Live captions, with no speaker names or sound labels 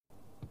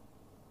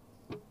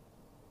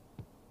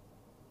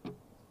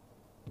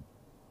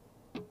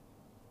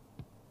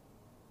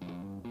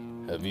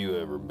Have you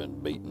ever been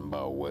beaten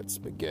by a wet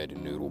spaghetti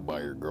noodle by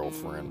your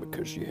girlfriend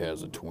because she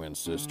has a twin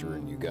sister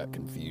and you got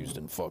confused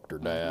and fucked her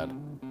dad?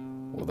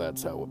 Well,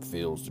 that's how it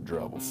feels to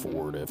drive a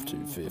Ford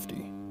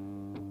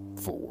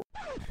F-250. Ford.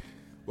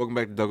 Welcome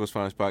back to Douglas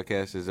Finance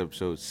Podcast. This is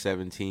episode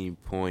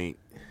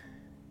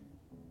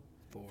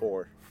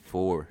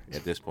 17.4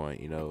 at this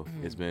point. You know,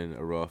 it's been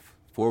a rough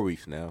 4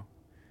 weeks now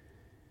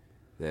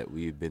that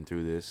we've been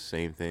through this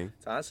same thing.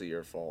 It's honestly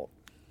your fault.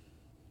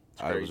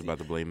 I was about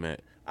to blame Matt.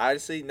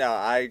 Honestly, no,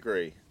 I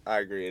agree.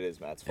 It is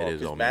Matt's fault. It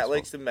is all Matt Matt's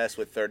likes fault. to mess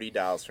with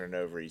 $30 for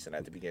no reason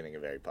at the beginning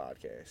of every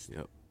podcast.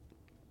 Yep.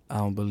 I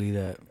don't believe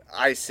that.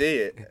 I see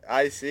it.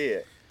 I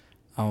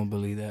don't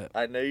believe that.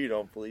 I know you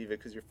don't believe it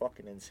because you're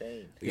fucking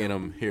insane. Again,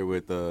 I'm here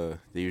with the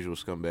usual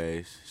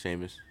scumbags,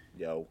 Seamus,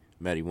 Yo.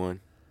 Matty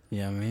One.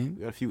 Yeah, I mean,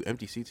 We got a few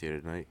empty seats here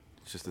tonight.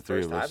 It's just the three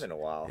First of us. time in a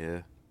while.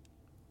 Yeah.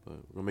 But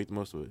we're going to make the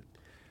most of it.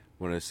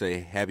 Want to say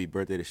happy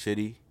birthday to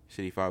Shitty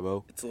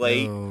 5-0. It's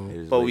late, It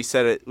is but late.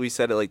 we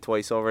said it like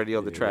twice already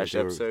on the trash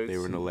episodes. They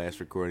were in the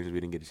last recordings. We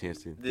didn't get a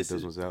chance to get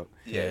those ones out.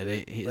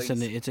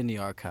 it's in the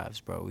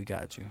archives, bro. We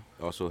got you.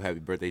 Also, happy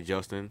birthday,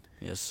 Justin.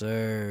 Yes,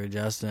 sir,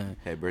 Justin.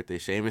 Happy birthday,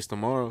 Seamus,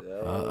 tomorrow.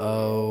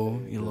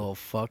 You little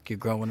fuck. You're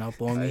growing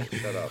up on me.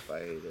 Shut up. I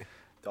hate it.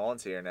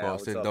 Dawn's here now.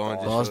 Boston What's up, Dawn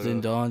just-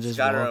 Boston Dawn just She's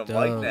got her own walked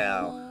mic up.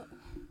 now.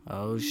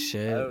 Oh,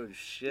 shit. Oh,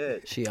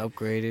 shit. She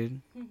upgraded.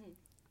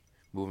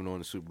 Moving on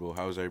to Super Bowl.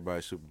 How was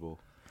everybody's Super Bowl?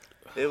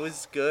 It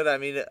was good. I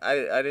mean,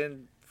 I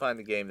didn't find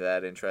the game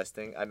that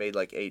interesting. I made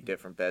like 8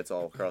 different bets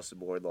all across the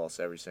board, lost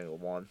every single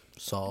one.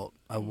 Salt.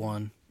 I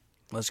won.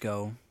 Let's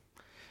go.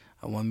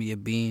 I won me a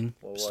bean.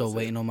 What was Still it?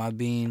 waiting on my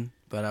bean,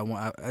 but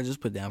I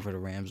just put down for the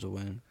Rams to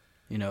win.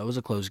 You know, it was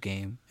a close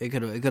game. It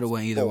could have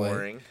went either way.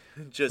 Boring.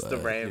 Just the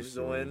But- Rams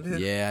to win.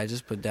 Yeah, I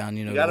just put down,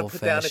 You the gotta old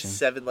put down a fashioned.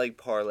 7-leg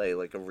parlay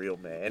like a real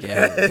man.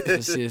 Yeah,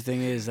 but see, the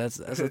thing is, that's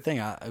the thing.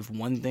 If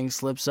one thing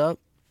slips up,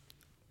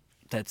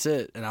 that's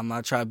it. And I'm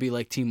not trying to be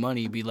like Team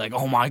Money, be like,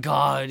 oh my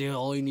God,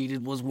 all he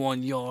needed was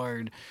 1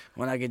 yard.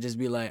 When I could just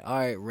be like, all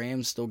right,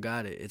 Rams still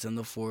got it. It's in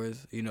the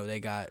fourth. You know, they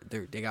got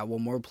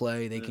one more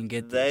play. They can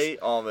get this. They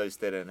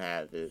almost didn't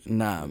have it.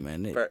 Nah,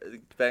 man.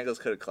 Bengals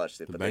could have clutched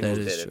it, The but they Bengals-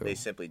 just That is didn't. true. They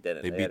simply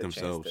didn't. They had beat a chance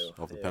themselves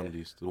to. off the Yeah.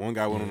 penalties. The one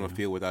guy went on the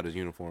field without his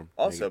uniform.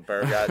 Also,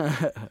 Burr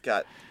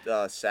got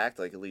sacked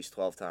like at least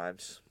 12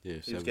 times. Yeah,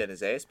 He was getting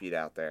his ass beat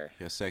out there.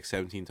 He got sacked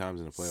 17 times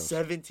in the playoffs.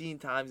 17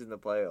 times in the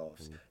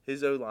playoffs.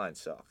 His O-line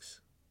sucks.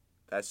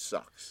 That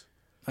sucks.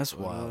 That's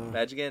wild.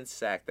 Imagine getting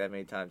sacked that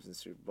many times in the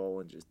Super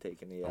Bowl and just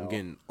taking the L. I'm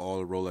getting all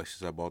the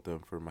Rolexes I bought them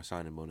for my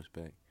signing bonus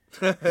back.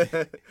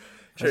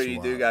 Sure, you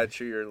do wild. got to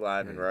treat your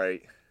lineman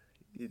right.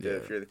 You do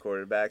if Yeah. you're the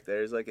quarterback.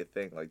 There's like a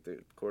thing, like the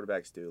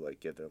quarterbacks do, like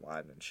give their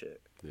linemen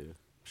shit. Yeah.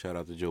 Shout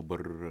out to Joe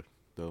Burr,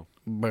 though.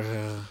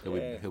 Bruh. He'll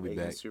be making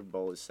back. the Super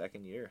Bowl his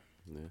second year.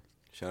 Yeah.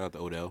 Shout out to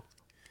Odell.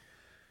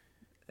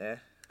 Eh.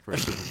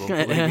 First Super Bowl.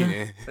 What do you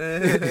mean,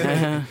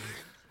 eh?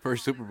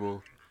 First Super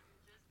Bowl.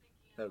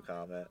 No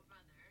comment.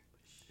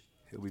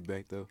 He'll be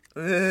back, though.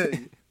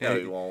 No,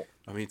 he won't.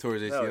 I mean, he tore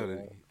his No, ACL. he didn't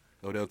won't.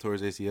 he? Odell tore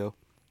his ACL.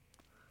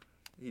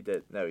 He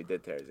did. No, he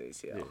did tear his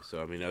ACL. Yeah,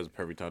 so, I mean, that was a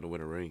perfect time to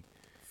win a ring.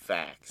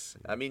 Facts.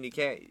 I mean, you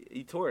can't.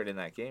 He tore it in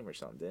that game or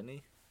something, didn't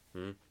he?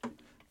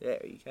 Yeah,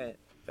 you can't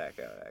back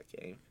out of that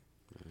game.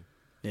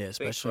 Yeah,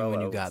 especially when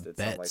Crowell you got did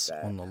something like bets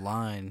that. on the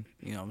line.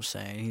 You know what I'm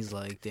saying? He's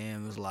like,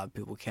 damn, there's a lot of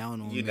people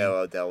counting on You me. know,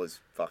 Odell was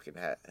fucking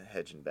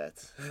hedging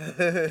bets.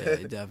 Yeah,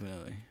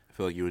 definitely. I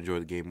feel like you enjoy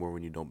the game more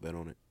when you don't bet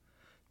on it.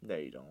 No,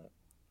 you don't.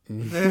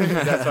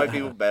 That's why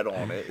people bet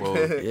on it. Well,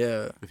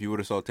 Yeah. if you would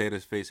have saw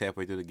Tanner's face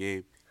halfway through the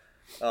game,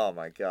 Oh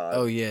my god.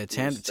 Oh yeah, He was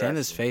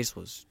Tanner's stressing. face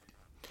was,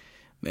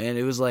 man.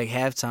 It was like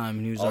halftime,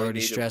 and he was All he already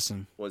needed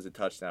stressing. Was a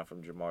touchdown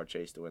from Jamar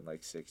Chase to win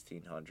like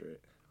 $1,600,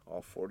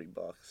 all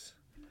 $40,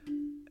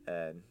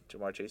 and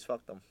Jamar Chase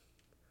fucked them.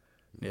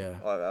 Yeah.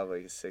 I have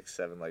like a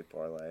 6-7 leg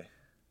parlay,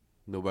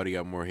 nobody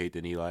got more hate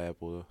than Eli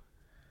Apple,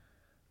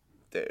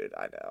 though. dude.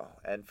 I know,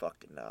 and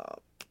fucking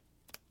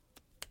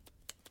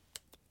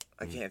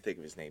I can't think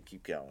of his name.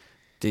 Keep going.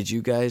 Did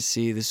you guys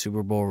see the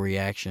Super Bowl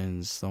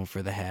reactions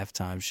for the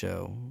halftime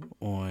show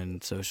on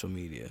social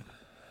media?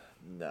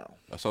 No.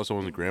 I saw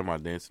someone's grandma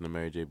dancing to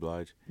Mary J.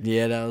 Blige.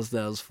 Yeah, that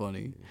was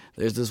funny.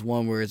 There's this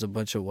one where it's a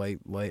bunch of white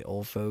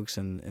old folks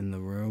in the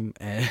room,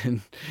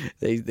 and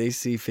they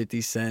see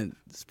 50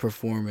 Cent's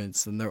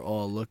performance, and they're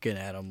all looking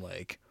at him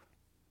like.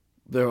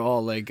 They're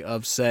all like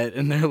upset,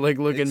 and they're like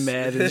looking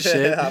mad and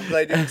shit. I'm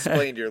glad you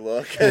explained your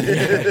look.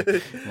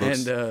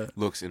 Looks, And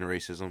looks and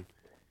racism.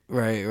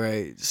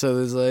 right.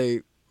 So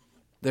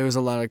there was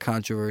a lot of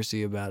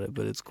controversy about it,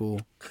 but it's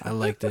cool. I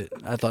liked it.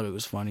 I thought it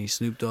was funny.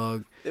 Snoop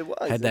Dogg It was.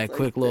 had that It's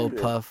quick like, little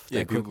dude, puff. Yeah,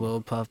 That quick people-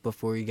 little puff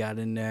before he got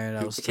in there.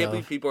 That was I can't tough.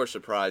 believe people are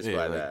surprised Yeah,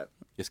 by like- that.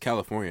 It's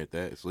California at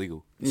that. It's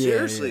legal. Yeah,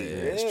 Seriously, yeah,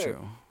 it's yeah.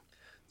 true.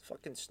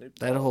 Fucking Snoop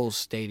That Dogg. whole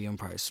stadium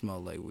probably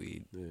smelled like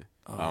weed. Yeah.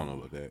 I don't know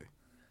about that.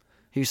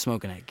 He was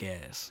smoking that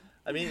gas.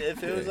 I mean,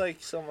 if it was like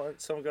someone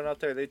going out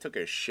there, they took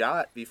a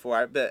shot before.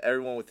 I bet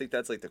everyone would think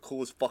that's like the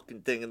coolest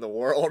fucking thing in the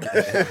world.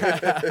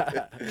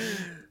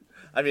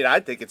 I mean, I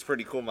think it's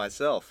pretty cool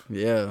myself.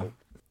 Yeah.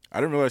 I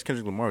didn't realize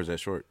Kendrick Lamar was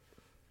that short.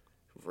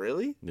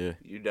 Really? Yeah.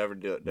 You never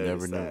noticed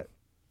Never knew. that.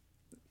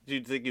 Did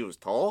you think he was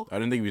tall? I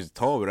didn't think he was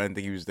tall, but I didn't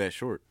think he was that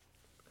short.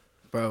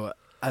 Bro,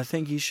 I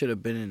think he should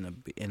have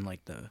been in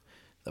like the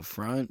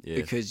front Yeah.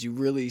 because you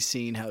really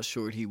seen how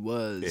short he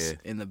was Yeah.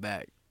 in the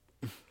back.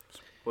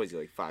 What is he,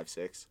 like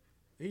 5'6"?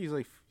 He's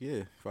like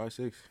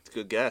 5'6". It's a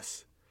good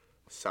guess.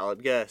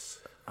 Solid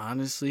guess.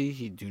 Honestly,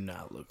 he do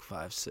not look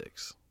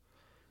 5'6".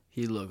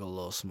 He look a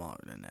little smaller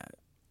than that.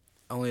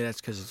 Only that's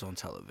because it's on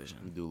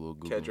television. Do a little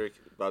Google. Kendrick,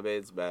 my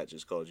man's Matt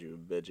just called you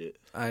a midget.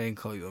 I didn't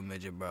call you a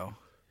midget, bro.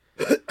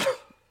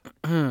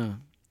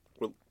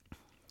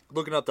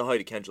 Looking up the height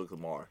of Kendrick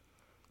Lamar.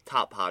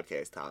 Top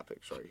podcast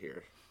topics right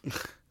here.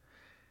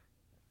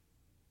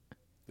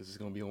 This is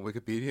gonna be on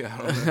Wikipedia. I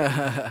don't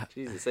know.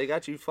 Jesus, they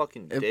got you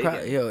fucking digging.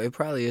 It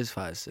probably is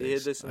 5'6". They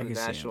hid this in I the can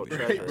see National him.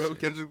 Treasure. Right, bro.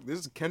 Kendrick, this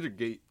is Kendrick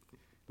Gate,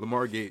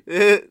 Lamar Gate.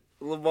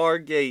 Lamar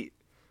Gate.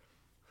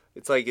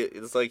 It's like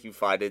you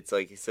find it. It's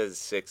like he says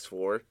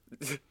 6'4".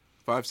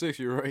 5'6".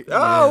 You're right.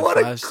 Oh, Yeah, what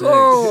a 5'6".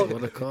 call!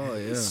 What a call,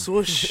 yeah.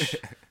 Swoosh.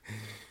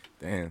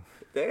 Damn.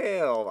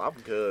 Damn, I'm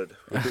good.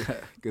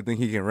 Good thing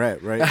he can rap,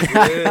 right?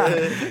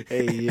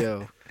 Hey,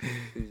 yo.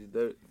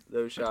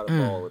 no shot of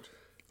balling.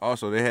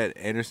 Also, they had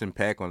Anderson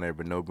 .Paak on there,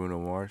 but no Bruno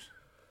Mars.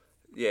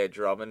 Yeah,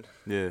 drumming.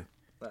 Yeah,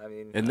 I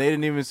mean, and they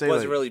didn't even say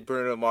wasn't like, really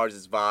Bruno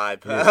Mars's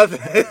vibe.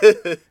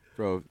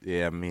 bro.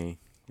 Yeah, I mean,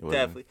 it wasn't.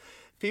 Definitely.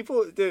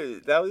 People,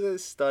 dude, that was a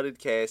studded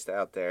cast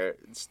out there.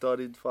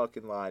 Studded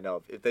fucking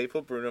lineup. If they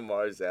put Bruno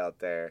Mars out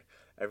there,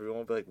 everyone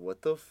would be like,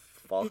 what the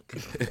fuck?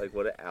 Like,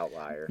 what an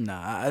outlier.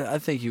 Nah, I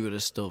think he would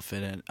have still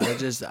fit in.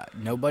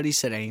 Nobody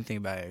said anything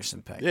about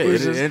Anderson .Paak. Yeah, It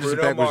was just Anderson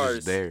Bruno .Paak was Mars.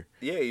 just there.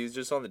 Yeah, he was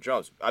just on the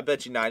drums. I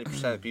bet you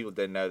 90% of people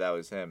didn't know that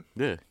was him.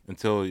 Yeah,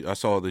 until I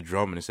saw the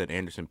drum and it said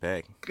Anderson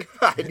 .Paak.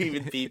 I didn't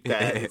even beat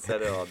that and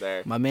said it on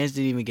there. My mans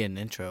didn't even get an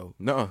intro.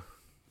 No,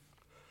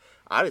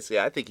 Honestly,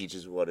 I think he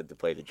just wanted to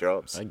play the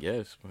drums. I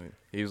guess, but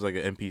he was like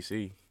an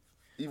NPC.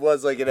 He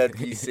was like an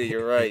NPC,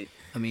 you're right.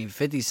 I mean,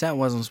 50 Cent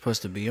wasn't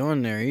supposed to be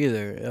on there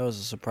either. That was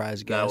a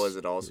surprise guess. That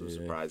wasn't also a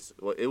surprise.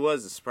 Well, it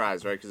was a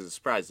surprise, right? Because it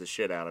surprised the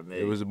shit out of me.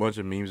 It was a bunch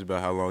of memes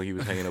about how long he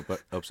was hanging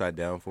upside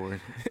down for.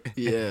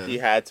 Yeah. He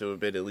had to have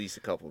been at least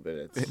a couple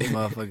minutes.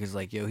 Motherfuckers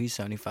like, yo, he's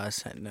 75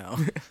 Cent now.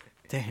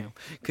 Damn.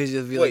 Because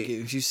you'll be like,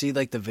 if you see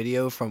like the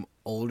video from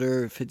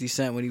older 50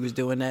 Cent when he was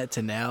doing that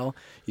to now,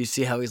 you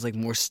see how he's like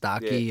more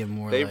stocky and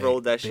more They like,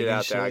 rolled that big shit and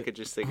out there. I could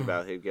just think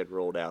about him getting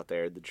rolled out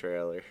there in the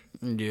trailer.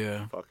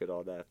 Yeah. Fucking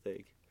all that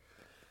thing.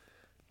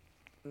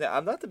 Now,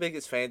 I'm not the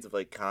biggest fans of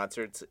like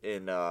concerts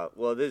in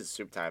well, this is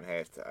Super Time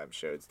halftime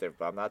show, it's different,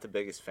 but I'm not the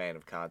biggest fan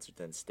of concerts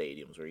in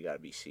stadiums where you gotta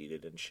be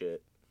seated and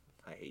shit.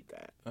 I hate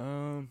that.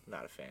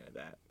 Not a fan of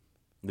that.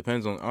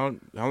 Depends on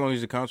how long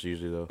is the concert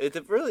usually though. It's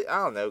really,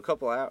 I don't know, a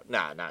couple hours.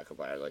 Nah, not a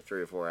couple hours, like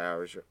 3 or 4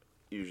 hours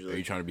usually. Are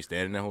you trying to be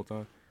standing that whole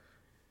time?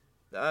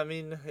 I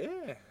mean,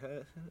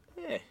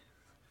 yeah.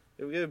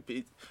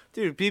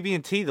 Dude,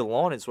 BB&T, the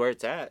lawn is where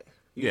it's at.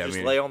 You Yeah, I can just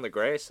mean- lay on the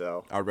grass,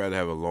 though. I'd rather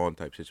have a lawn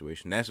type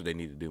situation. That's what they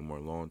need to do, more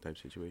lawn type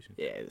situation.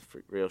 Yeah,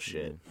 real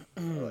shit.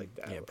 I like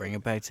that. Yeah, bring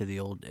it back to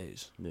the old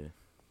days. Yeah.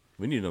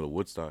 We need another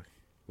Woodstock.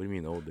 What do you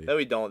mean the old days? No,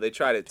 we don't. They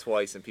tried it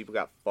twice, and people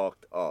got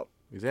fucked up.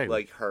 Exactly.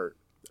 Like, hurt.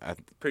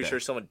 Pretty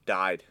sure someone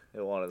died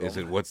at one of them. Is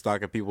it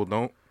Woodstock and people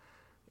don't?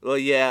 Well,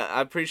 yeah,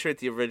 I'm pretty sure at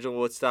the original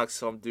Woodstock,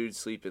 some dude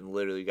sleeping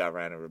literally got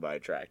ran over by a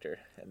tractor,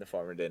 and the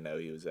farmer didn't know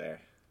he was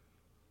there.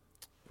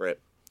 Rip.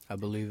 I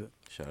believe it.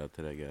 Shout out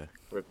to that guy.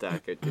 Rip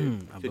that good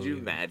dude. I Could you believe it.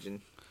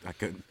 imagine? I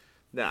couldn't.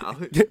 No. I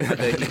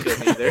bet you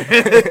couldn't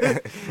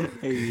either.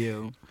 Hey,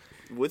 yo.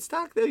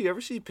 Woodstock, though, you ever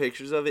see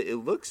pictures of it? It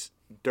looks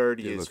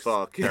dirty It as looks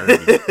fuck.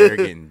 dirty. They're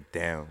getting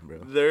down,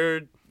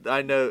 bro.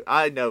 I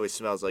know it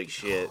smells like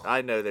shit.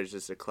 I know there's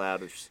just a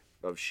cloud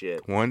of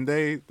shit. One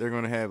day they're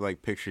gonna have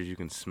like pictures you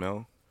can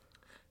smell.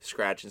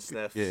 Scratch and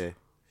sniff. Yeah.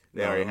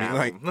 They No, already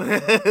I mean,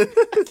 have them.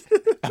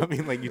 I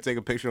mean, like you take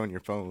a picture on your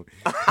phone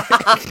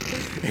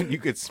and you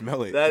could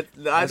smell it. I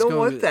That's don't gonna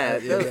want be-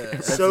 that. yeah, No,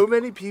 that's- so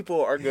many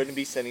people are going to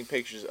be sending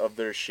pictures of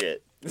their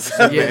shit.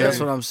 Yeah, that's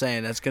what I'm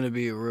saying. That's going to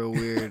be real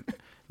weird.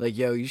 Like,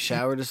 yo, you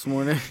showered this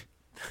morning?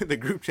 The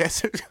group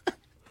chats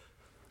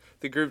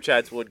The group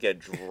chats would get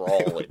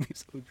drawing. would be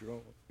so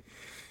drawn.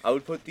 I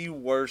would put the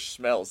worst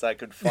smells I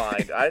could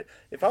find.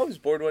 If I was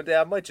bored one day,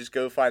 I might just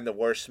go find the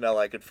worst smell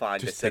I could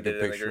find Just to send take a it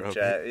in the picture group of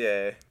chat.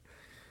 Yeah.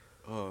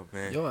 Oh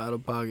man. Yo, out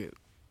of pocket.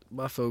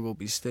 My phone going to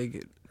be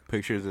stinking.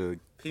 Pictures of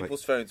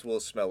People's phones will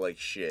smell like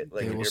shit.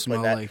 Like They when will you're smell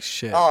putting that. like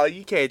shit. Oh,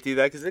 you can't do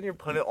that because then you're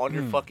putting it on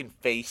your fucking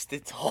face to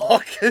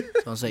talk.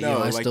 I'll say, No, yo,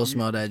 I like, still you-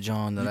 smell that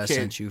John that you I can't-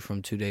 sent you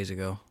from 2 days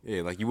ago.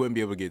 yeah, like you wouldn't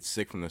be able to get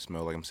sick from the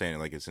smell. Like I'm saying, it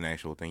like it's an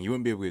actual thing. You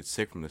wouldn't be able to get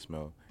sick from the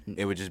smell.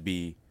 It would just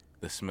be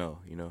the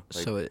smell, you know.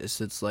 Like, So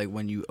it's like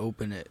when you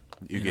open it,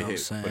 you know get what I'm hit,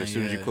 saying? but as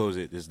soon as you Yeah. close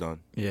it, it's done.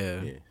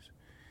 Yeah. Yeah.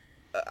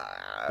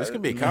 This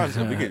could be a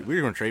concept.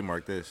 We're gonna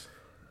trademark this.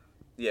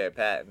 Yeah,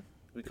 patent.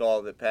 We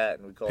call it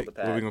patent. We call it the What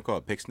are we patent. gonna call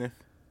it? Pick sniff?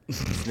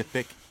 Sniff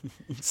pick?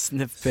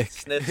 Sniff pick.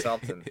 Sniff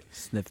something.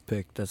 Sniff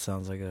pick. That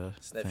sounds like a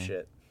Sniff thing.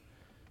 shit.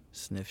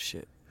 Sniff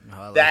shit.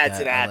 I like That's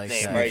that. an I app like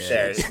name that. right Yeah,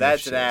 there. sniff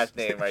That's an shit. app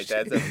name right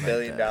there. That's a $1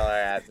 billion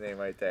app name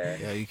right there.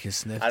 Yeah, you can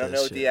sniff I don't that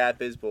know what shit. the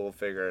app is, but we'll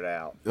figure it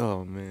out.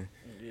 Oh man.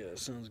 Yeah,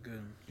 sounds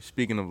good.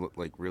 Speaking of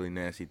like really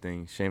nasty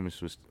things,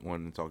 Seamus was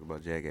wanting to talk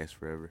about Jackass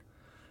Forever.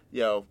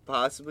 Yo,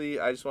 possibly,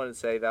 I just wanted to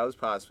say that was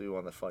possibly one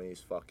of the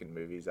funniest fucking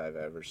movies I've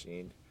ever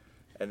seen.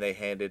 And they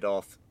handed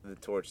off the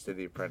torch to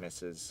the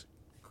apprentices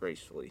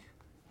gracefully.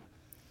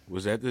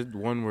 Was that the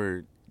one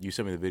where you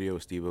sent me the video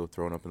of Steve-O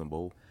throwing up in the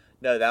bowl?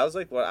 No, that was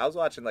like what I was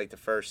watching, like the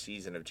first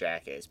season of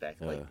Jackass back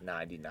in like Uh.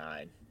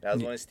 '99. That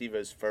was one of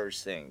Steve-O's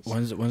first things.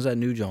 When's that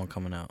new John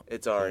coming out?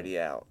 It's already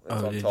out. That's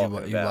Oh, what I'm did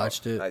talking you about.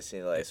 watched it? I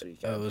seen it last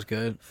weekend. Oh, it was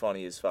good.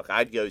 Funny as fuck.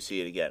 I'd go see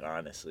it again,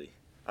 honestly.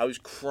 I was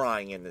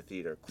crying in the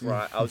theater.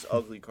 I was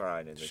ugly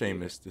crying in the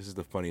Seamus, this is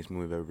the funniest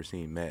movie I've ever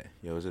seen. Matt,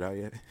 yo, is it out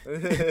yet?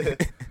 theater.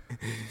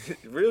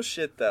 Real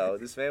shit though.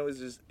 This man was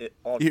just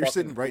on. You're fucking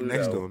sitting right Pluto.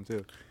 next to him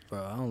too.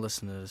 Bro, I don't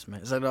listen to this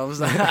man. So, no, I was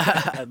no.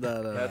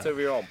 That's over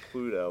here on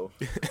Pluto.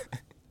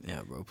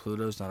 Yeah, bro.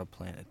 Pluto's not a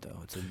planet though.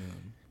 It's a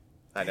moon.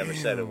 I never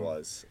said it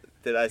was.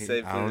 Did I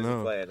say I don't Pluto's a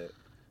know. planet?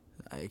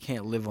 I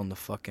can't live on the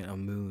fucking a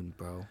moon,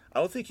 bro. I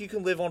don't think you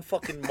can live on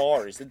fucking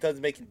Mars. It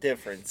doesn't make a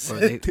difference. Bro,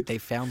 they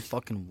found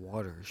fucking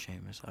water,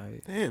 Seamus.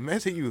 Damn,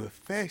 Matt's hitting you with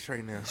facts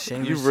right now.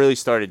 Seamus, You really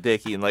started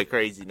dicking like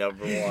crazy.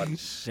 Number one.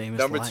 Seamus,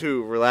 Number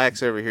two,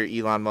 relax over here,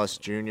 Elon Musk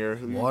Jr.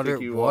 Who Water, you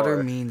think you water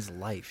are? means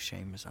life,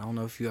 Seamus. I don't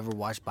know if you ever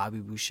watched Bobby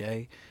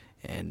Boucher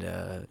and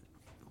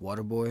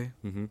Waterboy,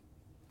 Mhm.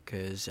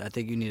 because I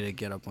think you need to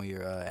get up on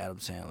your Adam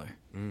Sandler.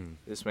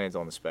 This man's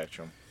on the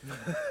spectrum.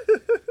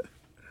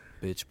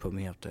 Bitch, put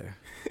me up there.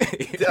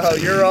 Oh,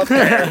 you're up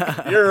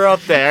there. You're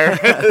up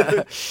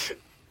there.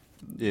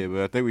 Yeah,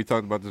 but I think we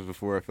talked about this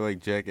before. I feel like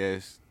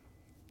Jackass.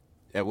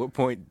 At what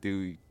point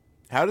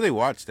how do they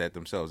watch that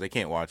themselves? They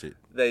can't watch it.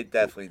 They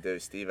definitely do.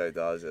 Steve-O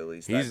does, at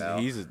least I know.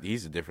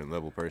 He's a different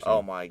level person.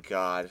 Oh my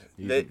god.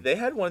 He's They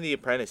had one of the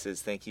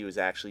apprentices think he was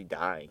actually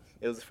dying.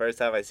 It was the first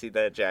time I seen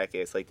that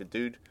Jackass. Like the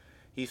dude,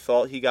 he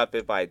thought he got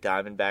bit by a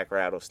diamondback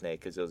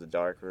rattlesnake because it was a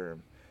dark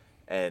room.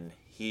 And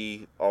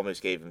he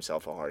almost gave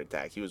himself a heart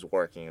attack. He was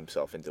working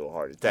himself into a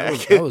heart attack.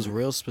 That was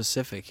real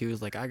specific. He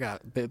was like, I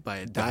got bit by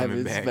a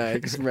Diamondback.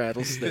 diamondback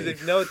rattlesnake. Because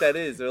if you know what that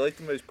is, they're like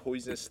the most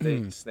poisonous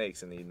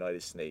snakes in the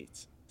United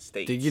States.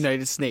 The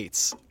United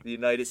States. The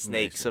United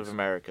Snakes of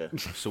America.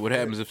 So what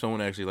happens if someone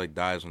actually like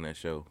dies on that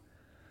show?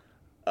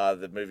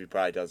 The movie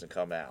probably doesn't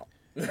come out.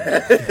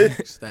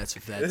 That's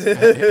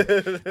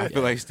I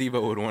feel like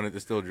Steve-O would want it to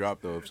still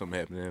drop though if something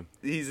happened to him.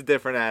 He's a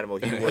different animal.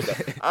 He would.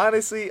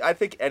 Honestly, I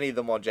think any of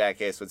them on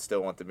Jackass would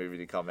still want the movie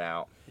to come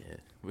out. Yeah.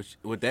 Which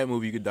with that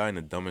movie you could die in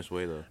the dumbest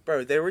way though.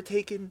 Bro, they were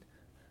taking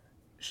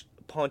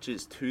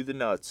punches to the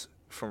nuts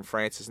from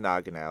Francis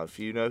Ngannou. If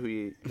you know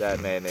who that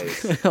man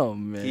is, Oh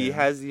man. he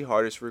has the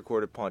hardest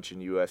recorded punch in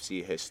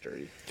UFC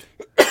history.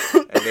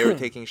 And they were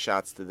taking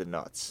shots to the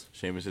nuts.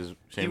 Seamus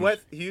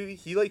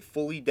He like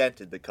fully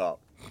dented the cup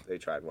they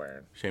tried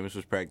wearing. Seamus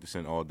was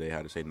practicing all day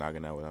how to say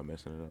Nagano without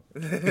messing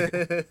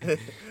it up.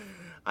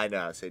 I know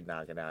how to say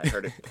Ngannou. I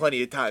heard it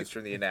plenty of times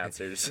from the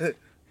announcers.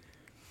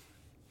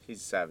 He's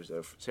a savage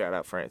though. Shout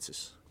out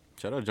Francis.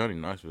 Shout out Johnny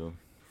Knoxville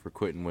for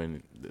quitting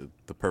when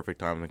the perfect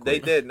time to quit. They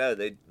did. No,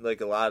 they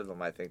like a lot of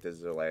them. I think this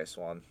is their last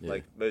one. Yeah.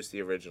 Like most of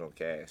the original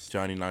cast.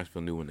 Johnny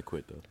Knoxville knew when to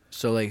quit though.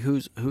 So like,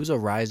 who's a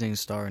rising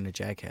star in the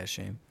Jackass,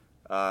 Shane?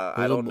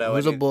 I don't know.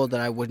 Who's a any- bull that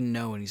I wouldn't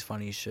know, and he's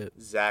funny as shit.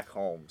 Zach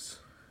Holmes.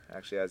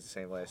 Actually has the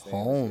same last name.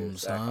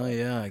 Holmes, Zach huh?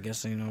 Yeah, I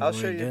guess you know. I'll what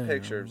show he you a did.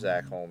 picture of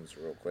Zach Holmes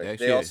real quick. Yeah, They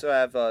actually- also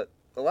have a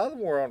lot of them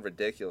were on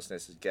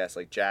ridiculousness as guests,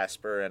 like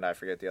Jasper and I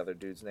forget the other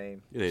dude's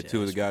name. Yeah, they had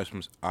two of the guys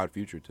from Odd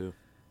Future too.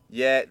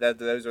 Yeah,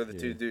 those are the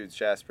two Yeah. dudes,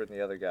 Jasper and the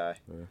other guy.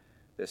 Yeah.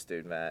 This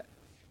dude, Matt.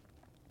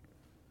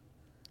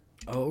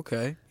 Oh,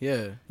 okay.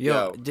 Yeah. Yo,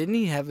 Yo. didn't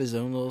he have his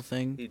own little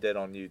thing? He did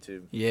on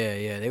YouTube.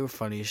 Yeah, they were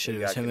funny as shit.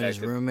 He It was got him and his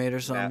connected. roommate or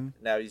something.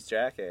 Now he's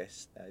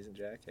Jackass. Now he's in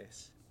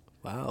Jackass.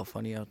 Wow,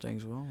 funny how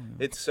things go.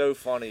 It's so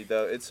funny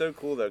though. It's so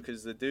cool though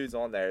because the dudes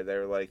on there,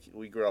 they're like,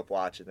 we grew up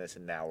watching this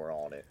and now we're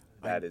on it.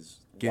 That is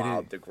get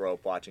wild it. to grow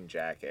up watching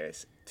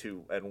Jackass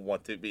and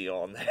want to be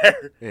on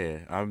there. Yeah,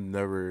 I've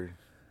never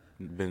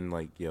been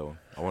like, yo,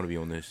 I want to be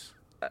on this.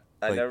 I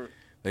Like- never.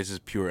 This is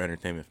pure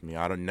entertainment for me.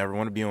 I don't never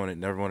want to be on it.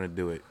 Never want to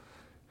do it.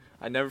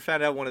 I never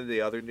found out one of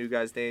the other new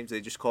guys' names. They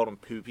just called him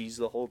Poopies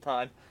the whole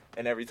time.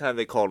 And every time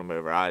they called him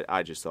over,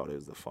 I just thought it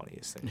was the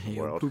funniest thing in the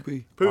Yo, world.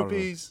 poopy.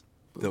 Poopies.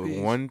 The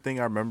one thing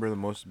I remember the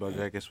most about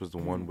Jackass was the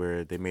one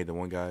where they made the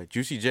one guy,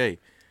 Juicy J.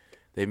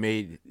 They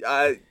made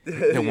The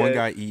the one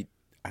guy eat,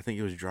 I think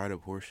it was dried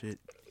up horse shit.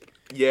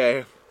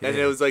 Yeah. And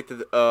Yeah. it was like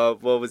the,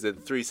 what was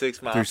it,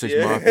 3-6 Mafia?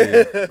 3-6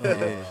 Mafia.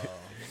 Yeah.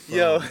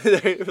 Yo,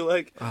 they're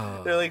like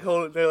Oh. $100,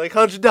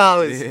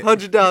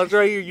 $100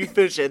 right here, you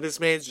finish it. And this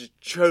man's just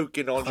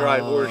choking on dry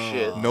Oh. horse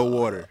shit. No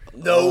water.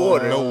 No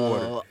water. No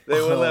water.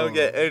 They wouldn't let him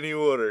get any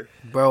water.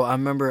 Bro, I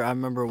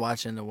remember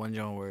watching the one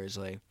joint where it's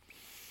like,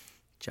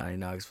 Johnny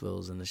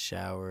Knoxville's in the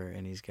shower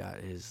and he got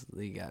his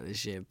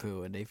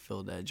shampoo and they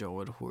filled that joint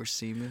with horse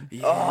semen.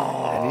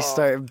 Oh, And he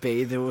started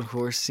bathing with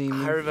horse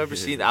semen. I remember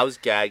seeing. I was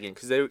gagging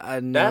because they. I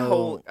That know.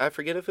 whole. I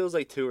forget if it was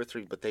like 2 or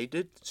 3, but they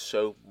did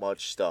so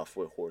much stuff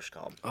with horse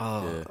cum.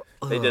 Oh,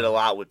 They did a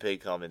lot with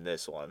pig cum in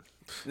this one.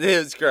 It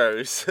was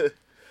gross.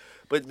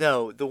 But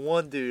no, the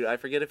one dude, I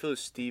forget if it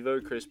was Steve-O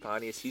or Chris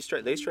Pontius,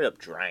 they straight up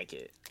drank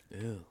it.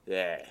 Ew.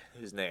 Yeah,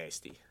 it was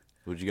nasty.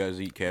 Would you guys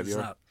eat It's caviar?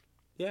 not,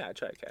 Yeah, I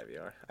tried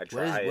caviar. I what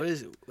tried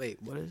is it.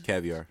 what is?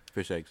 Caviar,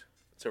 fish eggs.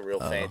 It's a real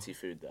fancy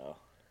food, though.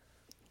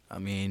 I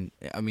mean,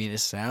 it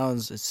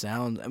sounds.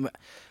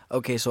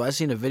 Okay, so I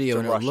seen a video It's a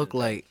and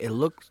Russian it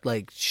looked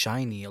like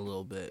shiny a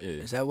little bit. Yeah.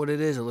 Is that what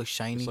it is? It looks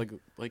shiny. It's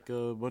like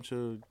a bunch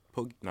of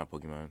not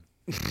Pokemon.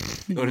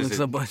 It What is looks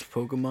it? a bunch of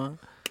Pokemon.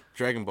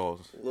 Dragon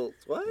Balls. Well,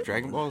 what?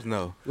 Dragon Balls?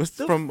 No. What's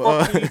The from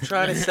fuck are you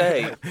trying to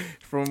say?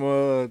 from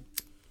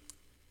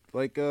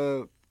like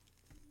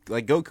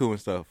Goku and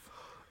stuff.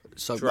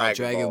 So Dragon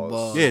Dragon Balls.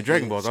 Balls. Yeah,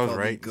 Dragon Balls. I was called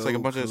right. It's like a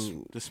bunch of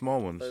Goku. the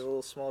small ones. Like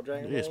little small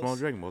Dragon Yeah, Balls? small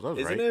Dragon Balls. I was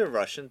Isn't right. it a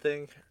Russian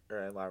thing? Or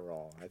am I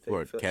wrong? I think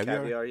What, I feel like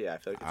caviar? Yeah, I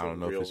feel like it's I don't a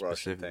know if real it's Russian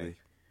specifically. thing.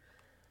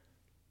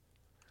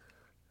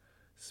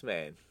 This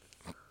man.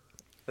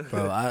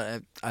 Bro,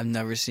 I've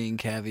never seen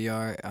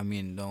caviar. I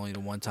mean, only the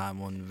one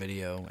time on the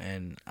video,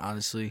 and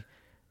honestly,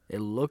 it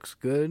looks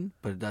good,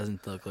 but it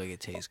doesn't look like it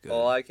tastes good.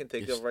 All I can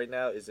think It's- of right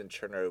now is in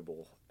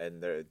Chernobyl,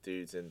 and the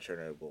dudes in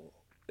Chernobyl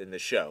in the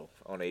show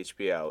on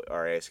HBO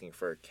are asking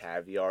for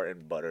caviar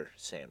and butter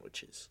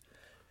sandwiches,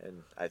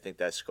 and I think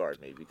that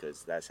scarred me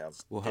because that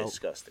sounds Well, how-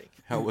 disgusting.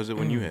 How was it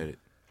when you had it?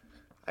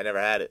 I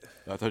never had it.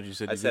 I thought you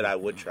said I you said did. I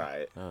would try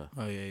it. Oh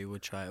yeah, you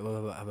would try it. How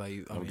about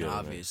you? I I'm mean, good, man.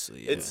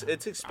 obviously, yeah.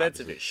 It's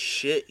expensive as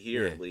shit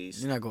here Yeah. at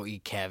least. You're not gonna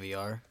eat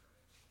caviar.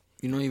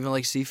 You don't even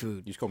like seafood,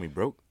 You just called me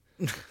broke.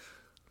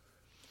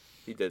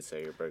 He did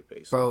say you're broke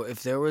based. bro.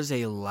 If there was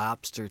a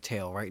lobster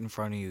tail right in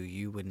front of you,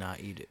 you would not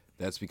eat it.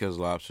 That's because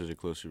lobsters are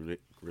closely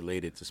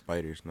related to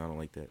spiders, and I don't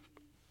like that.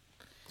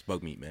 It's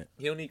bug meat, man.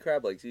 You don't eat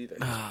crab legs either.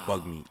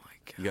 Bug meat. Oh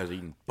my You guys are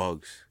eating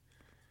bugs.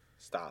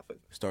 Stop it.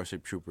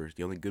 Starship Troopers.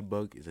 The only good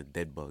bug is a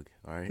dead bug.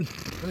 All right.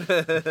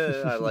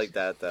 I like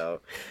that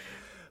though.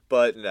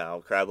 But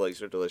no, crab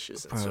legs are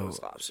delicious and so Bro.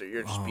 is lobster.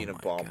 You're just Oh being a my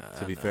bum. God.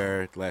 To be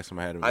fair, the last time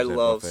I had them, I was at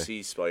love buffet.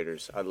 sea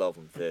spiders. I love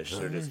them fish.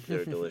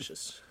 They're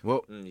delicious.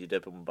 Well, You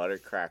dip them in butter,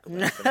 crack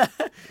them.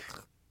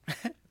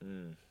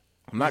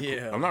 I'm not.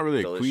 Yeah. I'm not really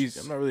a Delicious. queasy.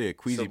 I'm not really a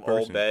queasy Some person.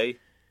 Old Bay.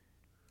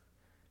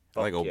 I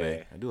like Fuck Old yeah.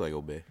 Bay. I do like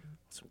Old Bay.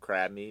 Some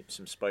crab meat,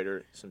 some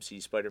sea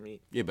spider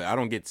meat. Yeah, but I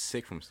don't get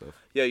sick from stuff.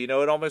 Yeah, you know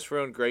what almost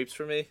ruined grapes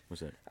for me?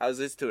 What's that? I was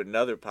listening to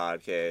another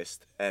podcast,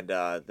 and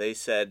they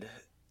said,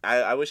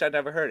 I wish I'd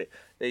never heard it.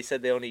 They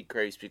said they don't eat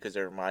grapes because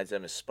it reminds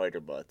them of spider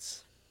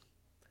butts.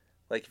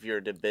 Like if you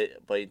were to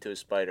bite into a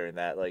spider and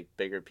that like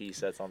bigger piece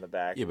that's on the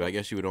back. Yeah, but I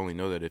guess you would only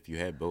know that if you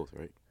had both,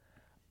 right?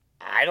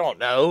 I don't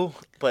know,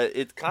 but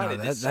it's kind No,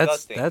 of that's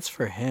disgusting. that's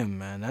for him,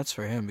 man. That's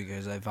for him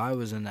because if I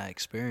was in that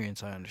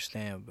experience, I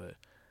understand. But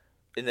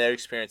in their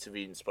experience of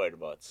eating spider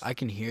butts. I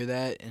can hear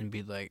that and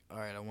be like, all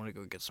right, I want to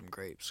go get some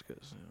grapes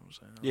because you know what I'm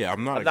saying. Yeah,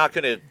 I'm not. I'm not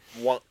gonna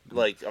I'm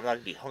not gonna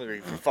be hungry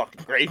for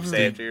fucking grapes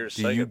after you're a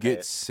Do you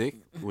get psychopath. sick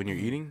when you're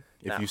eating?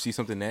 If No. you see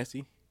something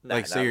nasty, Nah,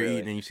 like say not you're really.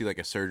 eating and you see like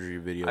a surgery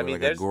video I or mean,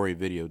 like a there's- gory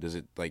video, does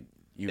it like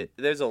you?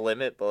 There's a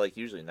limit, but like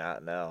usually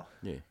not. No,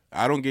 Yeah,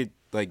 I don't get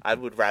like. I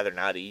would rather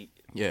not eat.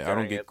 Yeah, I don't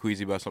during get it.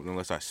 queasy about something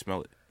unless I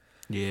smell it.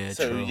 Yeah.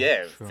 So true,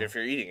 yeah, true. if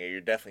you're eating it,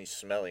 you're definitely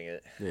smelling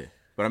it. Yeah,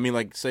 but I mean,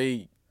 like,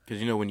 say, because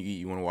you know when you eat,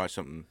 you want to watch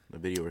something, a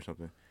video or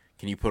something.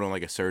 Can you put on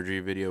like a surgery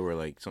video or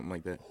like something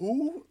like that?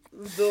 Who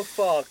the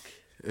fuck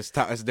It's a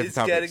different is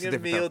topic. getting It's a a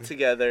different meal topic.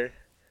 together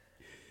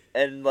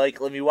and like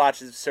let me watch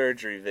this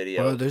surgery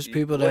video? Bro, there's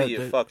people what that- are you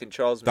that- fucking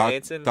Charles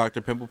Manson?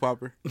 Dr. Pimple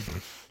Popper.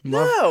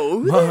 No,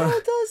 who the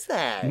hell does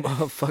that?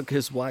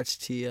 Motherfuckers watch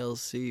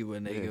TLC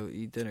when they go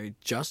eat dinner.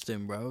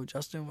 Justin, bro.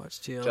 Justin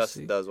watched TLC.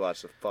 Justin does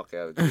watch the fuck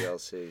out of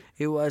DLC.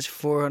 He watched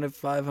 400,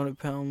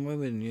 500-pound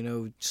women, you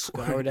know,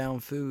 scour down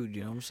food.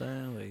 You know what I'm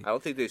saying? Like, I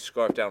don't think they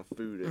scarf down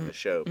food in the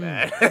show,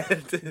 man.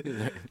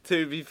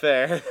 to be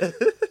fair,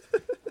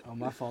 oh,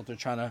 my fault. They're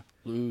trying to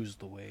lose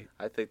the weight.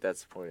 I think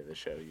that's the point of the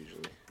show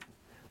usually.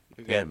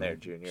 You're Yeah, getting there, man.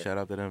 Junior. Shout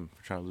out to them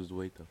for trying to lose the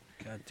weight though.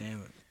 God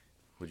damn it.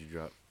 What'd you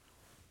drop?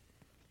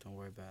 Don't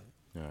worry about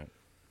it. All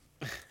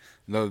right.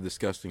 Another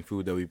disgusting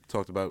food that we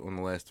talked about on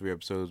the last 3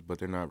 episodes, but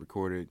they're not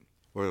recorded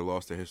or they're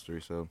lost to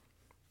history. So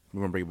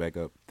we're gonna bring it back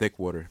up. Thick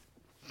water.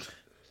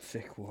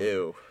 Thick water.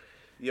 Ew.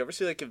 You ever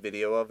see like a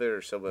video of it or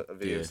a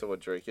video Yeah. of someone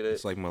drinking it?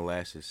 It's like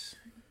molasses.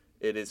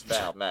 It is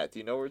foul. Matt, do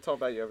you know what we're talking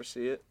about? You ever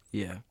see it?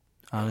 Yeah.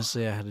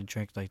 Honestly, I had to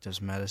drink like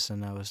this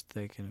medicine that was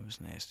thick and it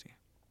was nasty.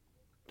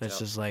 That's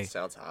just like,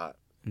 Sounds hot.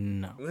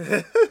 no.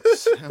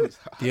 Sounds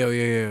hot.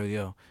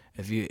 Yo.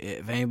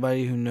 If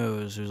anybody who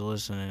knows who's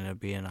listening to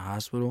be in a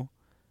hospital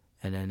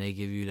and then they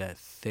give you that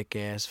thick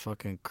ass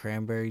fucking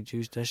cranberry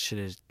juice, that shit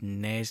is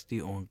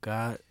nasty on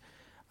God.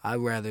 I'd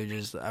rather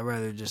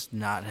just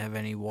not have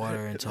any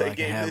water until They I can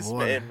gave have this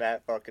water. man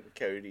Matt fucking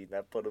Cody and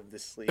that put him to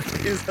sleep.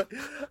 He's like,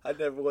 I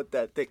never want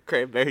that thick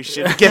cranberry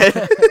shit again.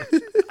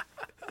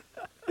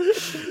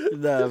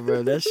 Nah,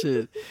 bro,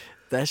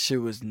 that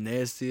shit was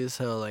nasty as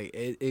hell. Like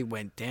it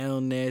went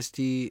down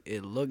nasty.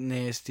 It looked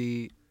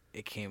nasty.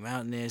 It came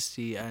out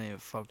nasty. I didn't even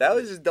fuck. That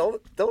with was it.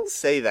 just don't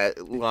say that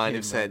line of Came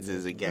out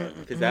sentences again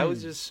because that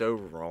was just so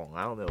wrong.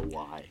 I don't know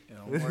why.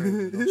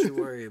 Don't you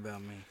worry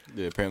about me.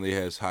 Yeah, apparently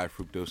it has high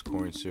fructose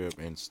corn syrup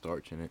and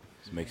starch in it.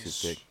 It makes it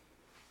thick.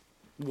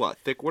 What,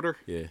 thick water?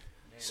 Yeah.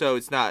 So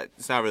it's not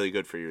really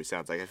good for you. It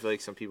sounds like. I feel like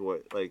some people are,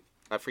 like,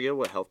 I forget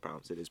what health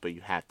problems it is, but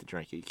you have to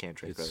drink it. You can't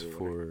drink It's regular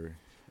water.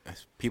 for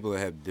people that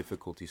have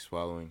difficulty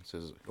swallowing. It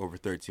says over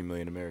 13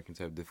 million Americans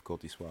have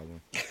difficulty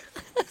swallowing.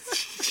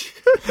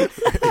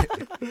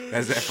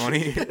 Is that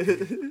funny?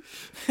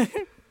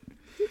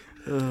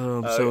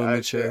 I'm so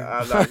immature.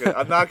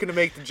 I'm not gonna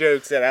make the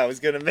jokes that I was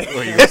gonna make.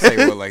 What, you gonna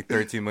say what, like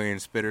 13 million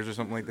spitters or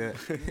something like that?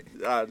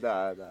 Nah.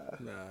 Nah,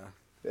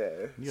 Yeah.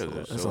 You guys are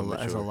that's so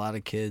that's a immature. lot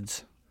of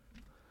kids.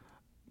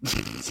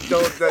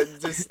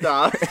 Just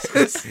stop.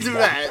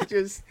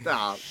 Just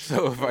stop.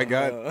 So if I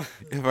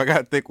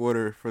got thick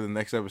water for the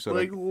next episode,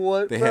 Like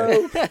what, they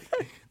bro?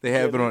 they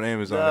have it on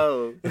Amazon.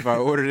 No. If I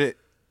ordered it,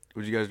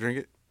 would you guys drink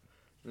it?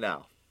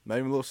 No. Not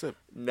even a little sip.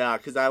 Nah,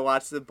 because I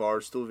watched the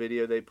Barstool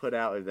video they put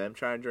out of them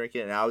trying to drink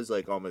it, and I was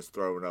like almost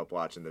throwing up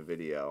watching the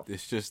video.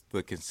 It's just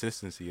the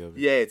consistency of it.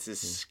 Yeah, it's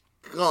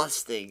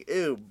disgusting.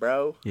 Ew,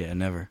 bro. Yeah,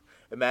 never.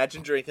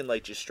 Imagine drinking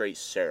like just straight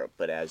syrup,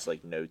 but it has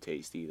like no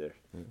taste either.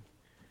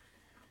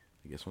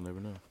 I guess we'll never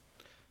know.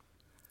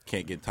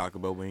 Can't get Taco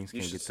Bell wings. You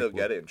Can't should get still thick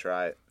get water. it and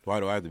try it. Why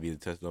do I have to be the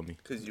test dummy?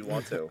 Because you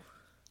want to.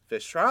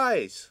 Fish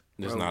tries.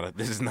 This is not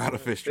a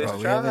fish Fish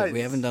try. try. We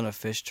haven't done a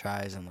fish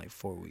tries in like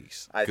 4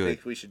 weeks. I Good.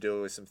 think we should do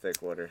it with some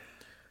thick water.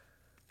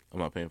 I'm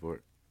not paying for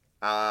it.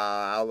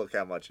 I'll look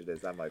how much it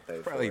is. I might pay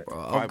Probably for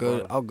it. Bro,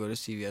 $5. I'll go to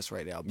CVS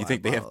right now. You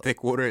think they have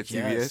thick water at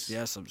Yes,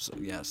 CVS?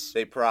 yes.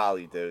 They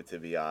probably do, to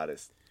be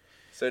honest.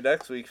 So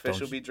next week, Fish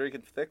Don't will be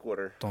drinking thick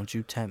water. Don't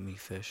you tempt me,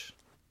 fish.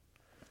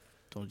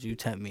 Don't you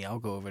tempt me. I'll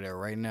go over there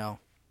right now.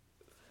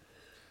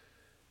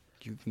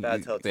 You can.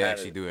 That's how They Tanner-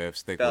 actually do have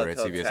thick That'll water at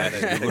tell CVS.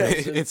 Tanner.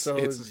 Actually. it's Told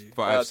you.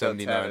 I'll tell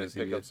 $5.79 Tanner at to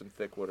pick up CVS. some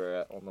thick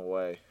water on the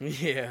way.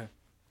 Yeah.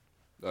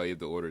 Oh, you have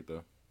to order it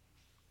though.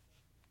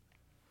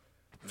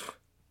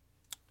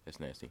 That's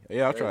nasty.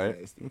 Yeah, I'll try That's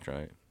it. nasty. I'll try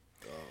it.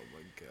 Oh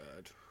my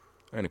god.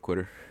 I ain't a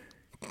quitter.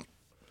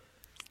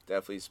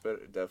 Definitely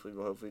spitter.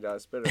 Definitely, hopefully not a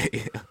spitter.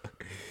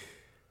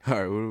 All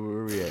right, where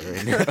are we at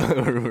right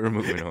now? We're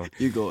moving on.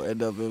 You gonna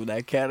end up in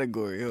that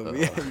category,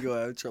 homie. You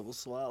gonna have trouble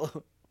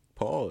swallow.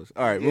 Pause.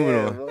 All right, moving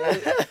on.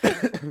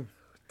 on.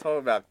 Talking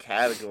about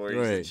categories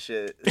Right. and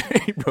shit.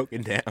 He broke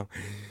it down.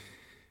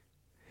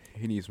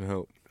 He needs some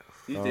help.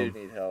 You do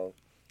need help.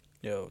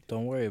 Yo,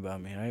 don't worry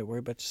about me. All right, worry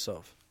about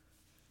yourself.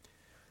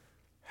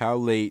 How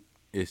late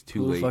is too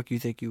Who the late? fuck you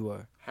think you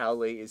are? How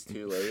late is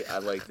too late? I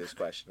like this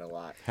question a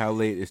lot. How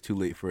late is too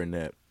late for a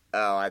nap?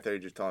 Oh, I thought you were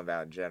just talking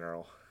about in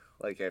general.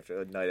 Like after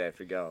a night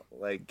after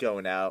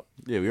going out.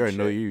 Yeah, we already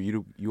know Shit.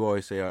 you. You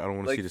always say I don't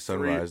want to Like see the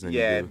sunrise. And then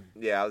yeah, you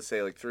do. yeah. I would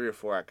say like 3 or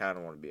 4. I kind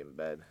of want to be in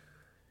bed.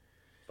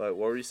 But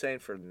what were you saying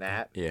for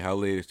nap? Yeah, how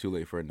late is too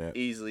late for a nap?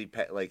 Easily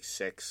like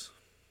 6.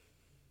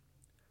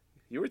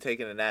 You were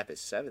taking a nap at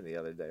 7 the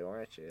other day,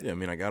 weren't you? Yeah, I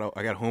mean I got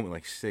home at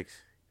like 6.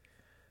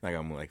 I got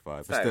home at like 5,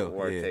 It's but not still,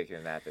 worth yeah. taking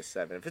a nap at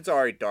 7. If it's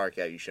already dark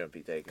out, you shouldn't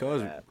be taking a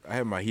Cause nap. I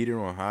had my heater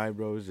on high,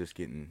 bro. It's just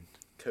getting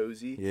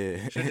Cozy.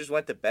 yeah. Should just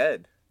went to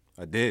bed.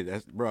 I did.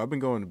 Bro. I've been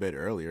going to bed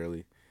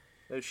early.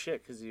 No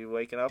shit, because you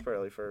waking up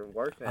early for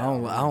work I now.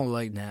 don't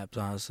like naps,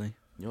 honestly.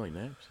 You like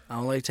naps? I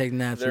don't like taking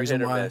naps. They're Reason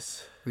hit or why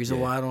miss. Yeah.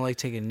 why I don't like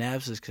taking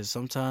naps is because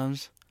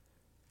sometimes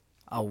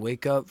I'll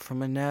wake up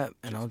from a nap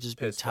and I'll just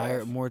be pissed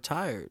tired, off. more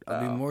tired. I'll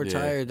be Oh. more Yeah,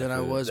 tired than I I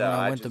feel was No, when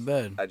I went to just-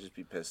 bed. I'd just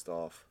be pissed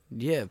off.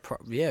 Yeah,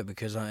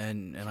 because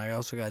and I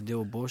also got to deal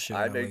with bullshit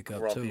when I'm I a wake up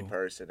grumpy too.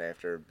 person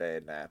after a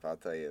bad nap, I'll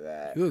tell you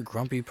that. You're a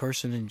grumpy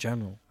person in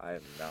general. I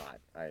am not.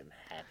 I am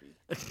happy.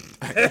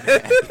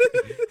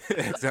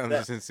 That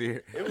sounds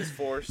sincere. It was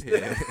forced.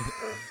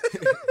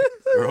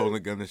 We're holding a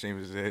gun to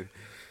Seamus' head.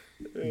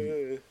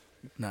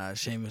 Nah,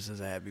 Seamus is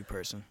a happy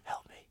person.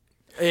 Help me.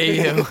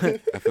 Hey, yo.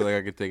 I feel like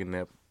I could take a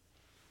nap.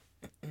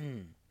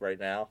 Right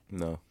now,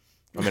 No,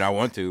 I mean I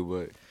want to,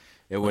 but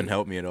it wouldn't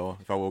help me at all.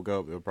 If I woke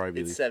up, it would probably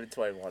be. it's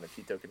 7:21. If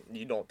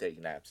you don't take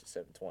naps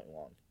at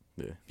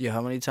 7:21. Yeah,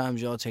 how many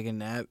times y'all take a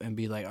nap and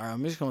be like, all right,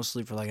 I'm just going to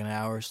sleep for like an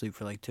hour, sleep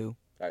for like 2?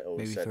 I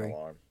always Maybe set 3. an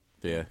alarm.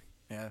 Yeah.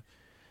 Yeah.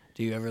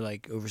 Do you ever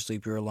like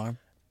oversleep your alarm?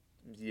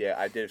 Yeah,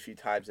 I did a few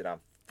times, and I'm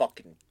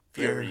fucking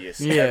furious.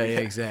 Yeah,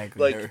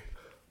 exactly.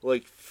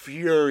 Like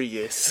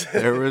furious.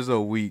 There was a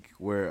week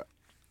where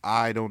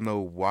I don't know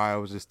why I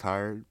was just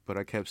tired, but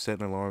I kept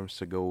setting alarms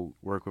to go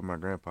work with my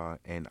grandpa,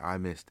 and I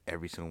missed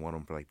every single one of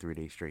them for like 3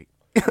 days straight.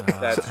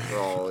 That's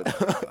fraud.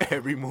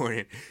 Every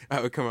morning,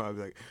 I would come out and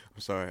be like,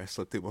 I'm sorry, I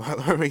slept through my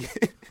alarm again.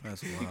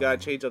 That's You wild. gotta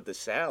change up the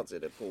sounds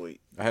at a point.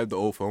 I have the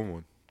old phone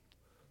one.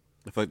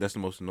 I feel like that's the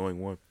most annoying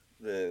one.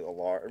 The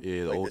alarm.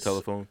 Yeah, the like old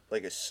telephone.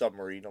 Like a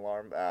submarine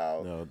alarm.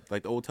 Oh. No,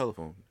 like the old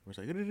telephone. Where it's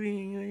like,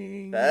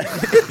 ding. That,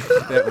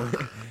 That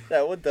one.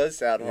 that one does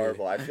sound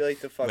horrible. I feel like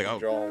the fucking Like,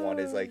 drawing one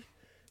is like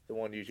the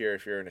one you'd hear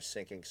if you're in a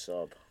sinking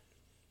sub.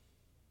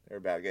 They're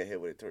about to get hit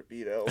with a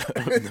torpedo.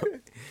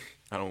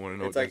 I don't want to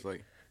know It's what that's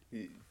like.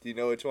 Do you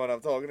know which one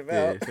I'm talking Yeah,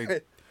 about? it's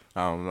like,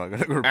 I'm not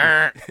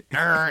gonna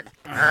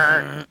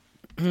repeat.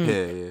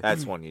 Yeah.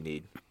 That's one you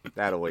need.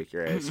 That'll wake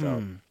your ass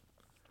up.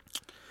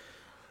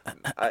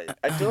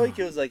 I feel like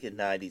it was like a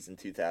 90s and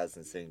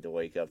 2000s thing to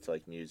wake up to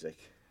like music,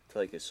 to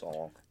like a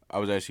song. I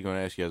was actually going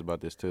to ask you guys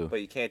about this too.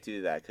 But you can't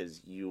do that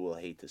because you will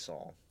hate the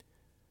song.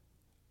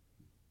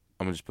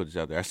 I'm gonna just put this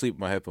out there. I sleep with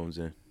my headphones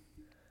in.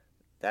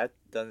 That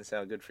doesn't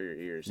sound good for your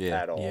ears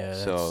Yeah. at all. Yeah,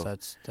 So-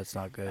 that's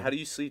not good. How do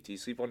you sleep? Do you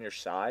sleep on your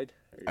side?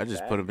 Or your I just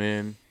back? put them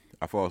in.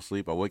 I fall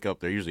asleep. I wake up.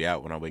 They're usually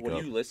out when I wake What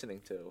up. are you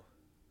listening to?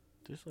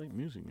 Just like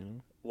music, you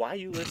know. Why are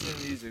you listening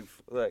to music?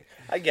 Like,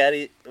 I get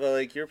it, but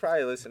like you're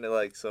probably listening to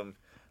like some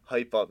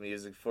hype up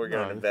music before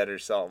going to No. bed or I'm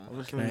something.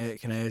 listening.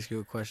 Can I ask you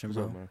a question, What's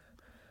bro? up, man?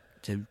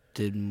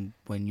 Did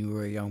when you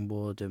were a young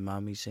boy, did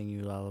mommy sing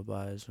you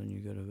lullabies when you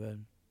go to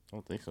bed? I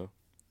don't think so.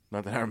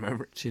 Not that I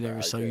remember. She never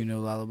I sung did. you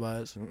no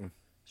lullabies. Mm-mm.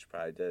 She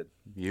probably did.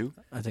 You?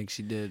 I think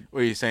she did.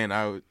 What are you saying?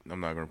 I'm not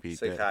gonna repeat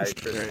that.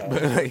 Psychiatrist Right, Holmes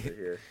but, over like,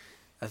 here.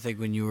 I think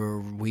when you were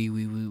a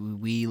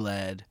wee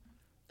lad,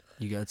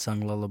 you got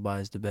sung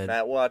lullabies to bed.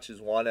 Matt watches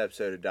one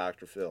episode of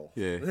Dr. Phil.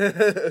 yeah.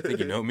 Think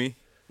you know me?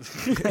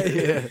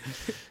 yeah.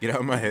 Get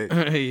out of my head.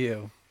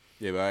 Yeah.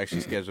 Yeah, but I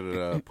actually scheduled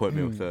an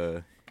appointment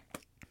with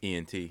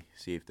ENT.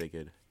 See if they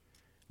could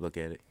look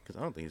at it because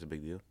I don't think it's a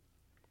big deal.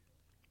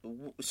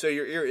 So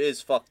your ear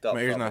is fucked up.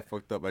 My ear's from not it.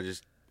 fucked up. I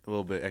just a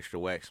little bit extra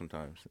wax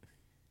sometimes.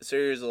 So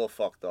your ear's a little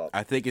fucked up.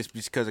 I think it's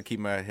just because I keep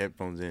my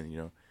headphones in. You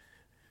know,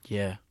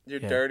 Yeah. Your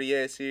Yeah. dirty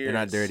ass ears. they're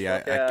not dirty.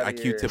 Fuck I outta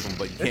here. Q-tip them,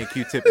 but you can't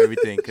Q-tip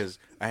everything because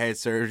I had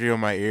surgery on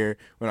my ear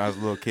when I was a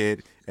little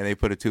kid, and they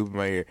put a tube in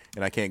my ear,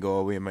 and I can't go all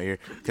the way in my ear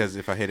because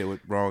if I hit it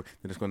wrong,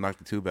 then it's gonna knock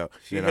the tube out.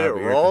 You Then hit I'll it have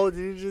an ear raw? Did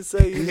you just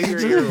say you hit your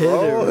ear Hit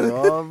it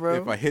raw? raw,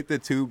 bro. If I hit the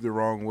tube the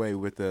wrong way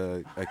with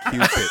a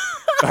Q-tip,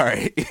 all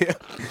right,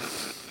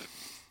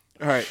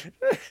 all right.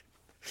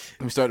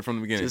 Let me start it from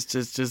the beginning.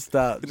 Just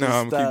stop. No,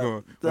 I'm gonna keep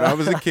going. When I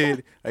was a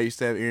kid, I used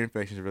to have ear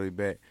infections really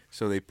bad.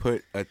 So they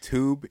put a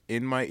tube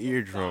in my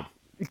eardrum,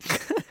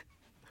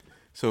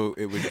 so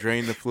it would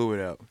drain the fluid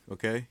out.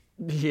 Okay,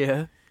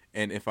 Yeah.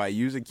 and if I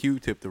use a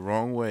Q-tip the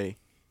wrong way,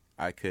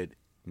 I could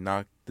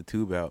knock the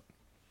tube out,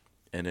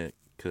 and it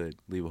could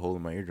leave a hole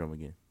in my eardrum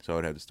again. So I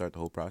would have to start the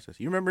whole process.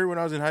 You remember when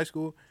I was in high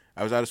school?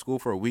 I was out of school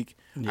for a week.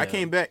 Yeah. I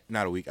came back,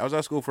 not a week. I was out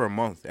of school for a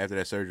month after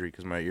that surgery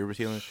because my ear was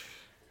healing.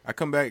 I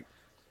come back.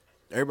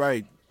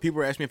 People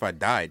were asking me if I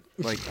died.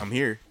 Like, I'm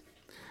here.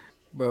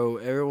 Bro,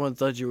 everyone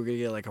thought you were gonna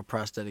get like a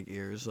prosthetic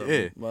ear or something.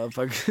 Yeah.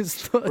 Motherfuckers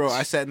thought. Bro,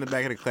 I sat in the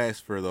back of the class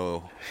for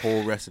the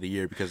whole rest of the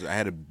year because I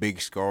had a big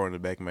scar on the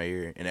back of my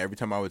ear. And every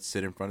time I would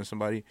sit in front of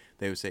somebody,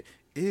 they would say,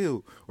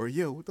 ew, or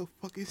yo, what the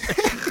fuck is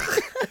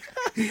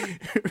that?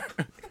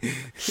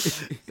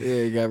 Yeah,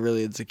 you got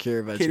really insecure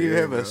about Can't your even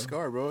ear, have bro. a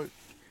scar, bro.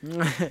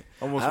 I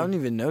Almost. don't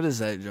even notice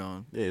that,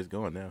 John. Yeah, it's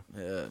gone now.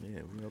 Yeah.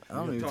 Yeah, we up- I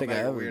don't we even up- think I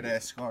ever. Weird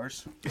ass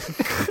scars.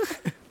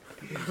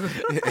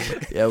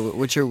 Yeah,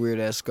 what's your weird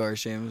ass scar,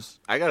 Shames?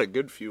 I got a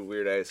good few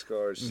weird ass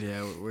scars.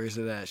 Yeah, where's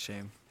it at,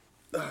 Shame?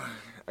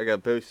 I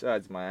got both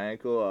sides of my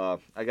ankle.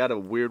 I got a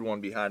weird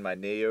one behind my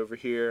knee over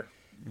here.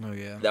 Oh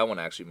yeah. That one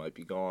actually might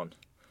be gone.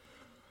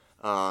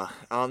 I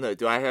don't know.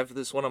 Do I have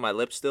this one on my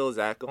lip still? Is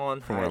that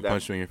gone? From when I That-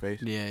 punched you in your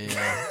face. Yeah,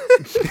 yeah.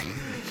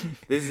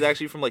 This is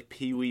actually from like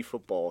Pee Wee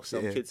football.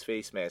 Some Yeah. kid's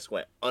face mask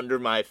went under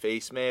my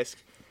face mask,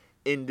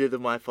 into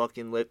my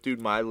fucking lip.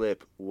 Dude, my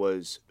lip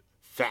was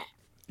fat.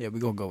 Yeah, we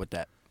gonna go with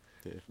that.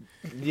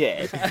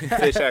 Yeah,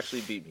 fish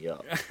actually beat me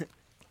up. I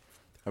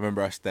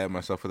remember I stabbed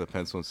myself with a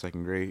pencil in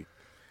second grade.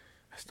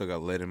 I still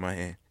got lead in my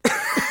hand.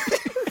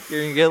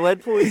 You're gonna get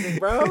lead poisoning,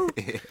 bro.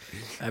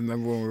 I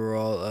remember when we were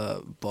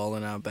all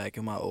balling out back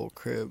in my old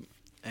crib,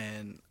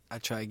 and I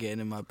tried getting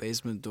in my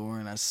basement door,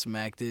 and I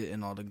smacked it,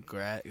 and all the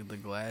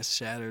glass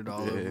shattered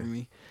all Yeah. over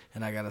me,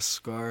 and I got a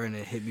scar, and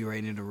it hit me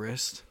right in the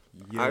wrist.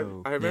 Yo. I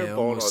remember Yeah,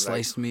 balling almost on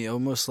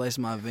that. sliced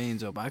my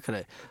veins up. I could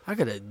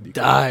have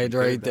died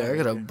right there. I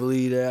could have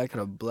bleeded. I could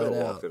have bled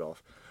Could've out. walked it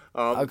off.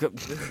 I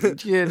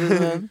could. Yeah,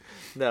 man.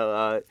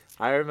 No,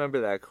 I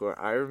remember that core.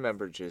 I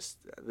remember this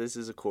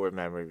is a core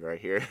memory right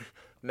here.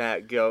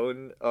 Matt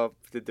going up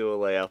to do a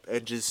layup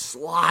and just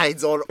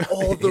slides on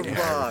all the Yeah, I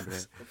remember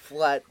rocks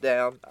flat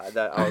down. I On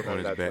remember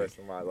his that the back. rest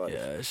of my life.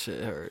 Yeah, that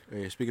shit hurt.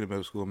 Hey, speaking of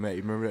middle school, Matt,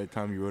 you remember that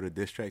time you wrote a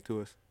diss track to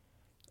us?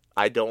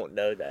 I don't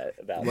know that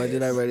about. Why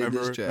did I this. write a Remember,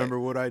 diss track? remember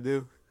what I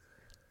do?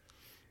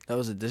 That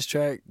was a diss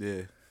track?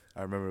 Yeah,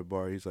 I remember the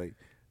bar. He's like,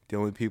 the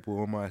only people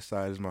on my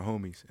side is my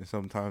homies, and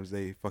sometimes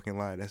they fucking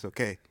lie. That's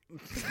okay.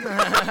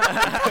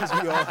 Because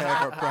we all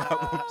have our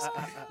problems.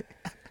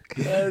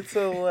 That's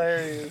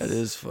hilarious. That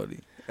is funny.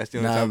 That's the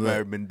only Nah, time I've but-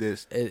 ever been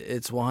dissed.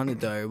 It's 100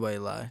 though. Everybody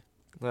lie.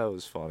 That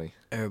was funny.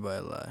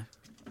 Everybody lie.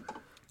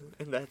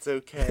 And that's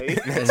okay.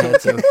 And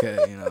that's okay.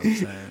 You know what I'm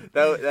saying?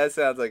 That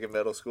sounds like a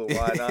middle school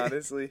line,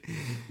 honestly.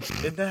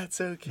 And that's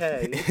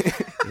okay.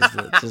 It's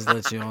just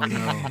let you all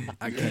know.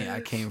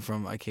 I came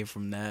from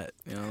that.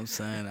 You know what I'm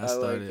saying? I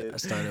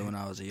started when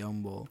I was a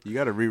young boy. You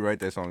got to rewrite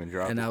that song and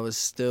drop And it. I was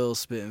still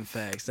spitting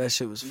facts. That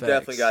shit was You facts.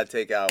 definitely got to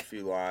take out a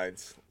few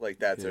lines. Like,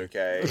 that's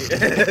okay.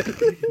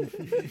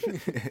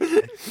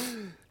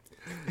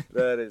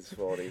 That is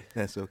funny.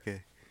 That's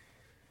okay.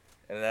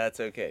 And that's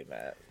okay,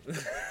 Matt.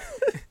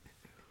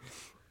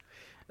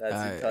 That's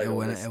All the right,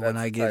 title. and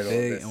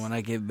when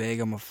I get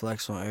big, I'ma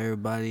flex on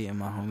everybody, and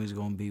my homies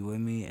gonna be with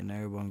me, and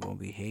everyone gonna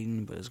be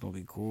hating, but it's gonna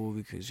be cool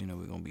because we're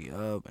gonna be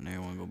up, and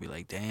everyone gonna be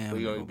like, damn, We're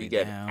we're going to gonna be be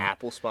getting down.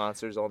 Apple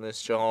sponsors on this,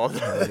 Sean.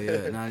 Hell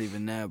yeah, not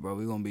even that, bro.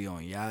 We're gonna be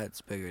on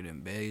yachts bigger than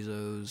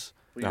Bezos.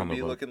 We're I going don't to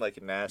be know looking like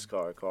a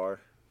NASCAR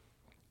car.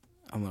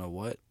 I'm gonna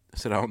what? I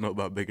said I don't know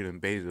about bigger than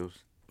Bezos.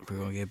 We're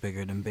gonna get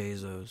bigger than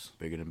Bezos.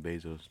 Bigger than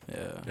Bezos.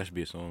 Yeah, That should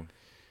be a song.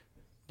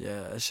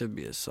 yeah, that should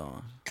be a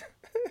song.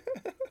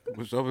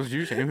 What's up with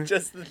you, Shaman?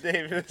 Just the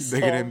name of the song.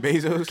 Bigger than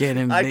Bezos?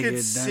 Getting I bigger could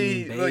than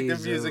see like the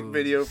music Bezos.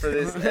 video for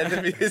this, and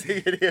the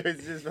music video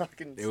is just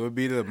fucking. It would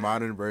be the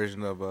modern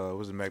version of, what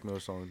was the Mac Miller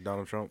song?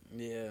 Donald Trump?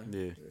 Yeah,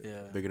 Yeah.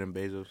 yeah. Bigger than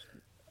Bezos.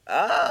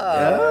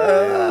 Ah, All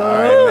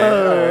right, man.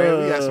 All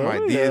right. We got some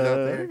ideas out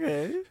there.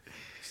 Okay.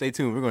 Stay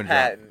tuned. We're going to drop.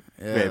 patent,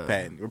 Yeah,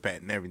 patent. We're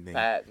patenting everything.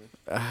 patent,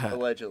 Man,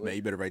 allegedly.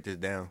 you better write this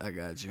down. I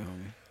got you,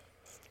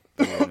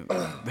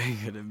 homie.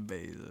 Bigger than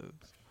Bezos.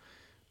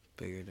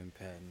 Bigger than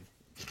Patton.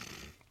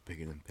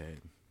 Bigger than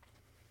patent.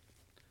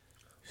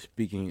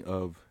 Speaking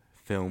of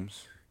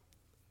films,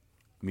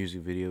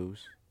 music videos,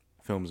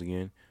 films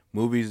again,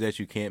 movies that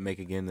you can't make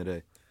again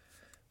today.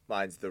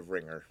 Mine's The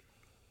Ringer.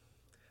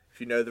 If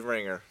you know The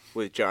Ringer,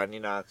 with Johnny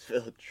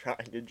Knoxville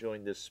trying to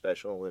join the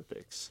Special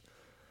Olympics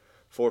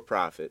for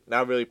profit,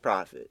 not really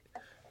profit.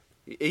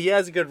 He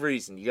has a good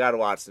reason. You got to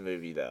watch the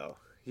movie though.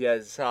 He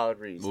has a solid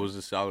reason. What was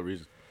the solid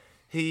reason?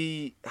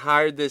 He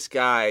hired this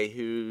guy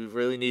who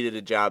really needed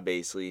a job,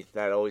 basically,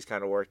 that always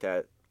kind of worked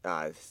at.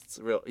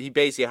 He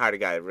basically hired a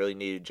guy that really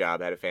needed a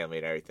job, had a family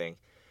and everything,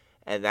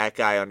 and that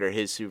guy, under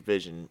his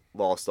supervision,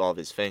 lost all of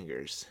his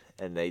fingers,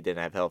 and they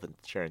didn't have health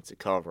insurance to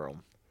cover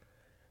him,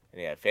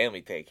 and he had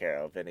family to take care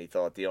of, and he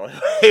thought the only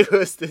way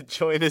was to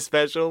join the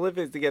Special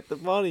Olympics to get the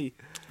money.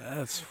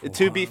 That's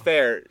To be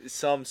fair,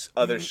 some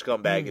other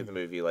scumbag in the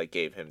movie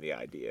gave him the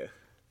idea.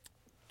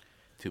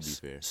 To be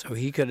fair. So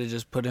he could have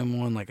just put him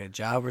on like a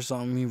job or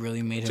something. He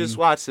really made him. Just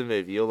watch the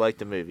movie. You'll like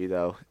the movie,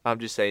 though. I'm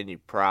just saying you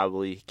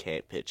probably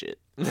can't pitch it.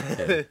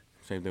 Yeah.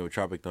 Same thing with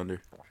Tropic Thunder.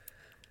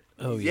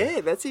 Oh yeah. Yeah,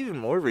 that's even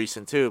more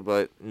recent, too,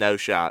 but no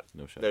shot.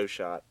 No shot. No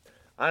shot.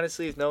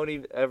 Honestly, if no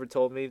one ever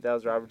told me that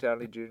was Robert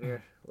Downey Jr.,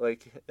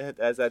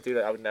 as that dude,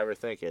 I would never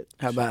think it.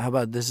 How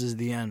about This Is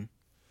the End?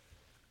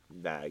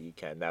 Nah, you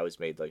can. That was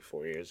made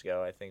 4 years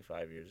ago, I think,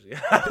 5 years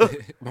ago.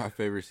 My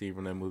favorite scene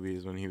from that movie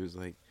is when he was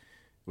like,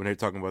 when they're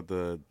talking about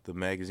the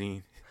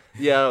magazine.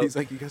 Yo, He's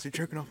like, you guys are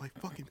jerking off like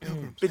fucking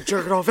pilgrims. been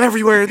jerking off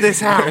everywhere in this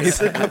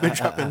house. I've been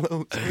dropping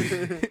loads.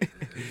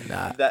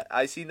 Nah.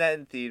 I seen that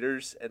in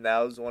theaters, and that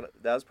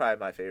was probably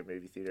my favorite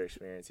movie theater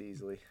experience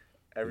easily.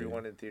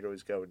 Everyone in theater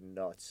was going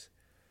nuts,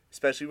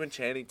 especially when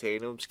Channing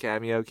Tatum's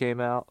cameo came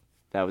out.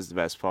 That was the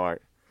best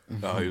part.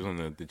 Oh, he was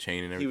on the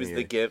chain and everything. He was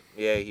the Gimp.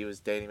 Yeah, he was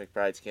Danny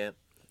McBride's Gimp.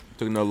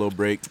 Took another little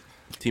break.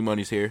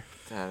 T-Money's here.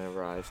 That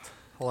arrived.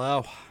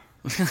 Hello.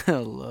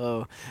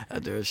 Hello.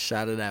 After a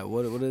shot of that,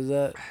 what is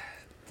that?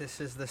 This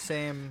is the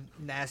same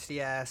nasty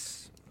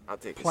ass. I'll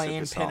take a Plain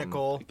sip of something.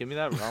 Pinnacle. Give me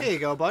that rum. Here you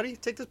go, buddy.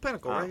 Take this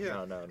Pinnacle Oh, right here.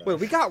 no. Wait,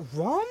 we got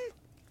rum?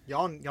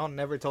 Y'all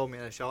never told me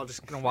this. Y'all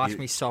just gonna watch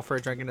me suffer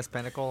drinking this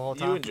Pinnacle the whole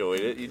time. You enjoyed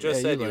it. You just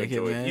Yeah, said you you like it,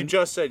 enjoyed it. man. You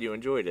just said you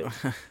enjoyed it.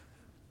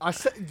 I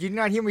said, you did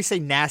not hear me say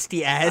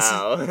nasty ass.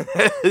 Wow.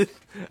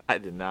 I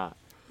did not.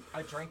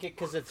 I drank it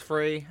because it's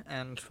free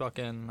and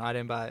fucking I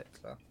didn't buy it.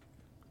 So.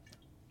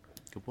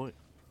 Good point.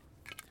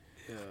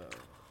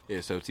 Yeah,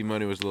 so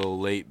T-Money was a little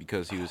late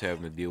because he was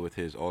having to deal with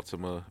his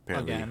Altima,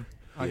 apparently. Again.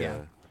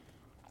 Yeah.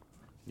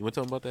 You want to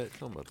tell him about that?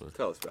 Tell him about that.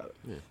 Tell us about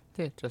it.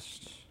 Dude,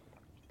 just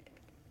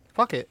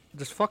fuck it.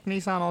 Just fuck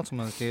Nissan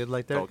Altimas, dude.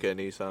 Like they're Don't get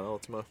Nissan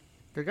Altima.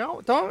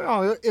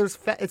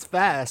 it's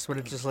fast, but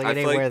it's just like I it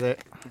ain't feel worth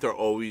it. They're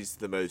always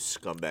the most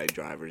scumbag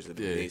drivers in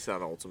the Yeah. Nissan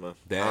Altima.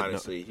 That-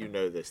 Honestly, you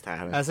know this,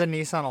 Tanner. As a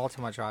Nissan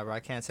Altima driver, I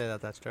can't say that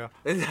that's true.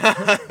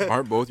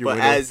 Aren't both your But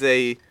widows? as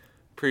a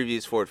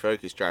previous Ford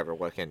Focus driver,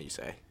 what can you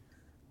say?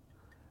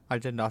 I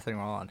did nothing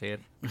wrong,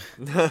 dude.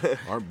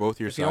 Aren't both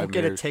your If you side don't get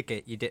a mirrors?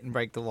 ticket, you didn't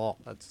break the law.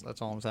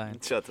 That's all I'm saying.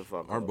 Shut the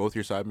fuck Aren't up. both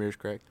your side mirrors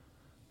cracked?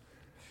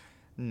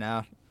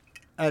 No,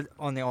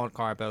 on the old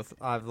car,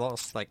 I've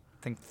lost like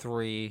I think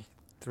three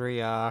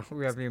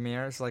rearview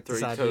mirrors, like the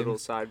 3 side total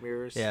beams. side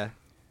mirrors? Yeah,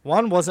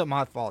 one wasn't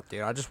my fault,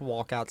 dude. I just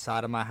walk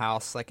outside of my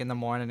house like in the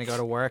morning to go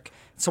to work.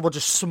 Someone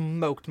just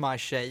smoked my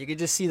shit. You could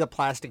just see the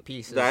plastic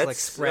pieces That's like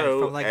spread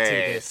so from like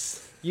TV.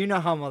 ass. You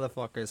know how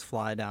motherfuckers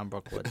fly down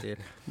Brookwood, dude.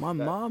 My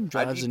mom I'd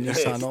drives a be Nissan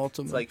pissed.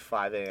 Altima. It's like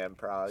 5 a.m.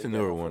 probably. It's the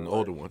newer one, the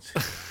older ones.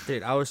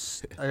 Dude, I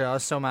was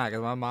so mad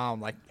because my mom,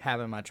 like,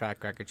 having my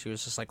track record, she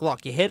was just like,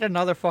 look, you hit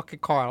another fucking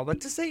car. I'm like,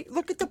 just say,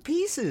 look at the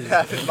pieces.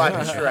 Having my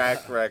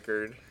track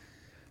record.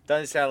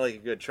 Doesn't sound like a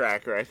good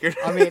track record.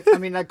 I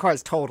mean that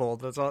car's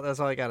totaled. That's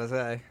all I gotta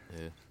say.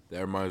 Yeah,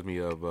 that reminds me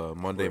of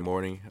Monday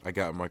morning. I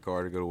got in my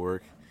car to go to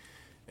work,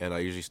 and I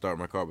usually start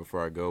my car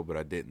before I go, but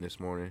I didn't this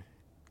morning.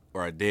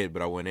 Or I did,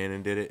 but I went in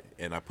and did it,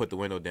 and I put the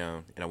window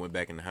down, and I went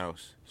back in the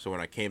house. So when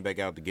I came back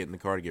out to get in the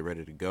car to get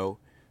ready to go,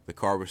 the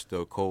car was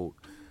still cold.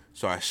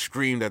 So I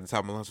screamed at the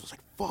top of my lungs. I was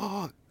like,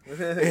 fuck.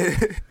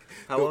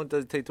 How long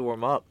does it take to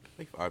warm up?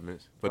 Like 5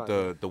 minutes. But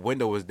the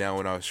window was down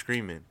when I was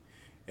screaming,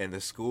 and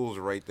the school's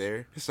right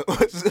there. So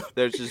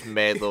There's just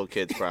mad little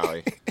kids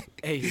probably.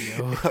 Hey,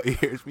 yo. he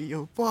hears me,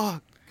 yo,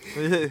 fuck.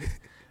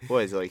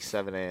 What is it, like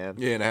 7 a.m.?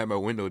 Yeah, and I had my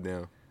window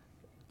down.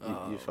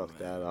 You fucked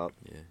that up.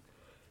 Yeah.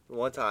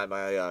 One time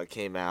I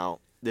came out,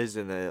 this is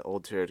in the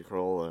old Toyota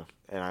Corolla,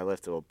 and I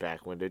left the little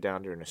back window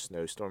down during a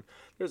snowstorm.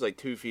 There was like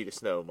 2 feet of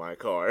snow in my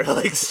car,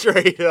 like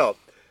straight up.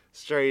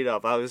 Straight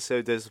up. I was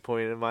so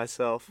disappointed in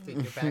myself. Dude,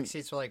 your back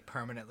seats were like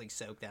permanently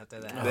soaked after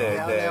that. They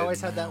They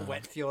always had that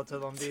wet feel to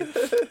them, dude.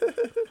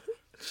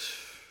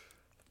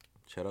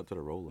 Shout out to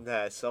the roller.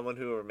 Nah, someone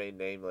who remained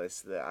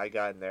nameless that I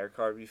got in their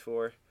car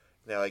before.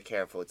 They're like,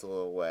 careful, it's a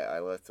little wet. I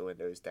left the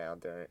windows down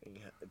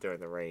during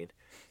the rain.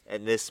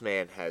 And this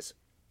man has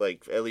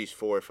like at least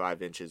 4 or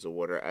 5 inches of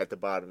water at the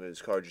bottom of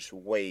his car, just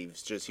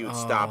waves. Just he would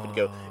stop and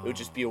go. It would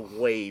just be a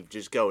wave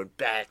just going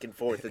back and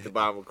forth at the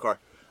bottom of the car.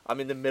 I'm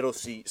in the middle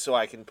seat so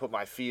I can put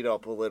my feet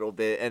up a little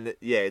bit, and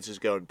yeah, it's just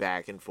going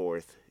back and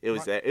forth. It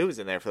was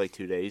in there for like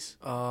 2 days.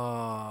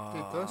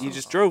 Dude, You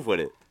just drove with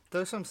it.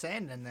 throw some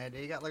sand in there,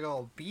 dude. You got like a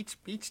little beach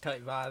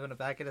type vibe in the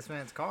back of this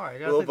man's car. You A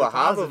gotta little think the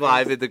Bahama positive.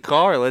 vibe in the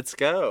car. Let's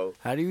go.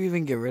 How do you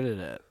even get rid of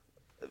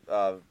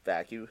that?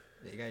 Vacuum.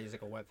 You gotta use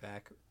like a wet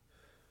vac.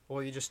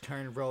 Or you just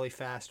turn really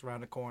fast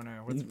around the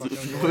corner. What's the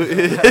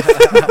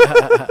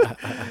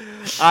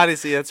fucking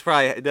Honestly, that's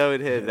probably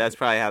knowing him. That's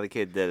probably how the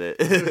kid did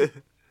it.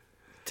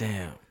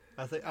 Damn.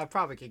 I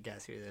probably could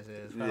guess who this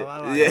is. But Yeah, I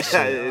like yeah. that shit.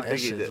 I That think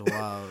he shit's did.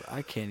 wild.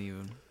 I can't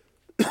even.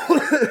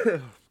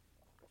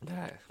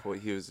 Boy,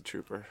 he was a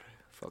trooper.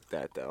 Fuck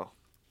that though.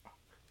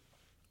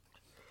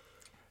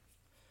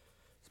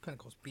 This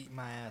Pinnacle's beating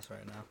my ass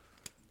right now.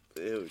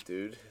 Ew,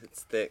 dude,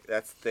 it's thick.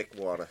 That's thick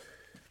water.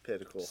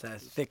 Pinnacle. It's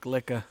that thick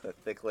liquor. That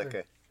thick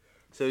liquor.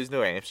 So there's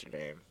no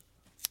Amsterdam.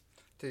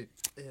 Dude,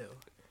 ew.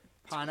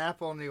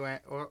 Pineapple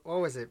or what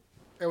was it?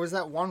 It was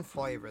that one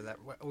flavor that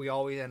we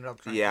always ended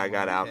up drinking. Yeah, I when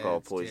got we were alcohol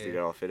kids, poisoning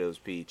dude. off it. It was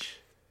peach.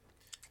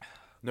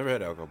 Never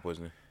had alcohol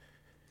poisoning.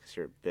 'Cause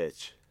you're a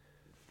bitch.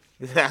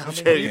 I I'm mean,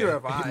 joking. neither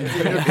have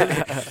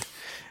I.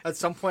 At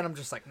some point, I'm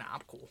just like, nah, I'm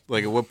cool.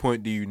 Like, at what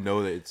point do you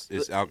know that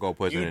it's alcohol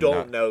poisoning? You and don't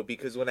not? know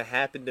because when it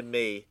happened to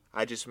me,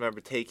 I just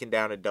remember taking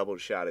down a double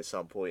shot at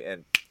some point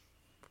and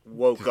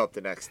woke up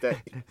the next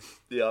day.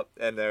 Yep,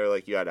 and they were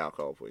like, "You had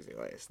alcohol poisoning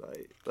last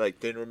night." Like,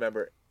 didn't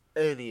remember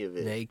any of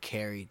it. They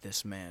carried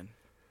this man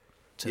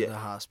to Yeah. the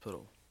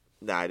hospital.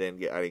 Nah, I didn't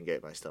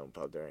get my stomach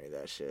pumped or any of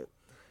that shit.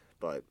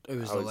 But It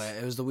was I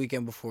it was the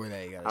weekend before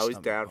that. You got. I was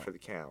down for the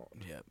count.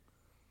 Yep.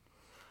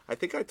 I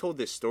think I told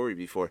this story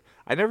before.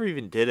 I never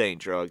even did any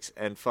drugs,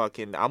 and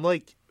fucking, I'm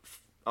like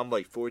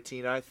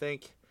 14, I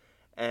think,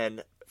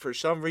 and for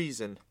some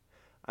reason,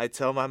 I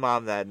tell my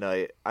mom that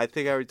night. I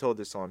think I already told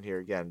this on here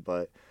again,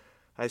 but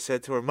I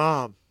said to her,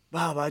 Mom,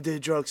 I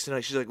did drugs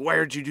tonight. She's like,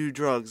 where'd you do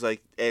drugs?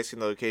 Like, asking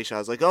the location. I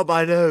was like, oh,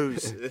 my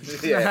nose.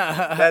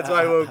 Yeah, that's what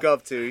I woke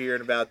up to,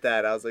 hearing about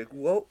that. I was like,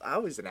 whoa, I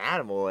was an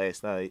animal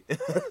last night.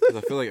 'Cause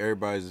I feel like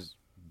everybody's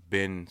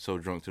been so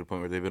drunk to the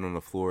point where they've been on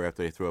the floor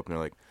after they threw up and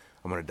they're like,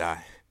 I'm going to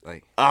die.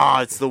 Like,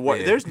 It's the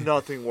worst. Yeah. There's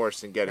nothing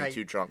worse than getting Right.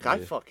 too drunk. I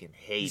fucking You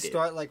hate it.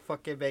 start like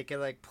fucking making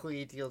like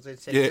plea deals and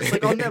shit. Yeah. It's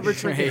like, I'll never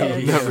drink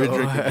again. Never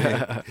drink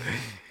again.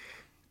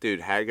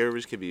 Dude,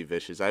 hangovers can be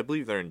vicious. I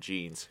believe they're in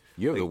genes.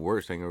 You have the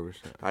worst hangovers.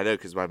 I know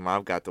because my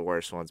mom got the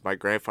worst ones. My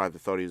grandfather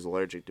thought he was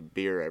allergic to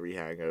beer every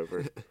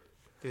hangover.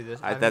 Dude,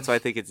 That's why I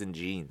think it's in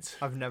genes.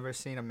 I've never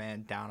seen a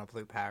man down a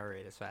blue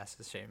Powerade as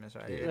fast as Seamus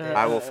right here. Yeah. dude.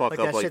 I will fuck Like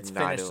up that like shit's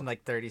 9 finished of in them.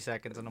 like 30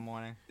 seconds in the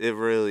morning. It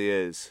really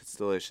is. It's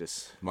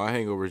delicious. My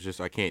hangover is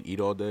just I can't eat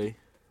all day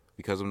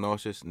because I'm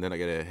nauseous, and then I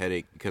get a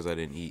headache because I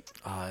didn't eat.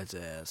 Oh, it's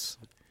ass.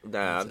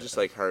 Nah, I'm just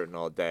like hurting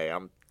all day.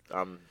 I'm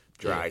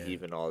dry Yeah.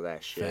 heaving all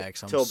that shit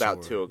Facts, I'm till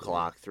about sore. 2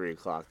 o'clock, 3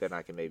 o'clock. Then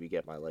I can maybe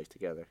get my life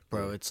together.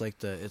 Bro, it's like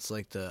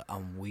the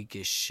I'm weak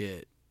as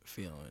shit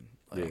feeling.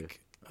 Like,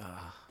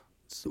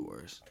 it's the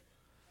worst.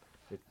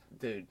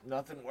 Dude,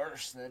 nothing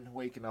worse than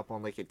waking up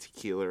on like a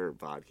tequila or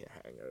vodka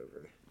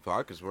hangover.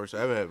 Vodka's worse.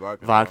 I haven't had vodka.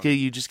 in a Vodka,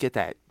 you just get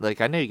that.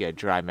 Like, I know you get a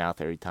dry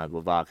mouth every time,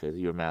 but vodka,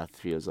 your mouth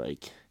feels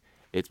like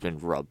it's been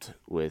rubbed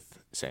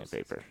with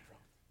sandpaper.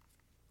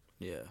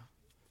 Yeah.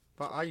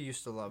 But I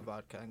used to love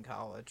vodka in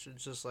college.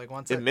 It's just like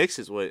once It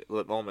mixes with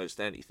almost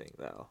anything,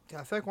 though.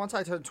 I feel like once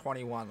I turned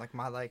 21, like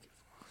my like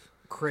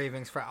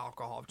cravings for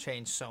alcohol have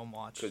changed so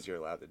much. Because you're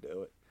allowed to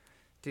do it.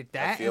 Dude,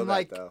 that feel and that,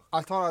 like though. I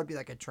thought I would be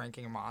like a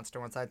drinking monster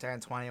once I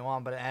turned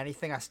 21, but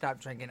anything I stopped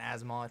drinking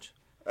as much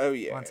Oh,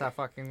 yeah. once I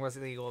fucking was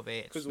legal of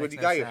age. Because Makes when you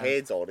no got your sense.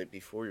 hands on it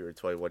before you were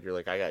 21, you're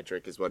like, I got to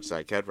drink as much as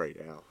I can right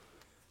now.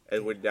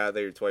 And when now that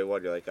you're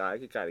 21, you're like, I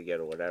could kind of get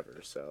it whatever,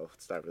 so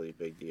it's not really a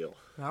big deal.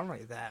 I don't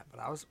like that,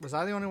 but was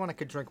I the only one that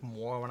could drink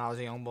more when I was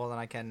a young bull than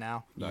I can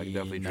now? No, I can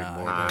definitely drink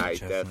more. Yeah, I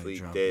definitely definitely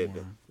drunk did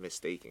more.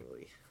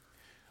 mistakenly.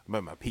 I'm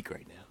at my peak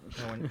right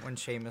now. When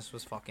Seamus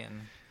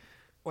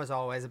was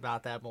always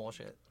about that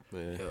bullshit.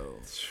 Yeah. Yo.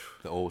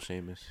 The old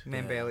Seamus. Me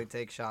and Yeah. Bailey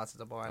take shots at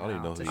the bar I don't even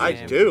now. know It's a who I you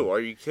shame. do. Are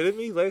you kidding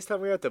me? Last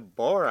time we were at the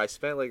bar, I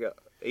spent like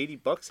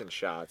 $80 in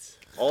shots.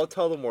 All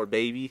Tullamore,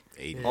 baby.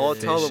 80. All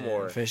Fish,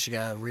 Tullamore. Fish, you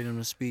gotta read him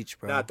a speech,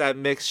 bro. Not that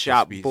mixed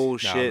shot Speech.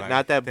 bullshit. Nah,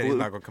 not that Teddy's blue.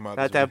 not gonna come out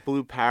Not this that way.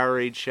 blue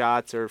Powerade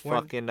shots or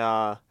We're- fucking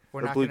we're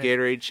or not blue gonna-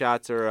 Gatorade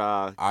shots or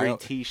green don't-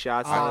 tea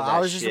shots. Oh, none of that I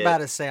was just shit. about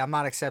to say I'm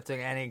not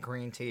accepting any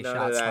green tea None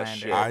shot of that slander.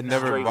 shit. I No.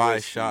 never Straight buy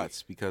whiskey.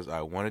 shots because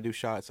I want to do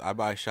shots. I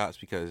buy shots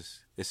because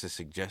it's a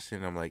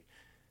suggestion. I'm like,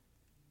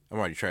 I'm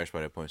already trashed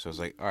by that point. So it's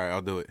like, all right,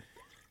 I'll do it.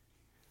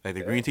 Like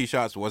the green tea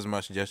shots wasn't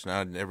my suggestion.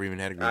 I never even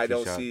had a green I tea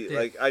don't shot. see Yeah.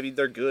 like I mean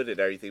they're good and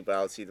everything, but I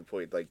don't see the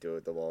point like doing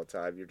them all the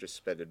time. You're just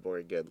spending more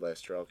and getting less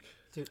drunk.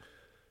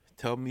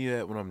 Tell me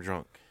that when I'm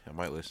drunk. I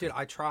might listen. Dude,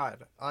 I tried.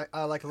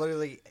 I like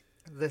literally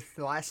the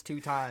last 2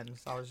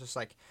 times I was just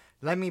like,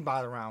 let me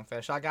buy the round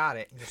fish. I got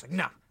it. And just like,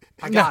 nah,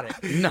 I got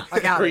it. No. I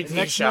got Green it. tea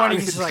Next morning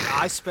shots. he's like,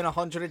 I spent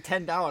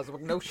 $110. I'm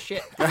like, no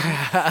shit.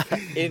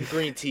 In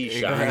green tea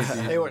shots.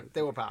 they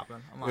were popping.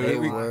 I'm not They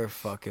gonna lie. were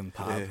fucking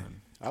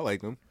popping. I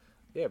like them.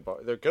 Yeah,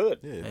 but they're good.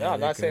 Yeah. No, I'm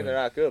they're not saying good.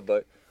 they're not good,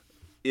 but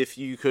if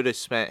you could have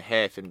spent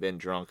half and been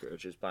drunker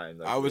just buying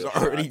like I was real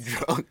already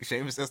shots. drunk.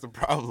 Seamus, that's the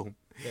problem.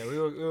 Yeah, we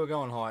were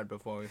going hard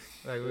before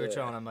we were Yeah.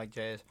 chilling on like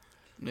Jay's.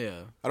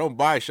 Yeah. I don't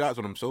buy shots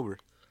when I'm sober.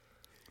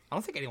 I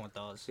don't think anyone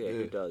does. Yeah,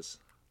 who does?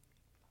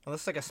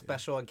 Unless like a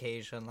special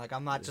occasion. Like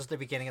I'm not just the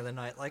beginning of the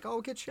night. Like,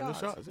 oh, get No shots.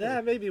 shots,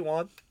 Yeah, maybe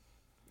one.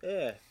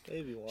 Yeah,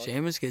 maybe one.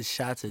 Seamus gets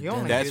shots at You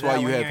only dinner. That's do why that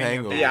you when have you're in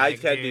your hangovers. bag, Yeah, I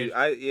can dude.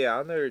 do. Yeah,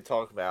 I know you're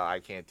talking about. I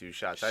can't do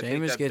shots. I take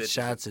Seamus that gets bitch as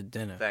shots a- at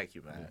dinner. Thank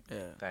you, Matt. Yeah.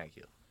 Thank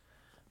you,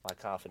 my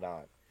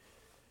confidant.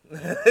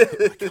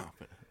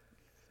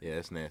 Yeah,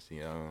 that's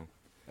nasty.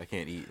 I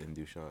can't eat and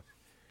do shots.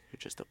 You're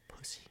just a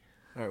pussy.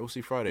 All right, we'll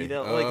see Friday. You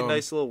know, like a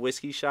nice little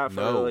whiskey shot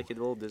for no. like a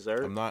little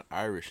dessert. I'm not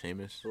Irish,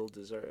 Seamus. Little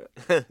dessert.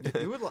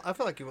 You would. I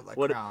feel like you would like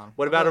what? Crown.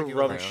 What I feel about a like you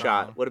would rum like shot?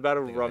 Crown. What about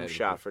a think I rum had it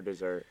shot before. for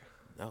dessert?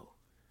 No.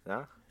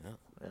 No. No.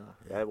 Yeah,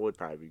 that would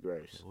probably be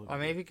gross. I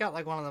mean, if you got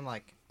like one of them,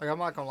 like I'm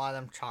not gonna lie,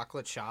 them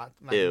chocolate shot.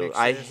 like, Ew,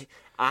 mixes,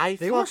 I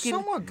they were fucking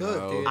somewhat good,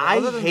 No. dude. I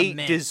other than the hate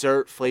mint.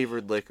 dessert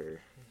flavored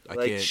liquor. I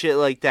Like can't. shit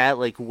like that,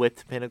 like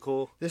whipped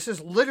pinnacle. This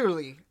is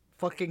literally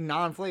fucking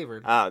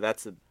non-flavored. Oh,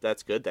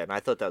 that's good then.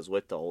 I thought that was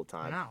whipped the whole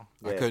I time. know.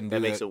 I couldn't that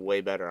do makes that. it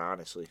way better,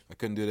 honestly. I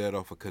couldn't do that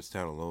off of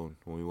Kutztown alone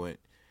when we went,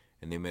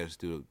 and they made us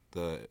do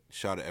the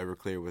shot of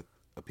Everclear with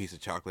a piece of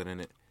chocolate in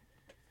it.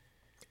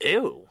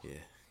 Ew. Yeah.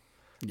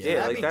 Yeah,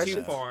 That'd like be that too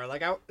shit- far.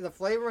 Like the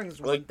flavoring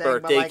is one Like thing,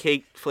 birthday but like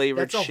cake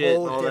flavored that's a shit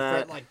whole and all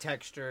different that. like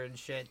texture and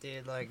shit,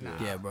 dude. Like nah.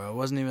 Yeah, bro. It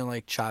wasn't even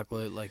like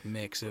chocolate like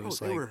mix. It Bro, was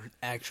they like were-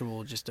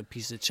 actual just a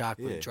piece of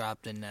chocolate Yeah.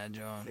 dropped in that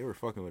joint. They were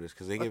fucking with us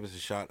because they gave us a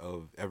shot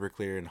of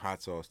Everclear and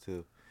hot sauce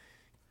too.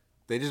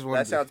 They just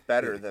wanted. That sounds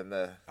better yeah. than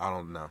the. I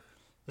don't know.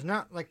 Isn't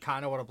that like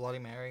kind of what a Bloody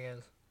Mary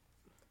is?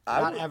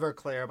 I Not would-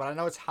 Everclear, but I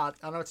know it's hot.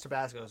 I know it's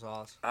Tabasco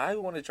sauce. I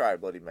want to try a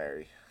Bloody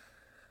Mary.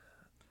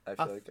 I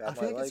feel like I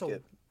might like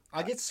it.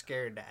 I get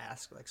scared to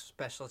ask like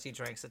specialty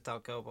drinks at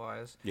Delco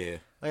bars. Yeah.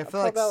 Like I How feel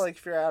like, about like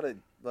if you're out at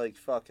like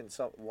fucking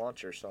some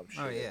lunch or some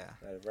shit Oh, yeah.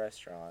 at a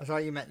restaurant? I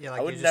thought you meant I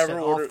like would you just said never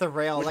order- off the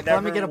rail. would Like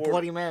let me never get a order-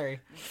 Bloody Mary.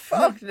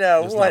 Fuck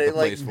no! That's not What the like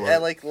place for at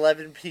it. like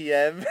 11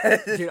 p.m.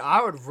 Dude,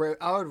 I would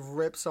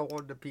rip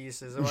someone to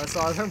pieces if I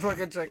saw them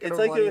fucking drinking It's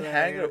a like Bloody a Mary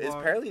hangover. at a It's bar.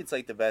 apparently it's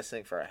like the best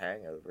thing for a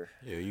hangover.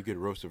 Yeah, you get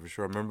roasted for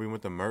sure. I remember we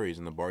went to Murray's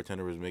and the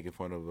bartender was making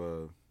fun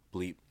of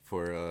Bleep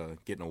for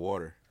getting a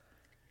water.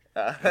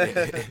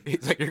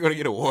 He's like, "You're gonna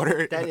get a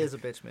water." That is a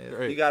bitch move.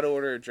 Right. You gotta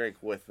order a drink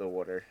with the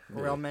water.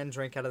 Real men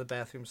drink out of the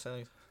bathroom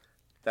sink.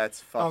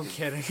 That's I'm fucking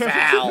kidding.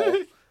 foul.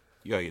 I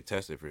You gotta get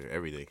tested for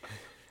everything.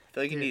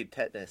 feel like you need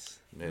tetanus.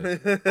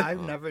 Yeah.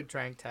 I've never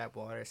drank tap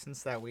water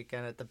since that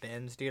weekend at the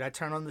bins, dude. I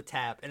turn on the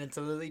tap and it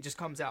literally just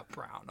comes out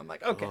brown. I'm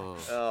like, okay. Oh,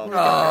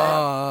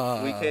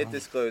 Oh. we can't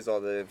disclose all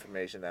the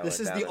information that This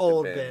went is down the at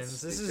old bins.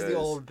 bins. This is the because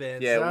old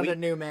bins. Yeah, They're we under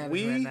new management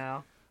we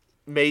now.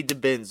 made the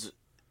bins.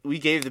 We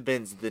gave the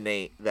bins the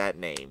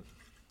name.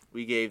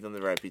 We gave them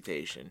the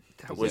reputation.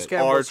 That It was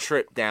weekend our was-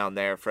 trip down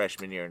there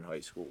freshman year in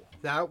high school.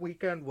 That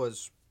weekend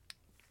was.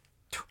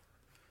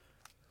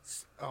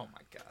 Oh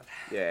my god.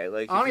 Yeah,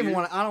 like I don't if even you-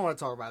 want. I don't want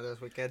to talk about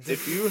this weekend.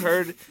 If you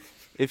heard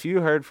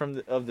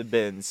of the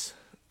bins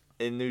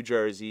in New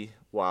Jersey,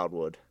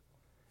 Wildwood,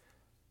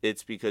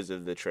 it's because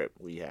of the trip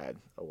we had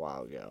a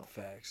while ago.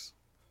 Facts.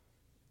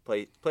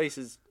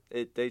 Places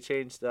they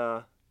changed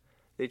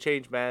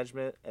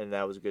management, and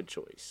that was a good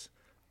choice.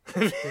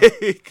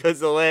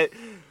 Because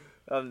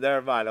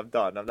never mind, I'm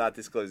done. I'm not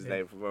disclosing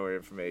name for more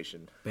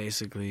information.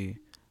 Basically,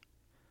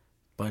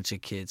 bunch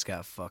of kids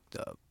got fucked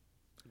up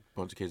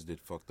Bunch of kids did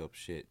fucked up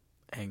shit.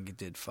 and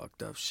did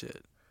fucked up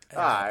shit.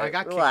 Alright, I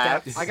got kicked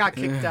relax. out. I got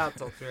kicked out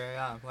till 3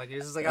 a.m. Like he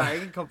was just like, "All right,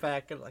 you can come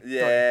back." And like,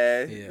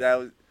 Yeah, Yeah. that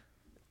was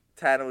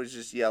Tana was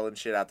just yelling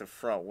shit out the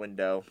front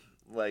window,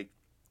 like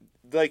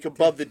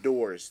above the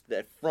doors,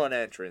 that front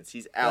entrance.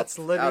 He's out, That's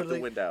literally out the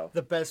window.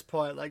 the best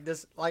part. Like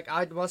this, like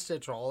I must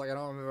have troll. Like I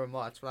don't remember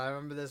much, but I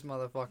remember this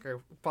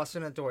motherfucker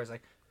busting the door. He's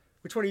like,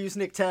 "Which one are you,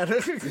 Nick Tanner?"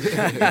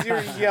 You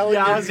were yelling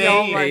Yeah, I your was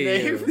yelling my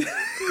name.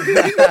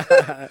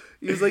 name.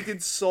 He was like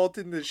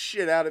insulting the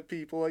shit out of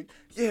people. Like,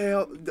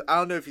 yeah, I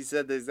don't know if he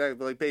said this exactly,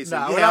 but like basically,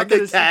 Nah, we're yeah, not I'm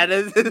gonna Nick say-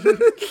 Tanner.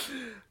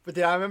 But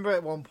dude, I remember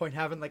at one point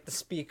having like the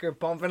speaker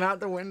bumping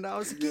out the window. I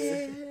was like,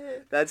 yeah.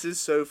 That's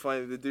just so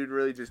funny. The dude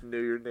really just knew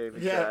your name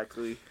Yeah.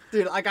 exactly.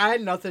 Dude, like I had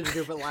nothing to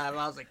do but laugh.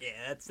 I was like, yeah,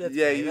 that's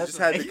Yeah, me, you that's just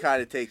had me. to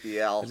kind of take the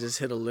L. I just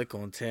hit a lick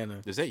on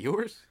Tana. Is that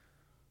yours?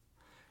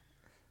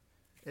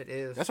 It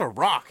is. That's a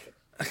rock.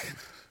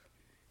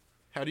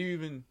 How do you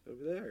even?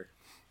 Over there.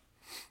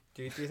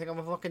 Dude, do you think I'm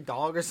a fucking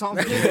dog or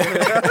something?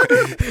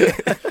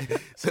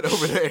 Sit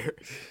over there.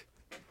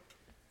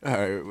 All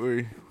right,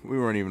 we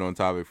weren't even on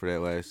topic for that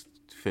last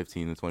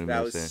 15 to 20 That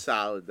minutes. was there.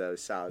 solid, though.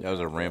 Solid. That was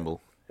a content.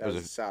 ramble. That was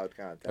a solid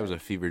content. That was a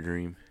fever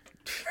dream.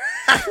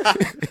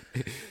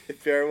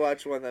 If you ever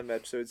watch one of them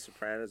episodes,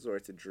 Sopranos, where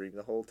it's a dream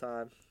the whole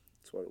time,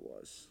 that's what it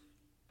was.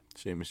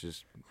 Seamus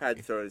just. Had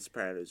to throw in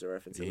Sopranos a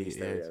reference at least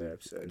every other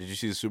episode. Did you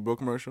see the Super Bowl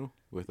commercial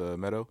with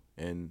Meadow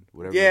and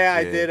whatever? Yeah,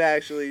 I did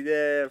actually.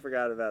 Yeah, I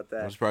forgot about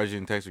I'm that. surprised you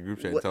didn't text the group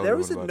chat and tell There everyone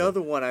was about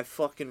another one I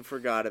fucking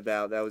forgot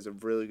about. That was a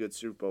really good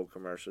Super Bowl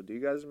commercial. Do you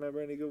guys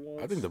remember any good ones?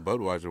 that. I think the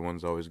Budweiser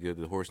one's always good.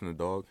 The horse and the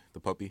dog, the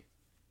puppy.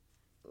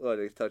 Oh,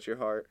 they touch your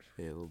heart.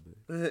 Yeah, a little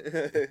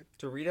bit.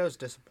 Doritos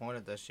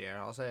disappointed this year.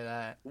 I'll say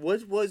that.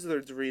 What was the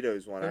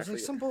Doritos one? There's I like forget.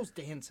 some bulls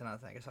dancing, I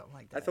think, or something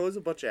like I that. thought it was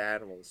a bunch of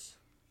animals.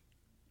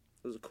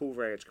 It was a Cool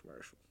Ranch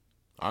commercial.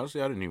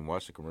 Honestly, I didn't even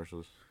watch the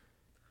commercials.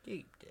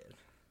 You did.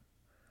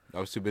 I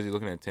was too busy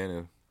looking at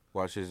Tana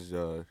watch his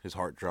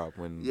heart drop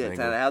when. Yeah, Bengals-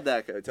 Tana, how'd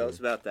that go? Tell us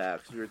about that,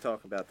 because we were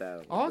talking about that. A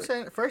little All I'm bit.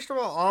 saying, first of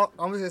all,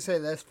 I'm just gonna say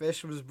this: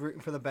 Fish was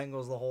rooting for the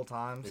Bengals the whole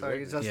time, so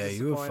he's just Yeah,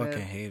 you a disappointed.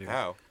 fucking hater.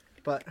 How?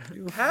 But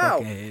You a How?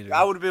 fucking hater.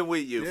 I would have been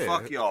with you. Yeah.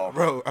 Fuck y'all.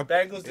 Bro,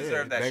 Bengals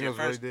deserve that shit Bengals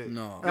first. Really did.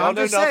 No. Y'all I'm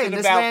know just saying, nothing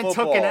this about man took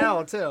football. an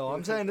L too.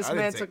 I'm saying this I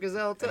didn't man take- took his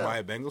L too. Am I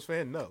a Bengals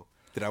fan? No.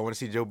 Did I want to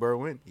see Joe Burrow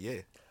win?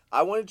 Yeah.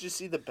 I wanted to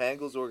see the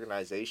Bengals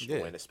organization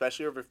Yeah. win,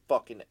 especially over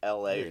fucking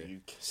LA. Yeah. Are you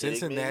kidding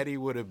Cincinnati me?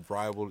 would have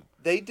rivaled.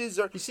 They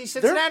deserve. You see,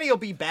 Cincinnati will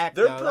be back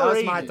Their though. That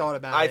was my parade, thought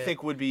about I it.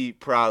 think would be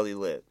probably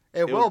lit.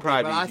 It will would be,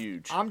 probably but be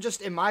huge. I'm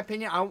just, in my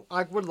opinion,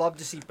 I would love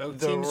to see both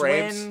The teams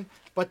Rams- win,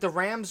 but the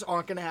Rams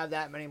aren't going to have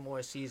that many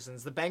more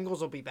seasons. The Bengals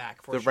will be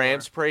back for The sure.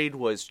 Rams parade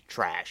was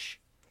trash.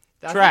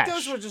 I trash. think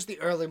those were just the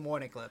early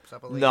morning clips, I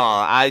believe. No,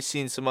 I've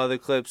seen some other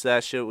clips.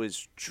 That shit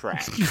was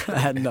trash.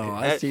 No,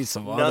 I see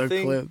some other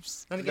Nothing-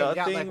 clips. Then again, you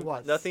got nothing, like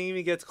what? nothing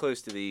even gets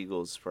close to the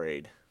Eagles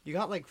parade. You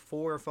got like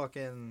 4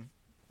 fucking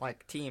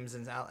like teams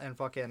in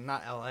fucking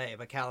not LA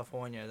but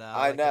California though.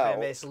 I Like, the know. fan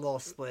base is a little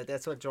split.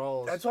 That's what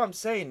draws. That's what I'm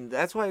saying.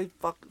 That's why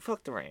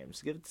fuck the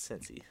Rams. Give it to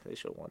Cincy. They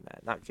should have won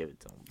that. Not give it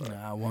to them. But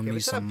Nah, I want yeah, me we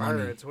said some money.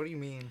 birds. What do you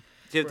mean?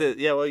 give the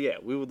yeah.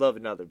 We would love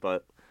another,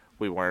 but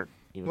we weren't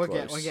even We're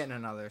close. getting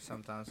another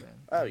sometime soon.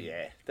 Oh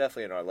yeah,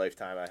 definitely in our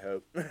lifetime. I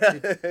hope.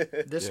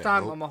 This Yeah,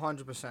 time hope. I'm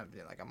 100%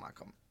 being like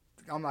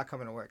I'm not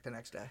coming to work the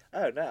next day.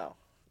 Oh no,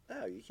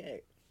 you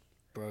can't.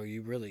 Bro,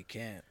 you really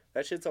can't.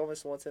 That shit's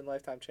almost a once in a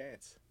lifetime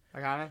chance. I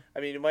got it.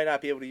 I mean, you might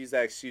not be able to use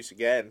that excuse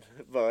again,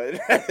 but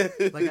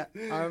Like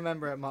I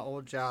remember at my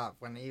old job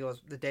when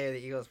the day of the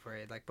Eagles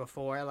parade, like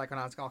before, like when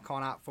I was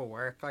calling out for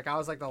work, like I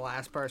was like the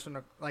last person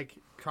to like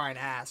try and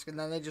ask, and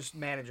then they just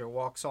manager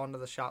walks onto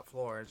the shop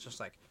floor. It's just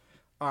like,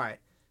 all right,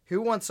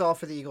 who wants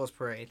off for the Eagles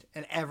parade?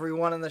 And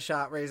everyone in the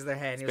shop raised their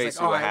hand. He was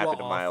basically like, all what right, happened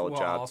we're to my off, old we're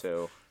job off.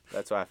 too.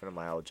 That's what happened to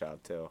my old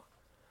job too.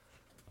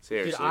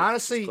 Seriously, Dude,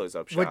 honestly, just close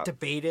up would shop.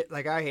 debate it.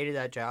 Like I hated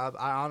that job.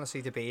 I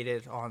honestly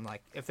debated on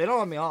like if they don't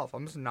let me off,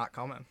 I'm just not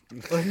coming.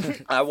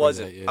 I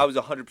wasn't. yeah. I was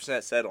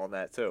 100% set on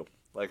that too.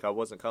 Like I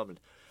wasn't coming.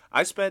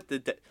 I spent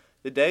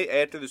the day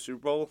after the Super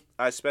Bowl.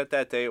 I spent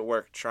that day at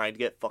work trying to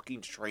get fucking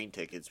train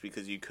tickets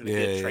because you couldn't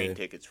get Yeah, train yeah.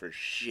 tickets for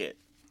shit.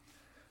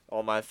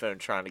 On my phone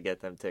trying to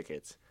get them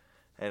tickets.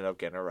 Ended up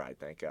getting a ride,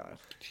 thank God.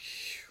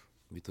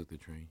 We took the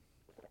train.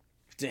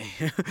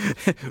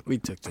 We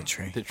took the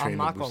train. The train I'm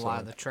not to gonna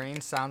lie, Busan. the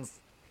train sounds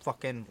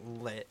fucking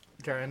lit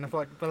during the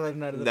fucking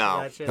night of the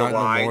No. that shit. Not in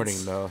lines. the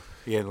morning though.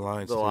 Yeah, the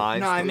lines. The too.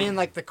 lines. No, I mean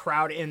like the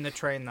crowd in the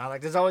train though.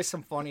 Like there's always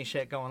some funny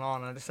shit going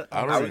on. I don't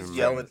I even was remember.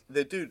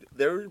 yelling. Dude,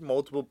 there were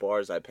multiple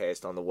bars I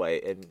passed on the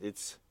way, and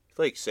it's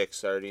like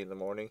 6:30 in the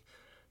morning.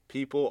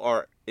 People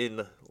are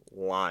in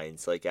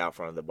lines, like out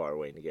front of the bar,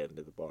 waiting to get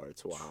into the bar.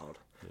 It's wild.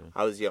 Yeah.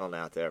 I was yelling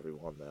out to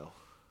everyone though.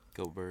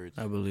 Go Birds.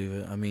 I believe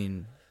it. I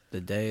mean,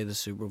 the day of the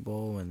Super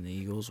Bowl when the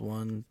Eagles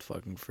won,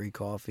 fucking free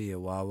coffee at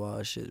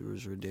Wawa, shit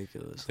was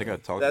ridiculous. I think I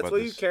Like, talked That's about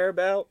what this. you care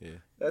about. Yeah.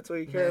 That's what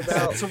you care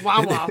about. So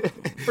wow, wow.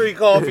 Free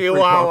coffee at Free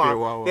Wawa. coffee at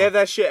Wawa. They have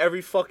that shit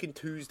every fucking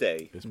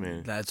Tuesday. This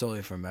man. that's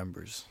only for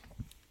members.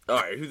 All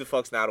right, who the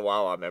fuck's not a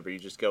Wawa member? You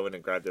just go in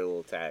and grab their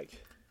little tag.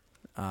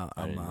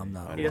 I'm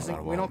not. He I'm doesn't.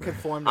 not We don't involved, man.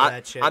 conform to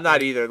that shit. I'm not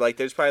dude. either. Like,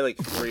 there's probably like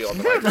three on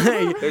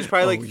the there's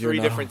probably like you're three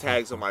not. different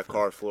tags on my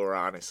car floor,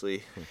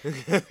 honestly,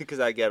 because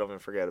I get them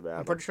and forget about I'm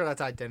them. pretty sure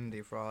that's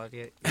identity fraud.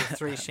 You have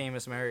 3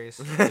 Seamus Marys.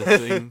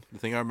 The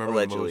thing I remember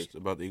Allegedly. most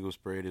about the Eagles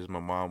parade is my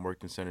mom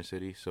worked in Center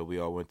City, so we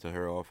all went to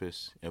her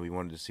office and we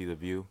wanted to see the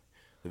view.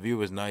 The view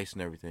was nice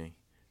and everything,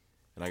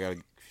 and I got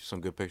some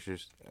good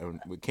pictures. And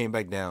we came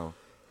back down,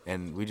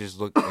 and we just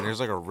looked, and there's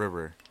like a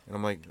river, and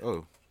I'm like,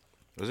 oh,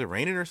 was it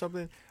raining or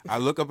something? I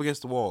look up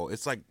against the wall.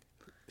 It's like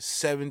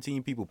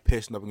 17 people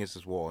pissing up against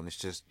this wall, and it's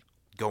just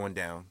going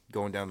down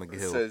like a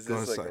hill. So is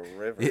going this like side. a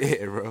river?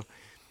 Yeah, bro.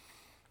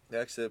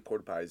 Next to the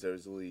porta potties, there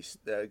was at least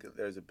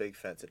there's a big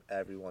fence, and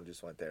everyone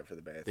just went there for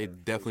the bathroom. They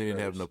definitely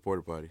didn't have no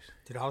porta potties.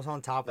 Dude, I was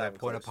on top of Not that even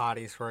porta close.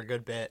 potties for a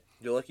good bit.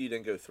 You're lucky you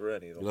didn't go through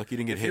any of them. You're lucky you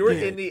didn't get If hit. you were in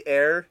the in the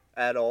air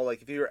at all,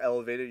 like if you were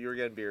elevated, you were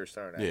getting beers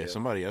thrown at yeah, you.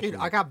 somebody else. Dude,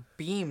 I got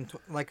beamed.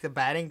 Like the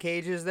batting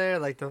cages there,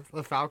 like the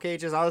foul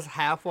cages. I was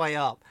halfway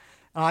up,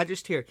 and I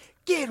just hear,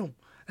 "Get him!"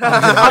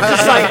 I'm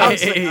just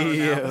like,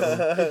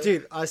 oh, no.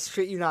 Dude, I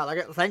shit you not.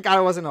 Like, thank God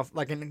it wasn't a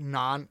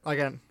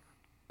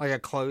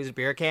closed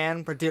beer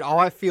can. But dude, all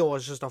I feel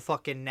was just a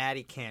fucking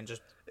natty can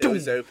just It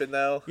was open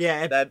though.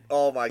 Yeah, it that.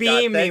 Oh my god,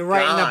 beam me thank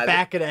right in God. the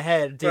back of the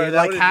head, dude. Bro, that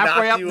like would've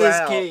halfway knocked up you this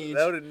out. cage.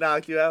 That would have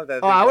knocked you out. That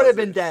Oh, thing I would have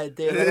doesn't- been dead,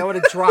 dude. Like, I would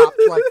have dropped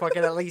like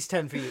fucking at least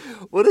 10 feet.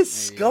 What a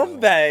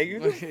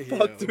scumbag! Who the Yo.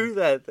 fuck threw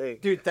that thing?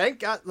 Dude, thank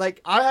God.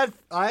 Like I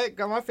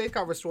got my faith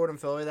got restored in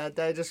Philly that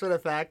day just for the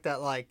fact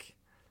that like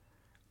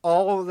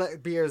all of the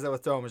beers that were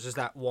thrown was just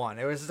that one.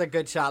 It was just a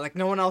good shot. Like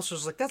no one else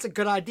was like, "That's a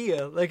good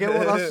idea." Like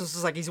everyone else was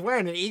just like, "He's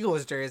wearing an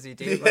Eagles jersey,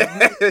 dude."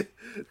 Like,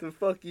 The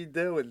fuck you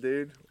doing,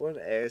 dude? What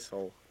an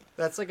asshole!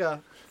 that's like a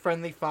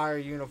friendly fire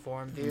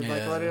uniform, dude. Like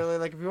Yeah. literally,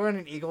 like if you're wearing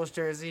an Eagles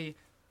jersey,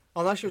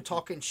 unless you're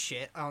talking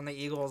shit on the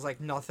Eagles, like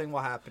nothing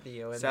will happen to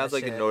you. And Sounds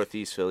that's like a it.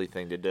 Northeast Philly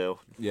thing to do.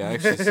 Yeah, I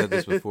actually said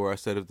this before. I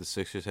said if the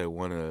Sixers had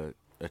won a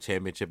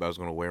championship, I was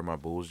gonna wear my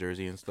Bulls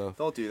jersey and stuff.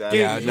 Don't do that. Dude,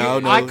 Yeah, no,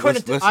 no. I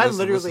couldn't. listen, I listen,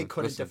 literally listen,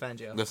 couldn't listen, defend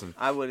you. Listen,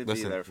 I wouldn't be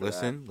listen, there for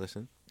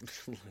listen.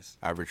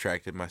 I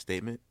retracted my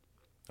statement.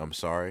 I'm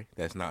sorry.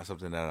 That's not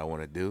something that I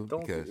want to do.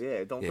 that. because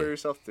Don't put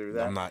yourself through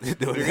that. I'm not doing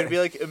You're that. gonna be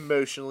like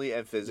emotionally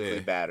and physically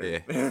Yeah,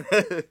 battered.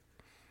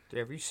 Dude,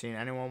 have you seen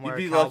anyone wear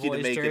You'd a be lucky to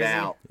Cowboys make jersey? it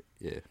out.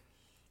 Yeah.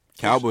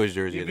 Cowboys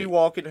jersey. You'd be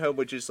walking home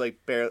with just like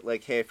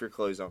like half your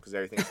clothes on because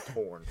everything's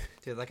torn.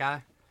 Dude, like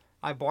I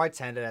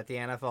bartended at the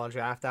NFL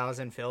draft. I was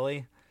in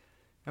Philly,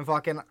 and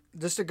fucking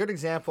just a good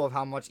example of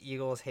how much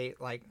Eagles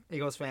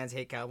fans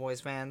hate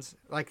Cowboys fans.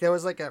 Like there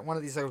was like one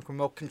of these like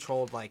remote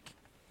controlled like,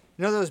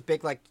 you know those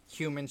big like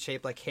human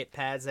shaped like hit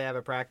pads they have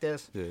at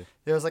practice. Yeah.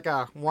 There was like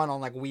a one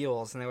on like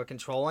wheels, and they were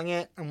controlling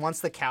it. And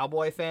once the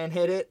Cowboy fan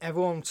hit it,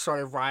 everyone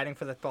started riding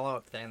for the blow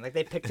up thing. Like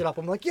they picked it up.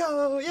 I'm like,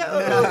 yo,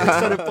 and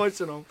started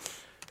punching them.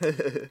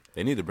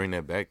 They need to bring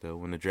that back though.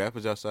 When the draft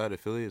was outside of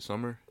Philly this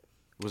summer,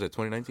 was that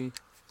 2019?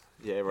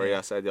 Yeah, right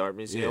outside the art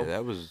museum. Yeah,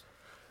 that was.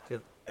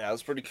 That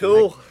was pretty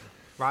cool.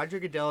 Roger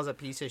Goodell is a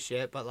piece of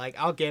shit, but like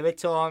I'll give it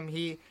to him.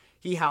 He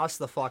housed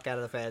the fuck out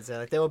of the fans.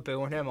 Like they were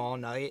booing him all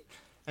night,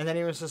 and then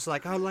he was just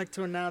like, "I'd like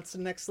to announce the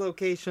next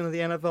location of the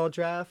NFL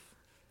draft,"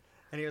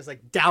 and he was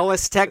like,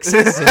 "Dallas,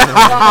 Texas." I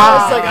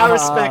was like, "I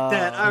respect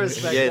that. I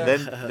respect Yeah,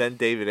 that." then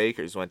David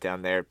Akers went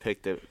down there,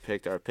 picked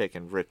our pick,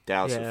 and ripped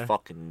out Yeah. a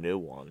fucking new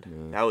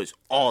one. That was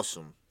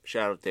awesome.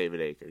 Shout out David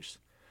Akers.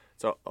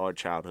 It's our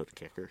childhood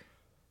kicker.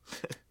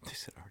 They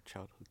said our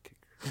childhood kicker.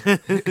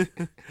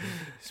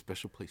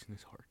 Special place in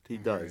his heart. He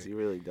does. He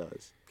really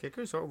does.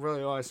 Kickers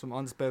really are some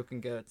unspoken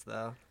goats,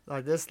 though.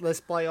 Like this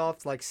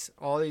playoffs, like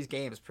all these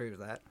games prove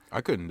that.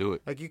 I couldn't do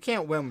it. Like you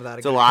can't win without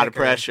It's a a good lot of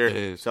kicker. pressure. It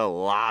is. It's a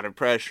lot of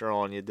pressure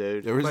on you,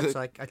 dude. There was But it's the,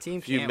 like a team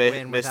If you can't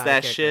win miss without that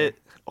a kicker. shit,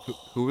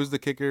 who was the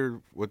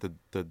kicker with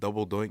the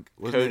double doink?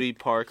 Wasn't Cody it?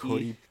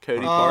 Parkey.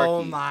 Cody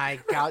Oh Parkey. my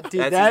god,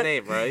 dude! That's that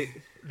his name, right?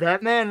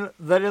 that man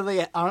literally,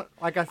 I don't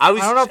I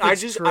know if I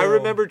it's just true. I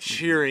remember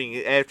cheering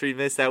after he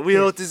missed that. We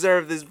don't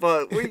deserve this,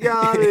 but we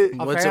got it.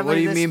 What do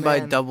Apparently you this mean by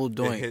man- double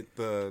They doink? hit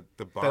the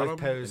bottom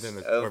posts. and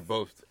then Of or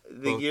both.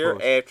 The both year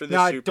posts. after the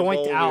No, I Super Bowl,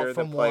 doinked we were out in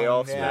from the one.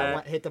 playoffs, Yeah, Matt.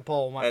 went, hit the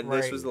pole, went And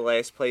right. this was the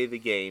last play of the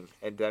game,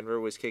 and Denver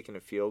was kicking a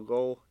field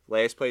goal.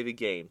 Last play of the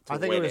game to I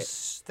think win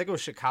it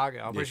was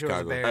Chicago. I'm pretty sure it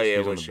was the Chicago. Bears. Oh yeah, He it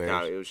was on was the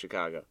Chicago. Bears. It was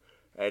Chicago,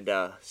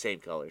 and same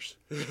colors.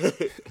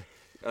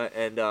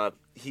 And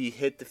he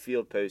hit the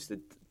field post. It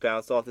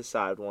bounced off the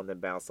side one, then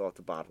bounced off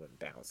the bottom, and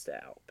bounced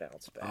out,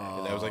 bounced back.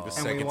 And that was like the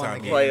And we second won time.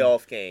 the he- game.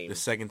 Playoff game. The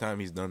second time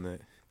he's done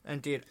that. And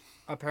dude,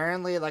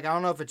 apparently, like I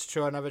don't know if it's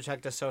true. I never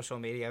checked his social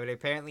media, but he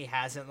apparently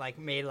hasn't like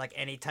made like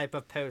any type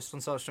of post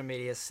on social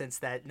media since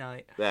that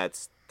night.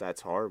 That's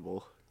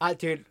horrible.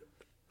 Dude,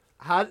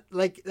 how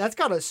like that's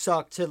gotta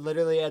suck to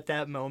literally at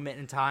that moment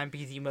in time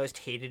be the most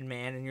hated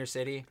man in your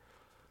city.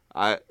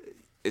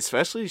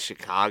 Especially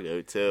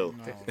Chicago too.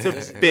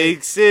 It's a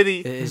big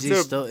city. Is he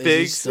It's a still- is big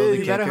he still the You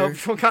city. better kicker? hope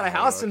you don't got a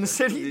house in the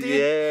city, dude.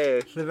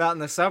 Yeah, Live out in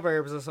the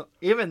suburbs or something.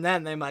 Even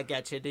then, they might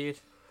get you, dude.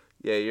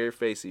 yeah. You're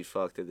basically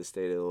fucked in the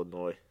state of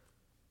Illinois.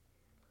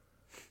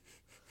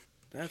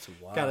 That's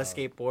wild. Gotta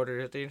escape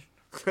borders, dude.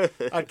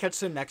 I'd catch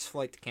the next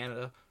flight to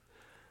Canada.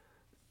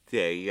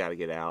 Yeah, you got to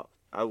get out.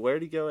 Where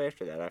did he go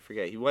after that? I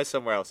forget. He went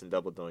somewhere else and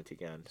double doinked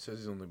again. Says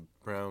he's on the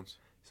Browns.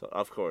 So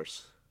of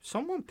course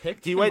Someone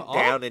picked he him went up?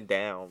 down and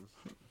down.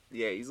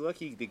 Yeah, he's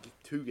lucky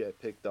to get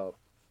picked up.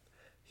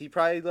 He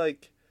probably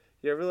like.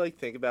 You ever like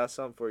think about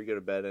something before you go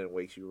to bed and it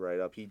wakes you right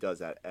up? He does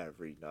that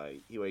every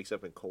night. He wakes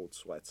up in cold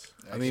sweats.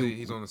 Actually,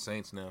 he's on the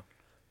Saints now.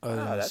 Oh,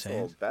 Ah, that's a Saints.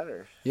 little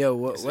better. Yo,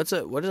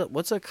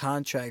 what's a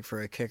contract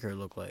for a kicker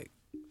look like?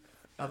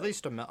 At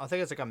least a mil. I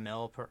think it's like a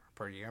mil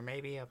per year,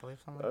 maybe. I believe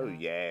something. Oh like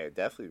that. yeah,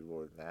 definitely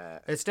more than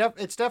that. It's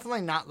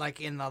definitely not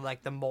like in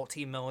the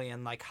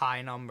multi-million like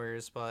high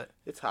numbers, but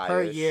It's high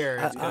per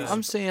year.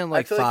 I'm saying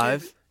like I feel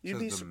five. Like you'd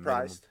be Says the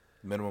surprised.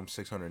 Minimum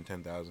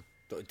 610,000.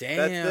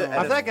 Damn.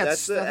 I think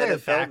that's the I think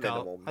it's NFL backup.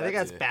 minimum. I think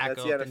that's That's backup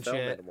That's the and NFL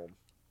shit. minimum.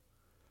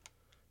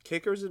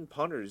 Kickers and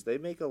punters, they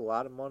make a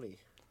lot of money.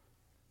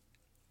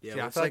 Yeah,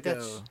 I what's feel like a-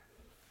 that's-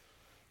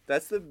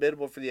 That's the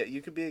minimum for the.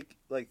 You could be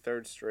like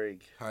third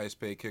string. Highest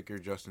paid kicker,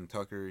 Justin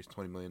Tucker, is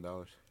 $20 million.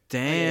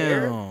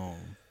 damn.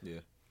 Yeah.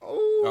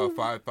 Oh,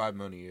 $5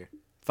 million a year.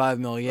 5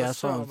 million. Yeah,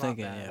 that's what still I'm not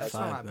thinking. bad. Yeah, That's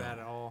 5 not million. bad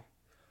at all.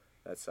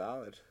 that's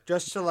solid.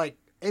 Just to like,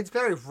 it's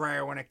very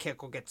rare when a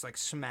kicker gets like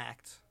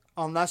smacked,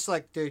 unless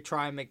like they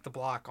try and make the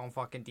block on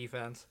fucking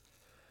defense.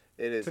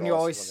 It is. Then Awesome you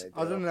always, when they do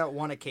other it. than that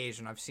one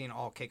occasion, I've seen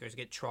all kickers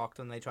get chalked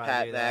when they try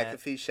Pat to do that.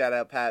 McAfee, shout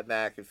out Pat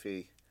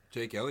McAfee.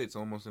 Jake Elliott's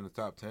almost in the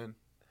top 10.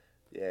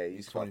 Yeah, he's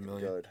He's 20 fucking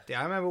million. good.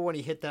 Yeah, I remember when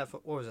he hit that.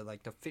 What was it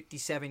like the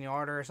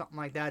 57-yarder or something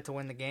like that to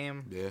win the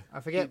game? Yeah.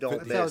 I forget. He don't I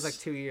think that was miss.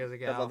 like 2 years That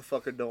ago.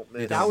 motherfucker don't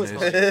miss. He That don't was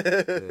miss. like,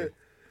 Yeah.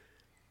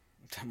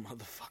 That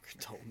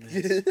motherfucker don't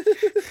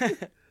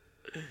miss.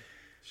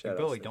 Shout you out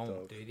really Snoop don't,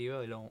 Dogg. dude. You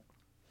really don't.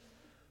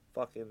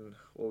 Fucking,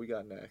 what we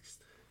got next?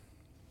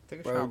 Take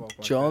a Bro, travel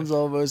point, John's guys.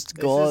 almost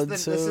gone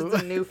This too. is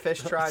the new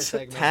fish try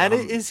segment. Tana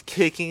is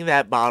kicking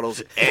that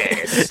bottle's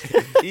ass.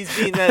 He's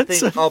beating that thing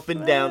That's a up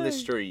and down the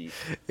street.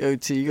 Yo,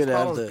 T, you gonna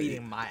have Paul's to.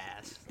 beating my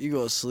ass. You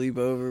gonna sleep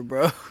over,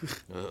 bro?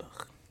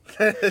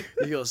 You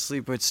gonna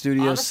sleep with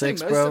Studio Honestly,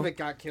 6, most bro? of it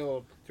got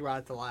killed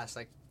throughout the last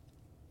like.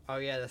 Oh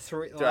yeah, the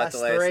Throughout last the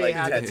last, three like,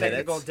 had 10 the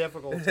technical minutes.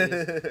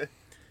 difficulties.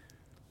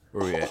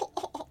 Where we at?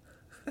 What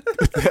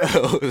the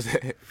hell was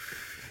that?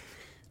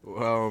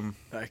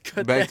 Alright,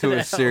 cut Back to that a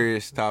out.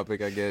 serious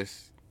topic, I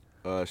guess.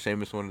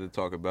 Seamus wanted to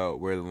talk about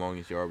where the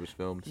longest yard was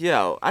filmed.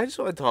 Yo, I just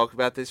want to talk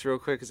about this real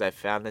quick because I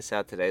found this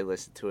out today.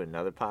 Listened to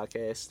another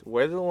podcast.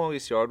 Where the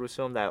Longest Yard was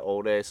filmed, that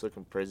old ass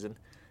looking prison,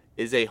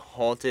 is a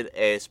haunted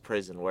ass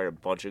prison where a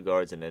bunch of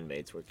guards and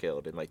inmates were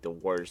killed in like the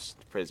worst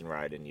prison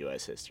riot in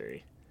U.S.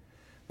 history.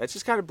 That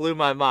just kind of blew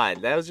my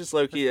mind. That was just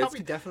low key. It's It's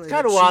probably definitely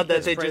kinda the wild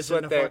that cheapest they just prison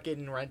went to there.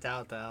 fucking rent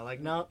out though. Like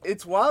no,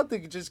 it's wild to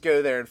just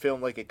go there and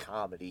film like a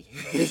comedy.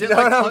 is You it know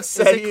like what I'm is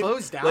it saying?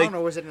 closed down Like,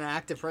 or was it an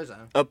active prison?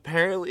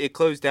 apparently, it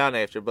closed down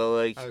after, but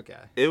like Okay.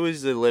 it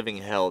was a living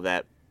hell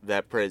that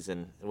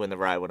prison when the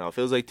riot went off.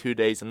 It was like 2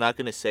 days. I'm not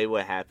gonna say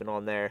what happened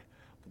on there,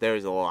 but there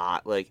was a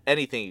lot, like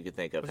anything you could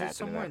think of Was it happened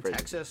in somewhere that in prison.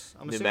 Texas?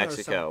 I'm New assuming it was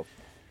Mexico,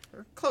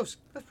 Close.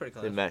 That's pretty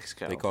close. New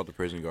Mexico. They called the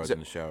prison guards in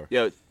the shower.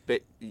 Yo,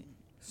 but,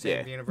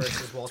 Same yeah.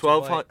 universe as Walter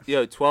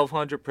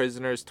 1,200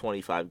 prisoners,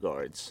 25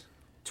 guards.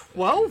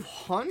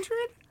 1,200?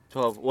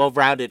 12. Well,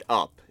 rounded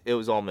up, it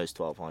was almost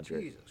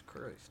 1,200. Jesus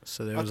Christ.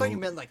 So there I was thought a, you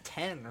meant like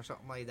 10 or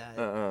something like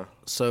that.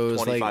 so it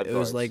was 25 like it was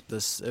guards. like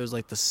this. It was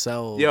like the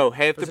cell. Yo,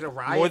 half Was the it a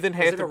riot? more than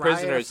Was half it the a riot of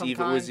prisoners some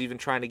even was kind? even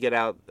trying to get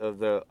out of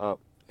the.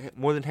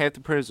 More than half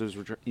the prisoners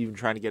were even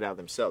trying to get out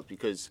themselves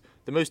because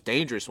the most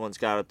dangerous ones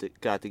got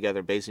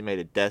together, basically made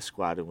a death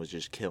squad, and was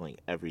just killing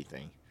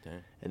everything.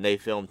 Damn. And they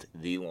filmed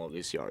The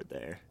Longest Yard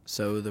there.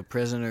 So the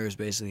prisoners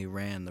basically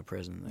ran the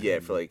prison. There. Yeah,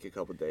 for like a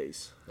couple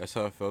days. That's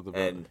how I felt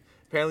about And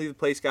apparently the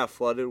place got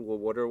flooded with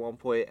water at one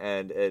point,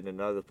 and at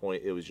another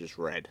point it was just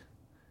red,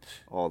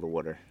 all the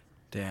water.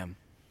 Damn.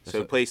 So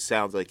the place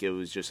sounds like it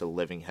was just a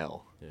living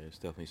hell. Yeah, there's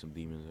definitely some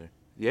demons there.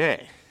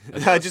 Yeah,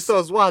 I just thought it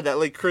was wild that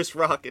like Chris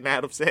Rock and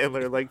Adam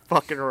Sandler like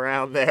fucking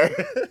around there.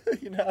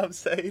 You know what I'm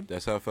saying?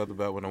 That's how I felt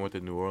about when I went to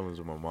New Orleans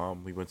with my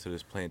mom. We went to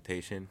this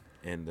plantation,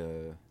 and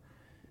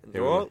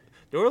New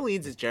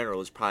Orleans in general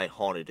is probably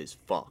haunted as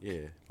fuck.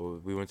 yeah, well,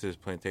 we went to this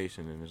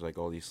plantation, and there's like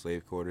all these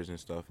slave quarters and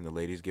stuff, and the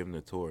lady's giving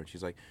the tour, and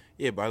she's like,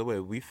 "Yeah, by the way,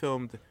 we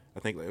filmed. I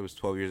think like, it was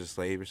 12 Years a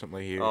Slave or something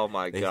like here. Oh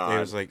my God. It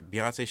was like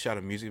Beyonce shot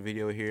a music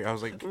video here. I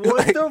was like, What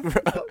like,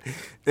 the bro,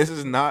 this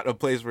is not a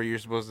place where you're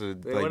supposed to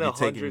They like went be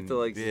 100 taking to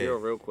like yeah, 0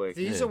 real quick.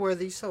 These Yeah. are where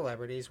these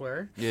celebrities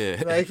were.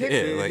 Yeah, Like,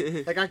 yeah,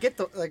 like Like I get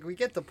the we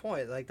get the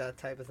point, like that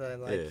type of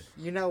thing. Like Yeah.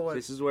 you know what?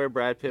 This is where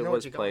Brad Pitt You know what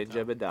was you're playing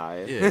going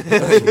Jebediah. yeah.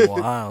 That's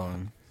wild.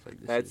 Like,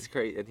 this That's is-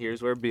 great. And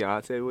here's where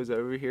Beyonce was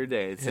over here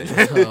dancing.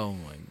 Oh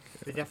my.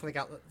 They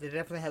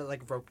definitely had it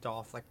like roped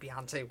off. Like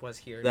Beyonce was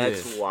here.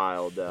 That's Yeah.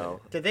 wild though.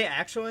 Did they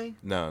actually?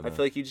 no. I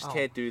feel like you just Oh.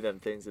 can't do them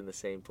things in the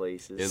same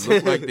places. It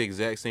looked like the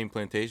exact same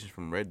plantation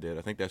from Red Dead.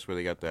 I think that's where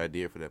they got the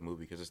idea for that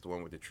movie because it's the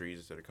one with the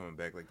trees that are coming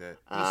back like that.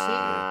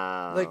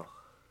 Ah.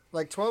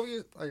 Like 12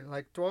 years,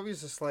 like 12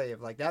 years a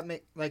slave. Like that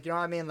make like you know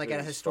what I mean. Like It at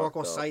was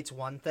historical fucked up. sites,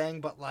 one thing,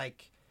 but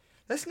like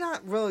That's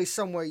not really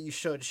somewhere you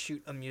should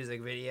shoot a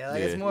music video. Like,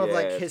 Yeah. it's more of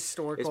like Yeah.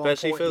 historical,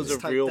 Especially if it was a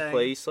importance type real thing.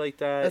 place like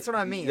that. That's what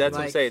I mean, That's what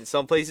I'm like- saying.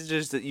 Some places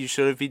just that you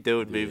shouldn't be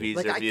doing movies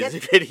Like, or I get-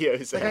 music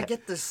videos. Like I at.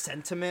 get the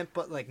sentiment,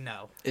 but like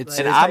no. It's-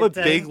 Like, And I'm a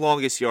type big thing.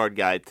 longest yard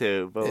guy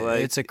too, but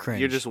like It's a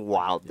cringe. You're just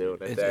wild doing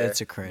it there.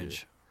 It's a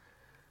cringe.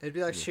 It'd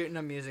be like shooting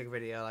a music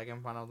video like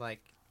in front of like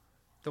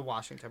the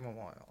Washington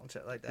Memorial and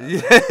shit like that.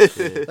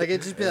 Yeah. Like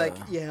it'd just be like,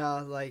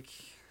 yeah, like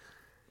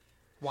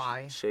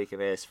why?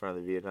 Shaking ass in front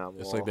of the Vietnam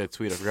Wall. It's like that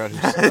tweet I forgot.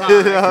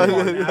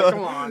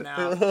 Come on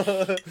now. I'm One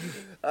just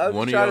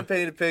trying of y'all- to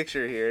paint a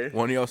picture here.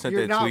 One of y'all sent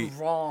You're that not tweet.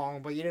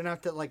 wrong, but you didn't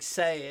have to like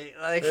say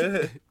it. Like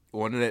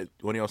One of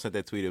y'all sent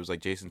that tweet. It was like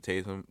Jason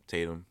Tatum,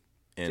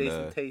 and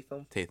Jason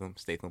Tatum.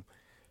 Statham,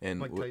 and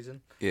Mike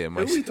Tyson. yeah, Who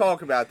Mike. we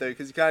talking about though?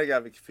 Because you kind of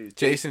got me confused.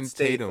 Jason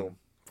Statham. Tatum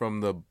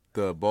from the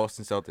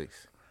Boston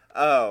Celtics.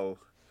 Oh,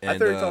 I And,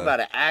 thought you were talking about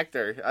an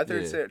actor. I thought you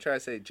yeah. were trying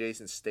to say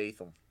Jason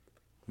Statham.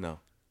 No,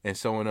 and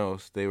someone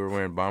else. They were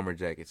wearing bomber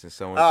jackets, and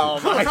someone. Oh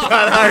my god!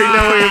 I already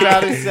know what you're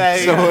about to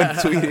say. Someone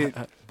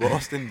tweeted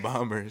Boston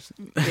Bombers.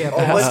 Yeah,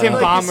 Oh, was Boston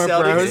it Bomber the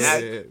Celtics Bros.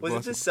 Yeah, Was Boston.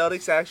 it the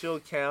Celtics actual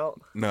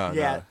account? No,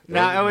 Yeah,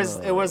 no. no,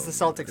 it was the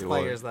Celtics It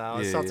players was. though. It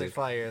was Yeah, Celtics yeah.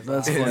 players.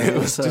 That's though. funny. It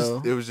was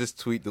So- just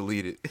tweet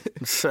deleted.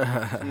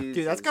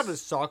 Dude, that's gotta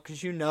suck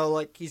because you know,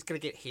 like he's gonna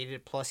get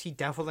hated. Plus, he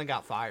definitely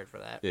got fired for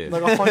that. Yeah.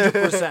 Like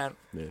 100%.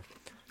 Yeah.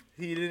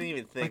 He didn't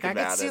even think Like I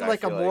about could see it.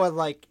 like a feel more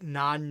like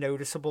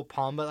non-noticeable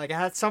pun, but like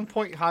at some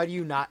point, how do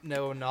you not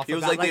know enough? He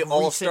was about, like the recent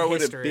all-star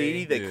with a history?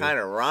 B that Yeah. kind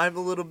of rhymed a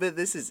little bit.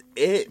 This is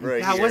it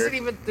right That here. wasn't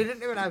even. They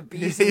didn't even have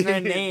B's in their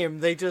name.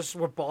 They just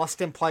were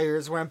Boston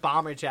players wearing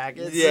bomber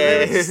jackets. Yeah. Yeah,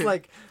 it's just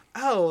like,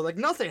 oh, like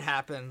nothing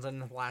happens in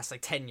the last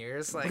like 10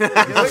 years. Like,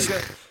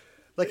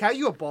 like how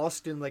you a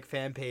Boston like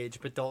fan page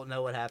but don't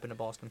know what happened to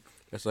Boston?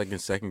 That's like in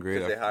second grade.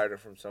 Because they hired her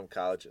from some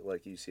college at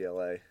like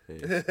UCLA.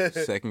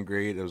 Second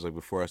grade, it was like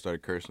before I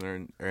started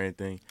cursing or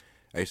anything.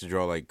 I used to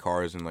draw like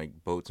cars and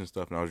like boats and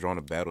stuff, and I was drawing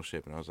a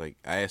battleship, and I was like,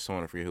 I asked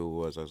someone, I forget who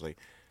it was, I was like,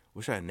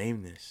 what should I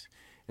name this?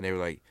 And they were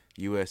like,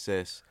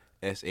 USS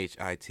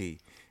SHIT,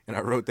 and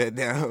I wrote that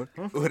down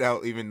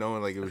without even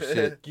knowing like it was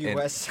shit. And-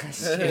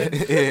 USS.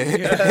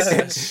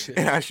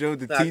 and I showed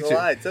the Not gonna teacher.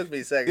 lie, it took me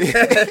a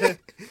second.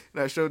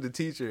 And I showed the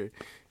teacher,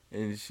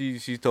 and she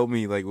told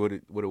me like what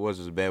it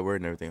was a bad word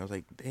and everything. I was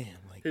like, damn,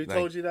 like Who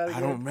told you that I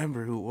again? don't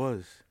remember who it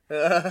was.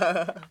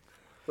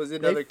 Was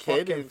it They another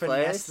kid fucking in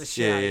finessed class? the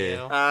shit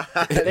out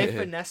of you. They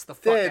finessed the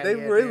fuck Dude, out they of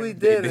you, really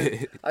dude. did. They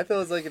did. I thought it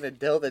was like an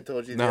adult that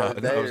told you the No, other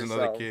day that or was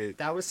another something. kid.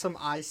 That was some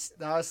ice.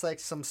 That was like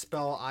some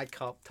spell I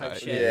cup type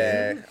shit.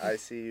 Yeah,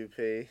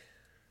 ICUP.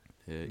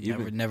 Yeah,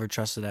 Never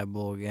trusted that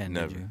bull again.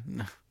 Never. Did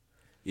you?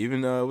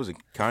 even it was a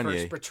Kanye.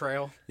 First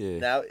betrayal. Yeah.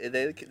 Now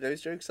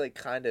those jokes like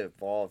kind of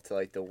evolved to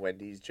like the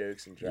Wendy's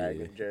jokes and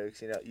Dragon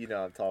jokes. You know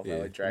what I'm talking Yeah.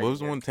 about, like Dragon. What was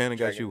the one Tana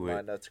got dragging you with?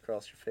 my nuts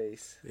across your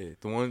face. Yeah,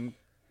 the one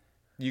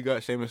you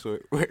got Seamus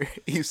with, where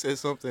you said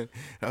something.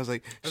 I was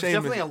like, It was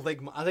definitely a Seamus.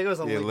 ligma. I think it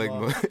was a Yeah,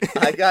 ligma.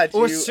 Ligma. I got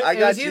Or you. si- I it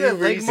got was either you Ligma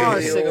or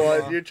recently.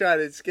 Sigma. You're trying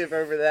to skip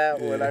over that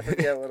one. I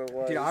forget what it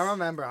was. Dude, I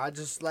remember. I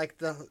just like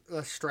the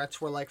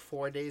stretch were like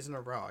 4 days in a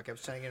row. I kept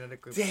sending it in a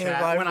group Damn,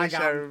 chat I when I wish I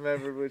got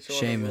remember which one.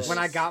 Seamus. It was. when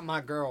I got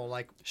my girl.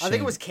 Like I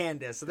think it was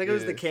Candace. I think it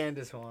was the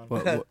Candace one.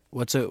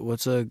 What's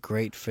a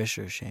great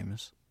fisher,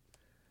 Seamus?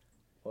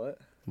 What?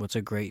 What's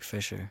a great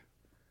fisher?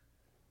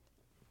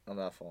 I'm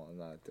not falling. I'm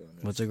not doing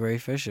this. What's a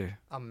great fisher?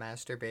 A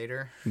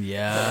masturbator.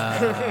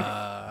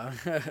 Yeah.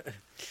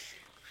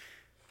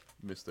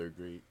 Mr.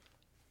 Great.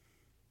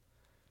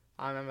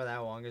 I remember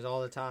that one because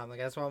all the time. Like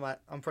that's why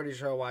I'm pretty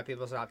sure why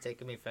people stopped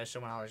taking me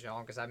fishing when I was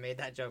young because I made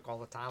that joke all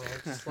the time. I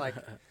was just like,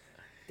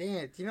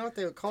 damn, do you know what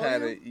they would call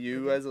Tana, you?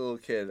 you as a little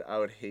kid, I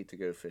would hate to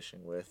go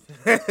fishing with.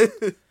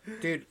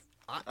 Dude,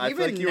 I feel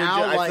even like you now,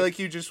 would. I feel like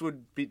you just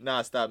would be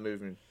stop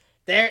moving.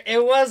 there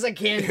it was a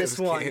Candace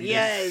was one.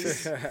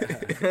 Candace. Yes.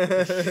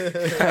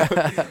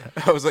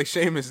 I was like,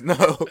 Seamus,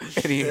 no.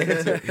 And he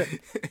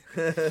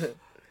answered.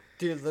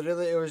 Dude,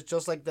 literally, it was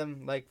just like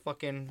them, like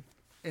fucking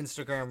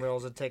Instagram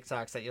reels and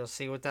TikToks that you'll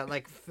see with that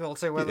like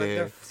filter where like Yeah.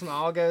 their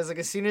smile goes. Like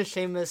as soon as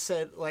Seamus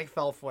said like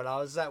fell for it, I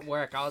was at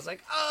work. I was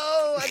like,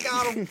 oh, I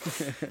got him.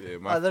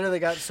 Yeah, I literally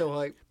got so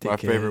hyped. my Dickhead.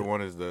 favorite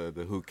one is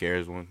the who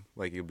cares one.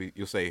 Like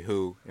you'll say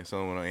who, and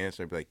someone will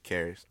answer and be like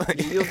cares.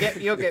 You'll get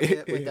me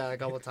with that a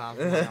couple times.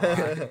 I'm not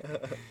gonna lie.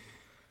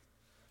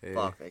 Yeah.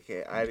 Fuck, I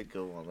can't. I had a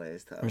good one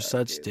last time. We're I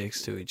such can't.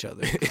 dicks to each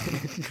other.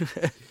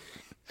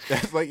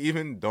 That's like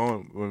even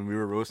Dawn when we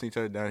were roasting each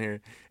other down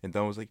here, and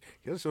Dawn was like,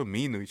 "You're so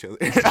mean to each other."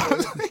 I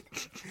was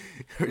like,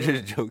 "We're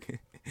just joking."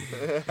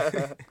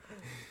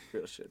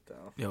 Real shit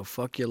though. Yo,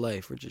 fuck your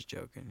life. We're just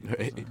joking.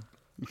 Right.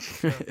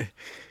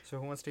 So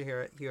who wants to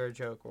hear a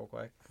joke real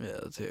quick? Yeah,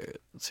 let's hear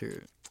it. Let's hear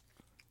it.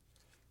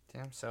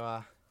 Damn.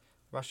 So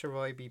Russia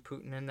really be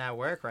Putin in that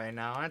work right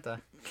now, aren't they?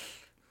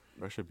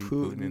 Russia beat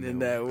Putin in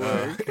that one.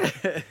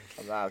 work.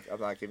 I'm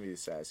not giving you the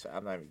satisfaction.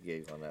 I'm not even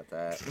giggling at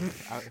that.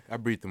 I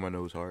breathed through my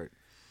nose hard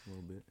a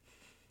little bit.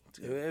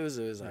 It was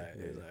alright.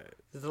 It was alright.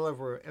 The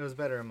delivery, it was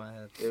better in my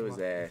head. It was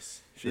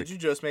ass. Did you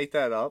just make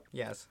that up?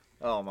 Yes.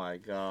 Oh my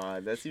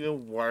god, that's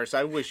even worse.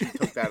 I wish you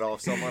took that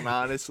off someone,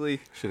 honestly.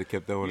 Should have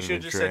kept that one You in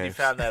should the have just said you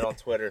trash. found that on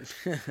Twitter.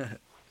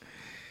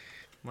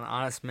 I'm an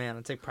honest man.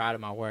 I take pride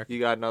in my work. You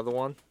got another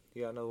one?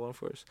 You got another one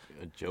for us?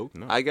 A joke?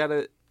 No. I got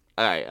it.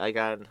 Alright, I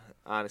got an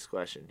honest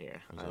question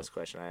here. What's Honest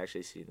question. I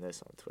actually seen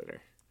this on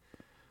Twitter.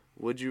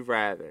 Would you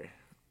rather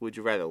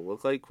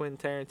look like Quentin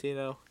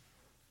Tarantino?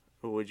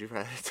 Or would you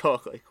rather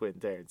talk like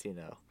Quentin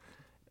Tarantino?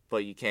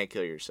 But you can't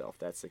kill yourself.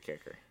 That's the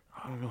kicker.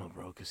 I don't know,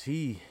 bro, because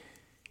he's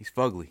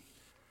fugly.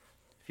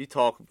 If you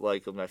talk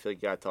like him, I feel like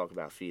you gotta talk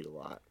about feet a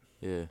lot.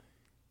 Yeah.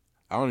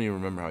 I don't even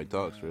remember how he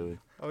talks, really.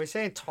 Are we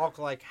saying talk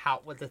like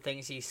how with the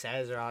things he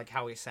says or like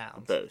how he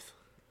sounds? Both.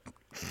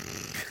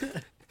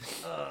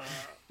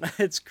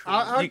 It's crazy.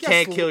 I You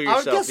can't kill I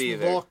yourself would guess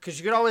either. look, because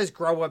you could always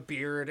grow a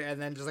beard and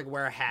then just like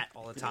wear a hat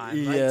all the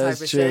time. Like, Yeah, type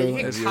that's of true. shit.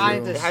 You That's can true.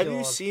 kind of. Have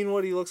you seen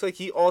what he looks like?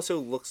 He also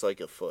looks like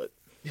a foot.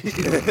 Yeah,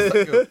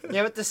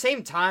 but at the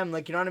same time,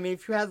 like you know what I mean.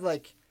 If you had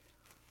like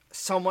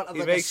somewhat of He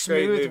like a makes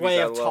great smooth movies, way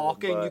I of love him,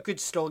 talking, but you could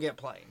still get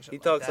playing. He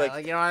talks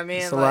like- you know what I mean.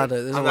 There's a Like, lot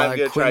of I'm not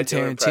gonna try Quentin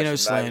doing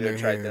impressions. Tarantino I'm not gonna slander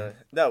try here. doing-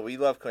 No, we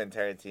love Quentin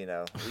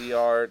Tarantino. We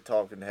are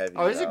talking heavy.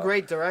 oh, he's a now.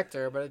 great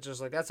director, but it's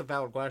just like that's a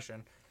valid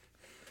question.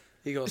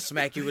 He gonna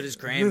smack you with his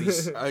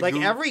Grammys. Like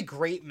every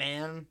great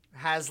man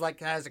has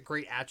a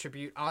great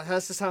attribute.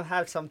 Has to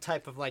have some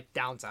type of like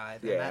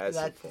downside. Yeah, and has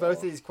that some both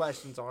flaw. of these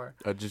questions are.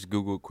 I just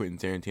Googled Quentin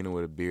Tarantino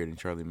with a beard and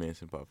Charlie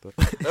Manson popped up.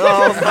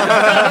 Oh,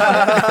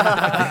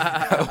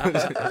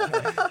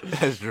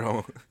 That's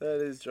drawn.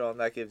 that is John.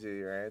 That gives you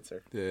your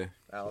answer. Yeah.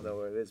 I don't know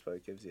what it is, but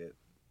it gives you it.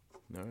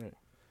 All right.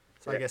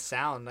 So I guess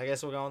sound. I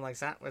guess we're going like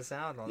sound with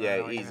sound. On that,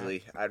 Yeah, like,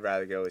 easily. I'd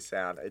rather go with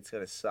sound. It's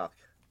gonna suck,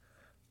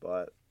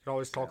 but You can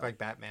always talk like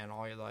Batman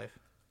all your life.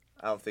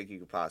 I don't think you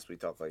could possibly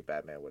talk like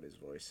Batman with his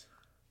voice.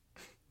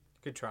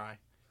 Good try.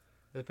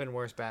 There's been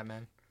worse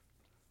Batman.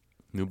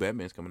 New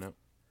Batman's coming out.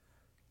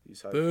 You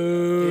saw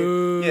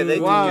Boo. Yeah, they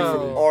did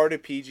Whoa. from R to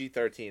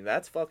PG-13.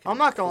 That's fucking. I'm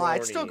not gonna lie.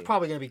 It's still corny.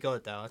 probably gonna be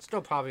good though. It's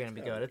still probably gonna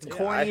be good. It's Yeah, I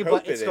corny, hope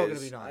but it it's still is.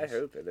 gonna be nice. I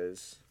hope it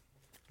is.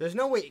 There's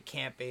no way it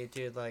can't be,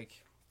 dude. Like,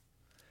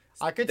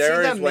 I could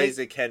There see is them ways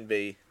make, it can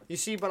be. You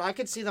see, but I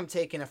could see them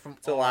taking it from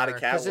It's a lot of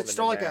because Catwoman it's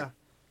still in like there.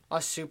 a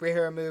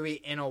superhero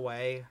movie in a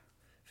way.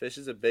 Fish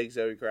is a big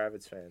Zoe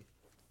Kravitz fan.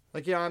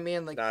 Like you know what I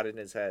mean? Like Not in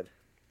his head.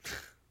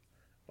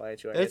 Why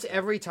ain't you? it's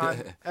every time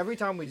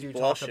we do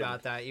talk blushing.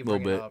 about that, you Little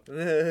bring it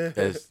bit. up.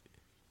 As,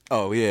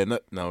 oh, yeah. No,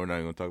 we're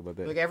not going to talk about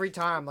that. Like every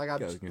time, like Yeah, I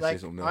was gonna say like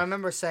something I else.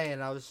 remember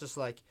saying, I was just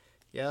like,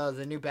 "Yo,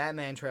 the new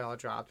Batman trailer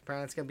dropped.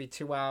 Apparently, it's gonna be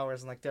 2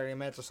 hours and like 30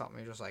 minutes or something."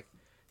 You're just like,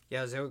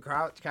 "Yo, Zoe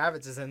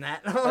Kravitz is in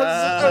that." I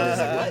was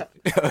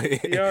just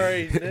like, "What?" You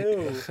already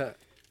knew.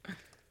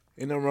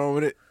 Ain't nothing wrong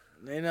with it.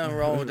 Ain't nothing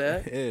wrong with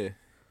that. Yeah.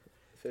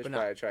 Fish But no.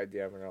 probably tried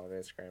DMing her on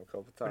Instagram a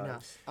couple But no,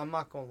 times. I'm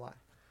not gonna lie.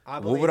 I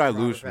What believe would I Robert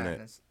lose from that?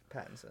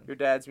 Pattinson. Your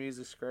dad's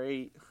music's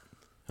great.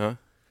 Huh?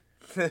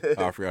 Oh,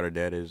 I forgot her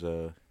dad is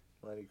Lenny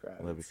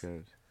Kravitz. Lenny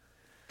Kravitz.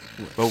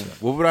 But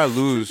what would I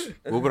lose?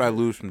 What would I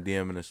lose from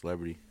DMing a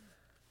celebrity?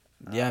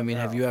 Yeah, I mean,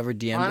 have you ever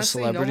DM'd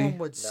Honestly, a celebrity? no one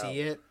would see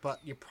it, but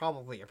you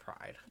probably your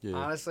pride. Yeah.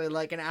 Honestly,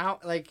 like an hour,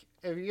 like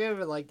if you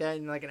ever like that,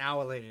 and like an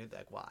hour later, you're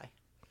like, why?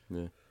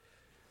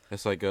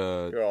 It's like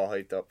You're all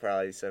hyped up,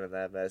 probably sending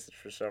that message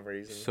for some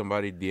reason.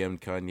 somebody DM'd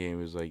Kanye and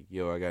was like,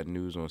 "Yo, I got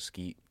news on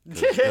Skeet." Of,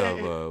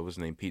 what's his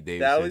name? Pete Davidson.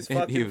 That was And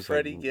he fucking was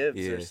Freddie like, Gibbs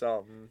yeah. or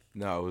something.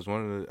 No, it was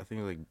one of the. I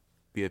think it was like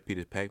BFP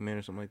to Pac-Man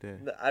or something like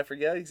that. I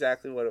forget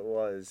exactly what it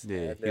was. Yeah,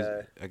 And, he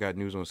was, I got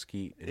news on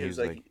Skeet, and he was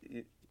like,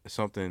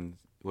 something.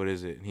 What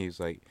is it? And he was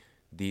like,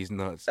 "These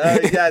nuts." oh,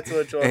 yeah, that's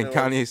what one and it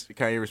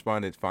Kanye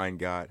responded, "Fine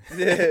God." was.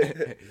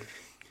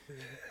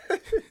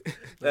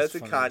 That's a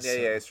funny as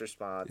Kanye ass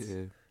response.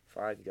 Yeah.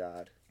 Fine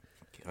God.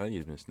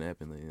 Kanye's been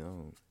snapping lately. I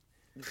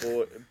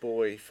don't-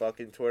 Boy,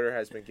 fucking Twitter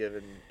has been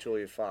giving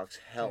Julia Fox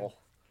hell.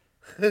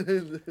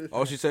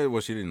 All she said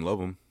was she didn't love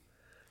him.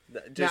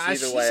 Just Nah,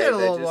 either she way, said a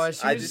they little more.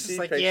 She I was just see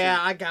like, pictures- "Yeah,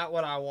 I got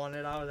what I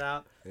wanted. I was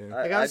out." Yeah.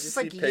 Like, I I was just just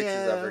see like,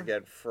 pictures of her yeah.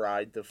 getting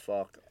fried the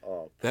fuck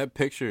up. That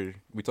picture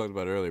we talked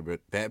about earlier, but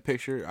that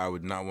picture, I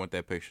would not want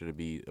that picture to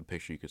be a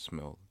picture you could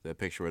smell. That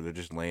picture where they're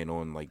just laying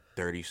on like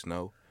dirty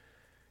snow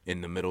in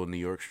the middle of New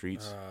York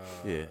streets.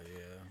 Yeah.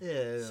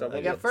 Yeah.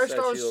 Someone Like at first, said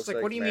I she was just looks like,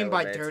 like "What do you mean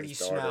by Marilyn dirty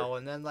Manson's daughter. snow?"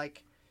 And then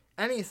like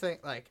anything,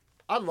 like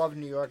I love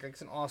New York.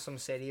 It's an awesome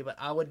city, but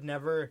I would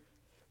never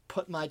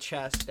put my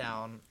chest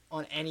down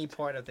on any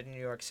part of the New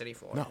York City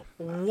floor. No.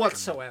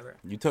 Whatsoever.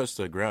 You touch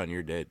the ground,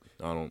 you're dead.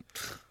 I don't.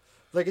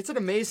 Like it's an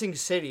amazing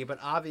city, but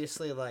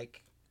obviously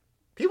like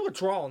people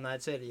draw in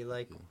that city.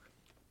 Like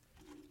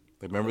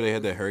Like, remember they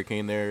had that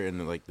hurricane there,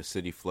 and like the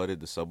city flooded,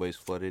 the subways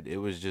flooded. It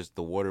was just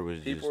the water was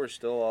People just are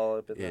still all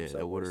up in yeah, them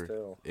that water. subways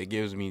still. It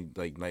gives me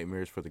like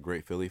nightmares for the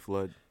Great Philly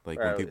flood, like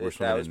Bro, when people were that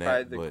swimming was in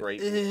probably that. the But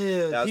great.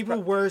 ew, That was people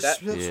pro- were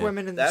that- Yeah.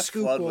 swimming in the that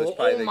scoop flood was pool.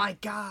 probably Oh the- my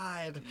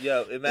god,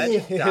 Yo,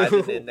 imagine Ew.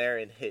 diving in there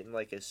and hitting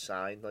like a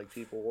sign like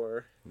people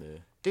were. yeah.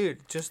 dude!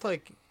 Just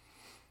like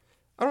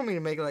I don't mean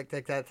to make it like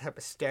that type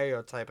of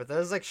stereotype, but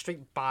there's like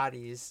straight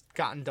bodies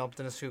gotten dumped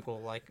in a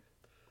Schuylkill like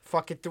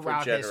fucking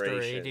throughout history,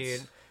 generations.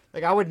 dude.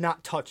 Like I would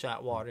not touch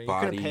that water. You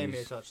couldn't pay me to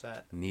Bodies. touch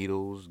that.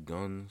 Needles,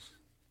 guns,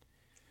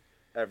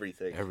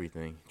 Everything.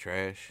 everything,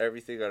 trash.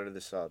 Everything under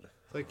the sun.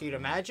 Like, dude,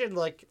 imagine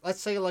like let's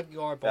say like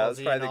you are That was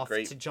ballsy probably the enough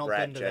great to jump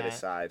rat into that.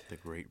 genocide. The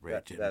Great Red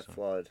That Genocide.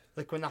 flood.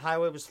 Like when the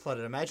highway was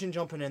flooded, imagine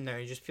jumping in there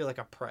and you just feel like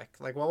a prick.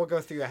 Like what would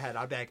go through your head?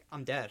 I'd be like,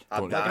 I'm dead.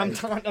 I'm Like, Like I'm dying.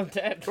 done. I'm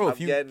dead. Bro, I'm if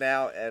you getting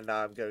out and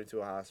I'm going to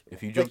a hospital.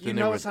 if you Like jumped you in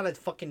there know with it's not a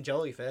fucking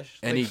jellyfish.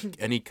 any Like,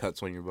 any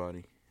cuts on your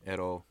body at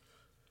all,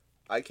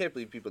 I can't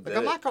believe people did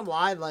I'm it. not gonna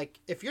lie. Like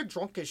if you're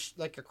drunk as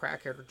like a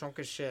crackhead or drunk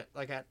as shit,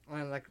 like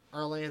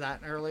early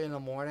in the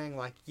morning,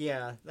 like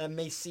yeah, that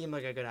may seem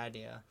like a good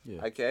idea.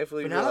 I can't believe But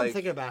you're now that I'm like.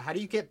 thinking about it, how do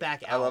you get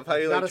back out? I love how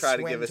you gotta like try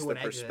to swim give us the an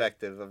exit.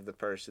 perspective of the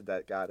person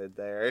that got in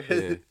there.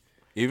 yeah.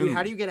 Even Dude,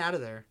 how do you get out of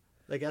there?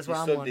 Like that's You what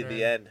I'm swim wondering. to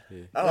the end. Yeah.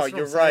 Oh, That's what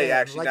you're I'm right. saying.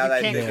 Actually, Like, now you that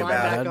I can't think Yeah, climb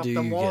about how back it, up do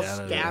the you wall get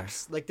out of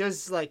gaps. Like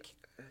there's like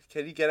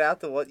can you get out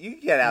the one? You can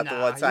get out the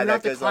one side you'd that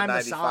have to goes on climb the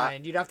 95.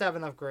 sign. You'd have to have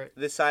enough grit.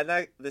 The side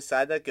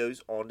that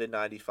goes on to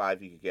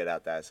 95, you can get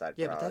out that side.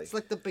 Yeah, but probably. that's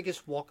like the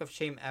biggest walk of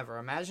shame ever.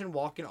 Imagine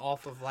walking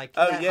off of like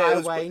Oh, that yeah, it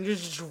was- highway and you're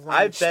just I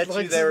drenched, bet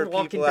like, you there were just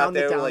walking people down out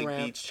there the with down like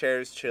ramp. beach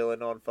chairs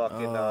chilling on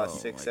fucking Oh, my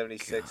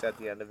 676 at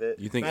the end of it.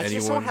 you think Imagine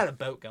if someone anyone had a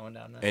boat going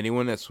down there.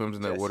 anyone that swims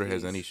in that water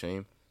has Jesse's. any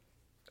shame?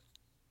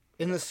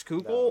 In the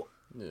Schuylkill,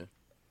 Yeah.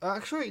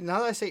 actually, now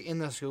that I say in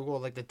the Schuylkill,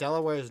 like the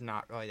Delaware is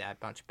not really that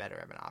much better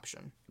of an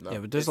option. No. Yeah,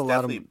 but there's It's a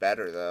lot of definitely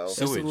better though. So-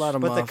 there's a Sewage. lot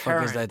of But the motherfuckers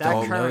current- that that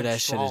don't know current's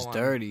that shit is swollen.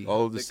 dirty.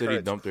 All of the The city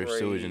current's dumped their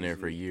sewage in there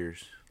for crazy.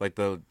 years. Like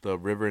the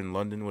river in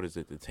London, what is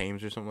it, the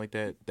Thames or something like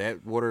that?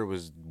 That water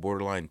was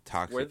borderline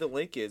toxic. Where the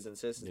link is in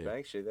Citizens Yeah.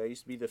 Bank shit, that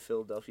used to be the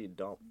Philadelphia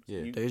dump. Yeah.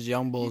 You, There's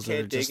young you bulls that are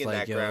can't dig just in like,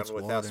 that yo, ground it's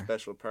without water.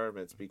 special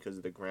permits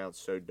because the ground's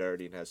so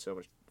dirty and has so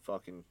much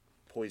fucking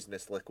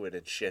poisonous liquid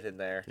and shit in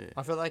there. Yeah.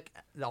 I feel like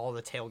all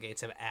the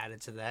tailgates have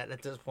added to that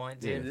at this point,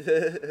 dude.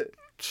 Yeah.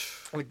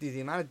 Like the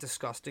amount of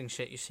disgusting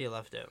shit you see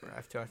left over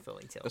after a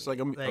Philly tailgate. It's like,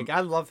 I'm-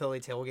 I love Philly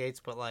tailgates,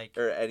 but like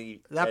or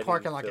any that any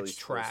parking lot Philly gets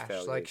sports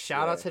trashed. Like tailgates,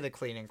 shout out yeah. to the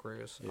cleaning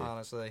crews, Yeah.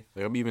 honestly.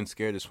 Like, I'm even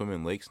scared to swim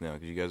in lakes now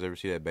because you guys ever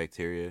see that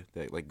bacteria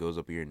that like goes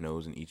up your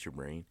nose and eats your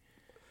brain?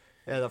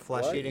 Yeah, the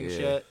flesh What? eating Yeah.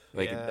 shit.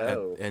 Like yeah.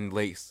 No. and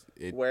lakes,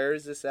 Where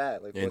is this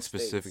at? Like in what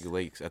specific states?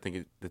 lakes, I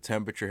think the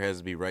temperature has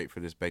to be right for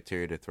this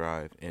bacteria to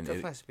thrive, and Definitely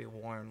it, has to be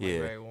warm, like Yeah.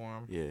 very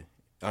warm. yeah,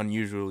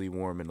 unusually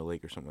warm in the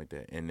lake or something like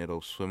that, and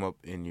it'll swim up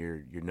in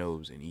your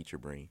nose and eat your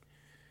brain.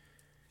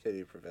 Can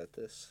you prevent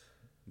this?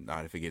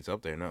 Not if it gets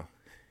up there, no.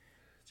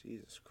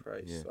 Jesus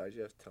Christ! Yeah. Why'd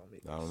you have to tell me?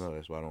 I don't this? know.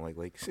 That's why I don't like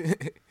lakes.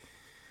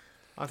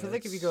 I feel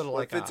like if you go to What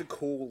like if it's a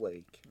cool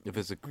lake? if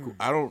it's a,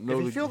 I don't know. if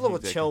you the- feel a little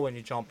exactly. chill when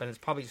you jump in, it's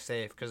probably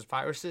safe because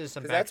viruses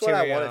and 'Cause that's what I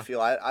bacteria. want to feel.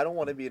 I don't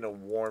want to be in a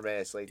warm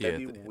ass lake. Yeah,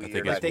 That'd be I weird.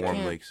 think If it's they warm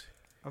can't- lakes.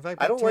 I feel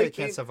like I don't bacteria like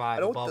can't being- survive I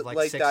don't above like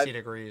like 60 that-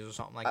 degrees or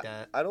something like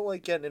that. I don't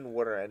like getting in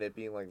water and it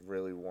being like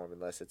really warm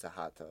unless it's a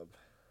hot tub.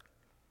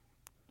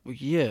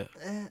 Yeah.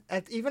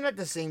 Even at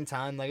the same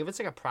time, like if it's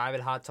like a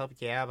private hot tub,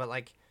 yeah, but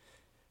like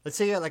let's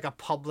say you're at like a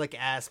public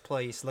ass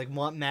place, like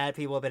what mad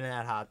people have been in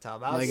that hot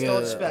tub. I would Like still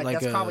a- expect like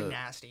that's a- probably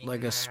nasty.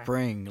 Like Nah. a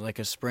spring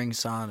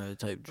sauna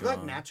type I feel like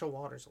draw. natural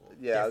water's a little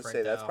Yeah, I would different,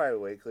 say that's though. probably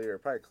way clearer. It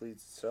probably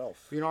cleans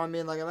itself. You know what I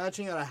mean? Like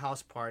imagine you're at a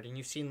house party and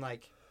you've seen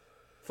like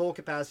full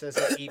capacity is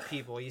like 8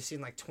 people. You've seen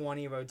like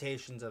 20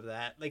 rotations of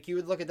that. Like you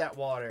would look at that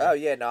water. Oh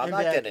yeah, no, I'm You'd not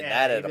be like, getting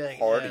yeah, that at you'd be a like,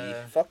 party.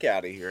 yeah. Fuck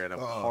out of here at a Oh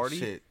party.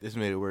 shit! This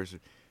made it worse.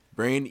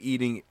 Brain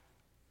eating.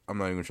 I'm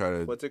not even trying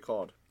to. What's it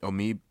called?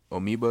 Amoebas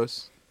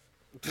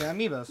Yeah,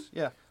 amoebas.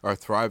 Yeah. are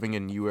thriving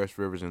in U.S.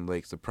 rivers and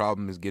lakes. The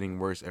problem is getting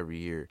worse every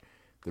year.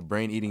 The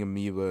brain-eating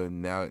amoeba,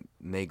 now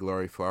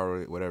Naegleria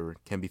floweri, whatever,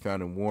 can be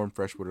found in warm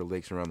freshwater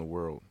lakes around the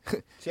world.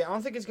 See, I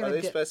don't think it's Are gonna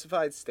they get.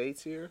 specified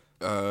states here?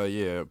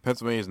 Yeah,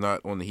 Pennsylvania's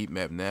not on the heat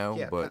map now,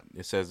 Yeah, but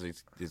it says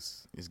it's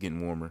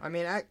getting warmer. I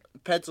mean,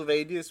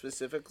 Pennsylvania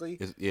specifically.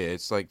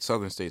 It's like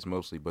southern states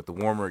mostly, but the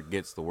warmer it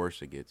gets, the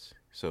worse it gets.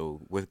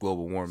 So with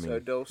global warming, So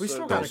don't. we so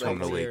still don't got a swim in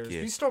the couple lake, years.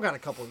 yeah. We still got a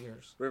couple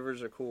years.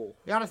 Rivers are cool.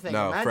 You gotta think.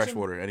 no imagine,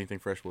 freshwater, anything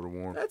freshwater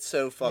warm. That's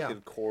so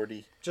fucking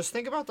cordy. Just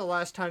think about the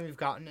last time you've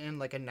gotten in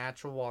like a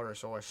natural water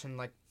source and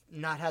like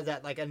not had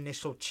that like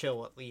initial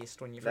chill at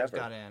least when you first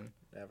Never. got in.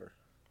 Never.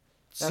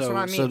 That's what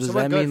I mean. So does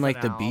we're that good mean for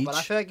like the now, beach? But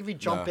I feel like if you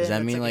jump No. in, Does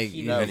that it's mean, like, a like,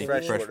 heated No, Any pool.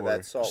 freshwater. freshwater.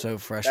 That's salt. So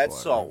fresh That's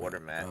water. saltwater,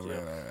 Matthew.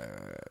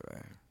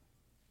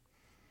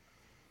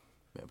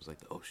 That was like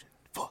the ocean.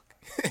 Fuck.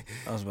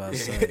 I was about to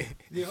say.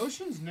 The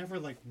ocean's never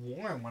like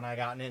warm when I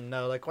gotten in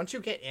though. Like once you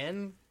get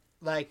in,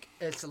 like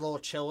it's a little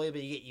chilly,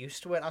 but you get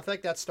used to it. I feel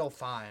like that's still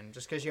fine,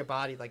 just because your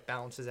body like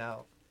balances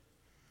out.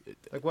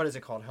 Like what is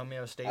it called,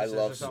 homeostasis I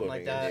love or something swimming like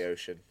in that? the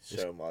ocean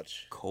so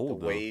much. cold,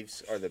 The though.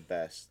 waves are the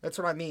best. That's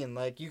what I mean.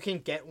 Like you can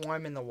get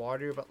warm in the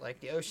water, but like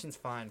the ocean's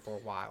fine for a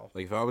while.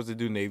 Like if I was to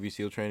do Navy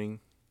SEAL training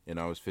and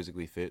I was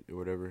physically fit or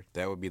whatever,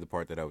 that would be the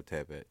part that I would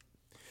tap at.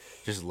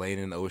 Just laying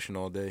in the ocean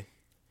all day.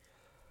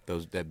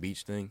 That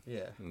beach thing.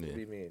 Yeah. What do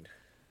you mean?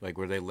 Like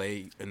where they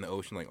lay in the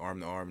ocean like arm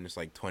to arm and it's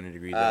like 20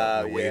 degrees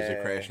out and the waves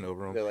are crashing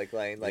over them. They're like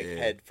laying like Yeah.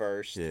 head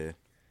first. Yeah.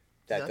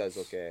 That does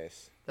look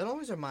ass. That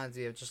always reminds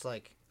me of just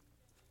like,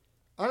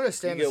 I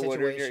understand You the get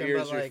water in your situation,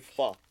 ears, but you're like,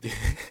 fucked.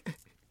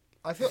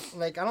 I feel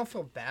like I don't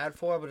feel bad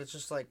for it, but it's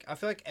just like I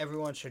feel like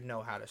everyone should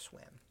know how to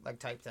swim, like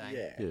type thing.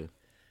 Yeah. Yeah. You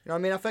know what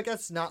I mean? I feel like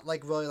that's not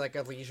like really like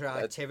a leisure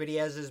activity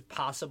as is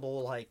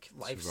possible like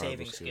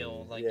life-saving Survival skill.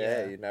 skill. Like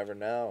Yeah, you never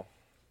know.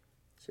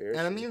 Seriously.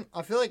 And I mean,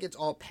 I feel like it's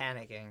all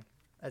panicking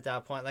at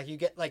that point. Like you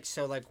get like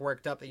so like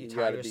worked up that you tire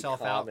gotta be yourself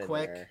calm out in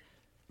quick, there.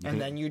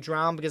 and then you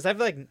drown. Because I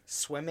feel like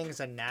swimming is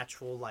a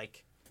natural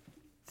like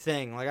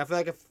thing. Like I feel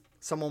like if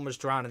someone was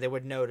drowning, they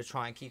would know to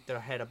try and keep their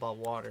head above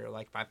water,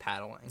 like by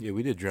paddling. Yeah,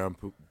 we did drown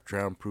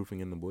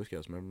proofing in the Boy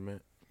Scouts. Remember,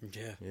 Matt?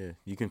 Yeah. Yeah,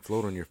 you can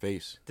float on your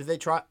face. Did they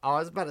try? I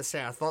was about to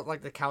say. I thought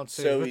like the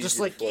counselors So were easy just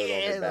to like float on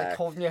your like back,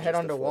 holding your head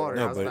just to float. underwater. I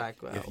No, was but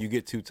like, wow. if you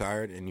get too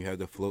tired and you have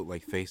to float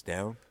like face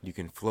down, you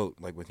can float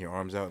like with your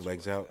arms out,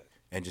 legs out,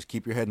 and just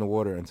keep your head in the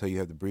water until you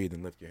have to breathe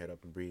and lift your head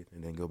up and breathe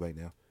and then go back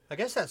down. I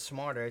guess that's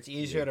smarter. It's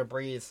easier to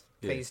breathe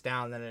face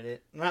down than it is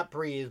not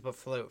breathe but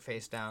float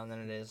face down than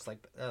it is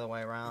like the other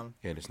way around.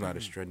 Yeah, it's not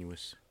as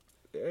strenuous.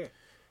 Yeah.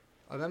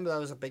 I remember that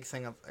was a big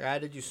thing. I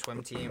had to do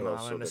swim team. Oh,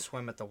 I learned to so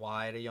swim at the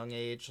Y at a young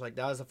age. Like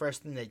that was the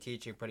first thing they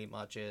teach you. Pretty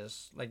much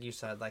is like you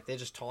said. Like they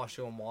just toss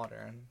you in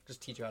water and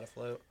just teach you how to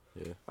float.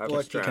 Yeah, I've Or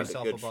just keep drowned a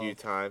yourself good few above.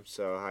 times,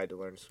 so I had to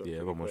learn to swim. yeah, I've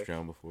pretty almost quick.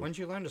 drowned before. When did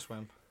you learn to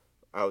swim?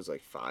 I was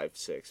like 5,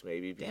 6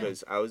 maybe Damn.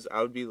 because I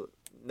would be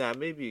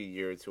maybe a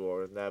year or two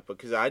older than that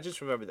because I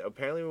just remember that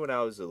apparently when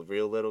I was a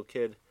real little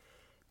kid,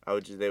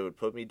 they would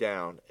put me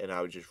down and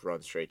I would just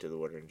run straight to the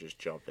water and just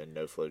jump in,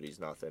 no floaties,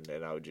 nothing,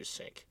 and I would just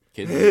sink.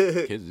 Kids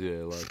do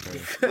that a lot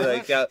of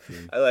times. Like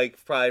I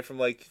like probably from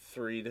like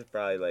 3 to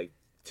probably like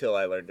till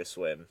I learned to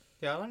swim.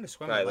 Yeah, I learned to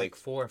swim Right, at like like-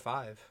 4 or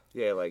 5.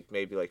 Yeah, like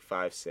maybe like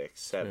 5, 6, Man,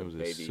 7 was a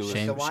maybe.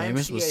 suicide. The Seamus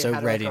was YMCA so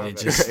had ready like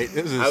to a- just. Right,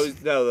 this is I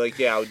was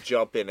I would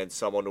jump in and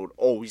someone would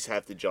always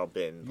have to jump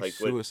in. Like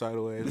when,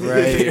 suicidal ass.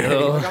 Right,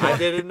 yo. I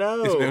didn't This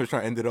man know. was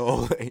trying to end it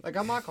all. Like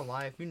I'm not gonna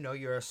lie, if you know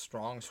you're a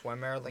strong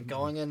swimmer, like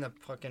going in the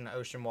fucking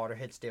ocean water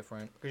hits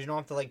different because you don't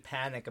have to like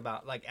panic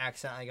about like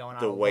accidentally going out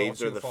The a little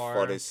waves are too the far.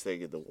 funnest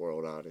thing in the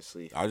world,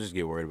 honestly. I just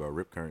get worried about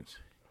rip currents.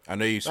 I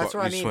know you, That's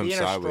what I you mean. swim Being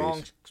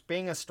sideways.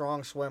 being a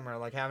strong swimmer,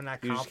 like having that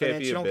You just can't confidence,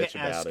 be you a don't get bitch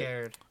as about it.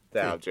 scared.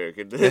 Nah, I'm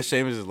joking. That's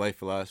Seamus' life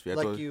philosophy. I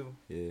Like told you,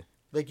 Yeah.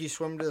 like you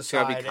swim to the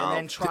gotta be side and calm.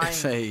 then try and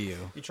Say you.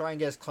 you try and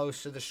get as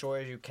close to the shore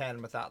as you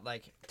can without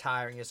like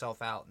tiring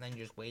yourself out, and then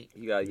you just wait.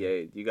 You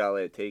gotta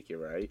let it take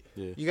you, right?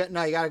 You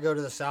gotta go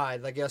to the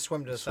side. Like you gotta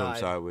swim to the Swim side.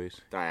 sideways.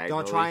 Diagonally.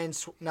 Don't try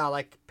and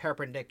like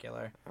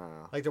perpendicular. Oh.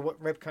 Like the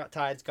rip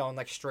tide's going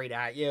like straight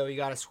at you. You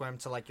gotta swim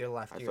to like your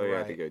left I or thought your you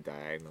right. had to go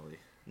diagonally.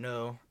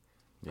 No,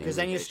 Yeah, because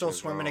then you're Makes still you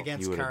swimming wrong.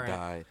 against you would have current.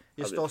 died.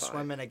 You're I'll be still fine.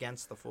 swimming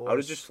against the force. I would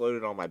have just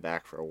floated on my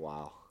back for a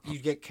while. You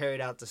get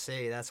carried out to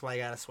sea. That's why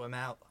you gotta swim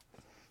out.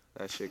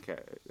 That's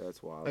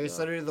wild. Like it's though.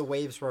 literally the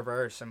waves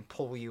reverse and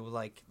pull you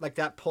like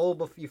that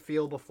pull you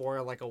feel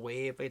before like a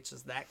wave. It's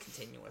just that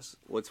continuous.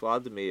 What's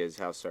wild to me is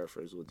how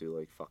surfers will do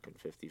like fucking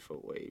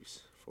 50-foot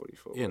waves,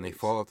 40-foot. Yeah, and they waves.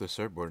 fall off the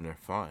surfboard and they're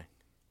fine.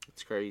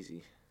 It's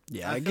crazy.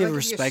 Yeah, I I feel give like if you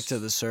respect to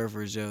s- the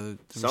surfers, yo.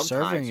 The Sometimes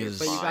surfing you're is.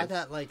 But you Fine. got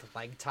that like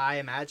leg tie.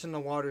 Imagine the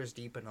water's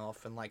deep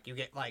enough and like you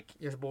get like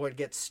your board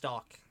gets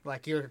stuck.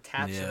 Like you're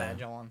attached to Yeah. that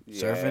John.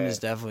 Surfing Yeah. is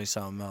definitely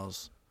something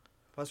else.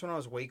 Plus when I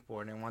was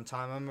wakeboarding one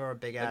time, I remember a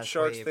big And ass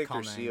sharks wave think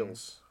coming, they're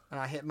seals. and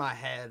I hit my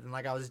head and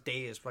like I was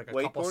dazed for like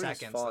a couple Wakeboarding's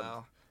seconds fun.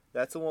 though.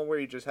 That's the one where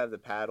you just have the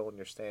paddle and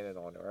you're standing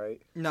on it,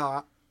 right?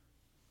 No,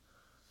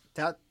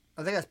 I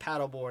think that's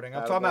paddleboarding.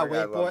 I'm Paddleboarding, talking about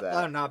I love wakeboard. that.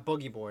 No, not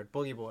boogie board.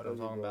 Boogie board. I'm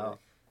talking Boogie about boarding.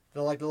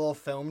 the like the little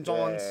film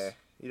Johns. Yeah.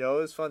 You know,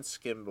 it was fun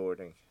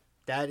skimboarding.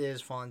 That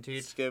is fun,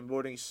 dude.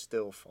 Skimboarding's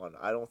still fun.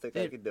 I don't think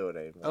I Dude, could do it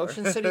anymore.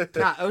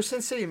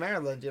 Ocean City,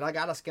 Maryland, dude. I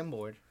got a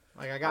skimboard.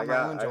 Like I got my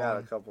own I got a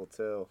John. couple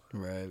too.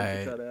 Right. cut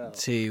it Alright. out.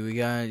 T, you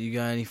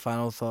got any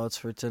final thoughts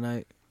for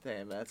tonight?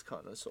 Damn, that's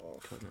cutting us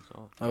off. That's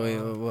all. Oh wait,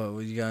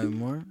 what? You got any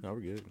more? No, we're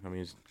good. I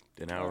mean, it's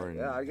an hour and.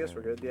 Yeah, I guess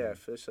we're good. Yeah,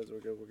 Fish says we're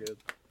good. We're good.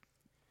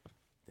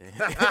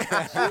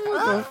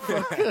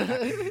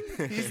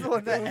 He's the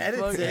one that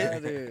edits Fuck it.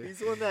 outta here. He's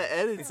the one that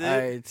edits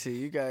Alright, T,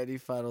 you got any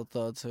final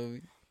thoughts,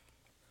 homie?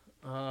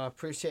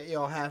 Appreciate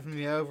y'all having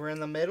me over in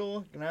the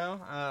middle. You know,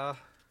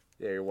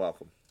 Yeah, you're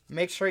welcome.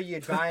 make sure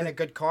you're buying a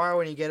good car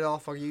when you get it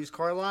off a used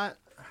car lot.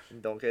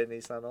 And don't get an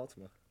Nissan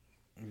Altima.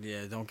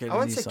 Yeah, don't get I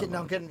wouldn't say Nissan.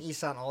 don't get an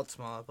Nissan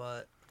Altima,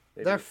 but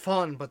Maybe. they're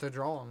fun, but they're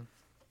drawn.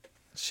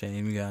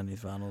 Shane, you got any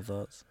final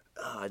thoughts?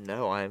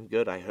 No, I am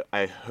good.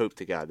 I hope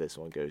to God this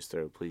one goes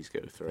through. Please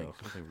go through.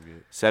 I think we're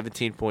good.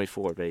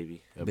 17.4,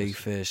 baby. Big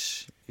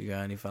Fish, you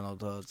got any final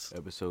thoughts?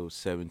 Episode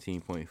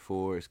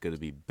 17.4. It's going to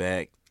be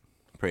back.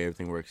 Pray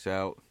everything works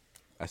out.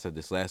 I said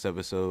this last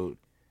episode.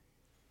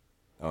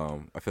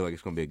 I feel like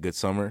it's going to be a good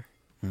summer.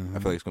 I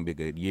feel like it's going to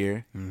be a good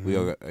year. We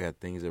all got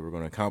things that we're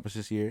going to accomplish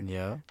this year.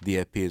 Yeah.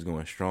 DFP is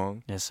going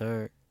strong. Yes,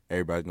 sir.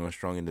 Everybody's going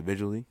strong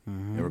individually.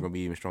 And we're going to be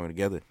even stronger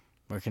together.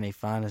 Where can they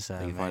find us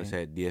at, You can man? find us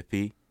at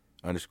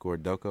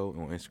DFP_Delco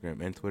on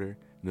Instagram and Twitter.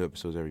 New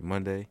episodes every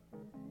Monday.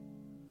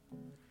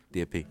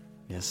 DFP.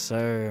 Yes,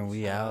 sir. And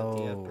we out.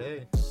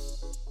 DFP.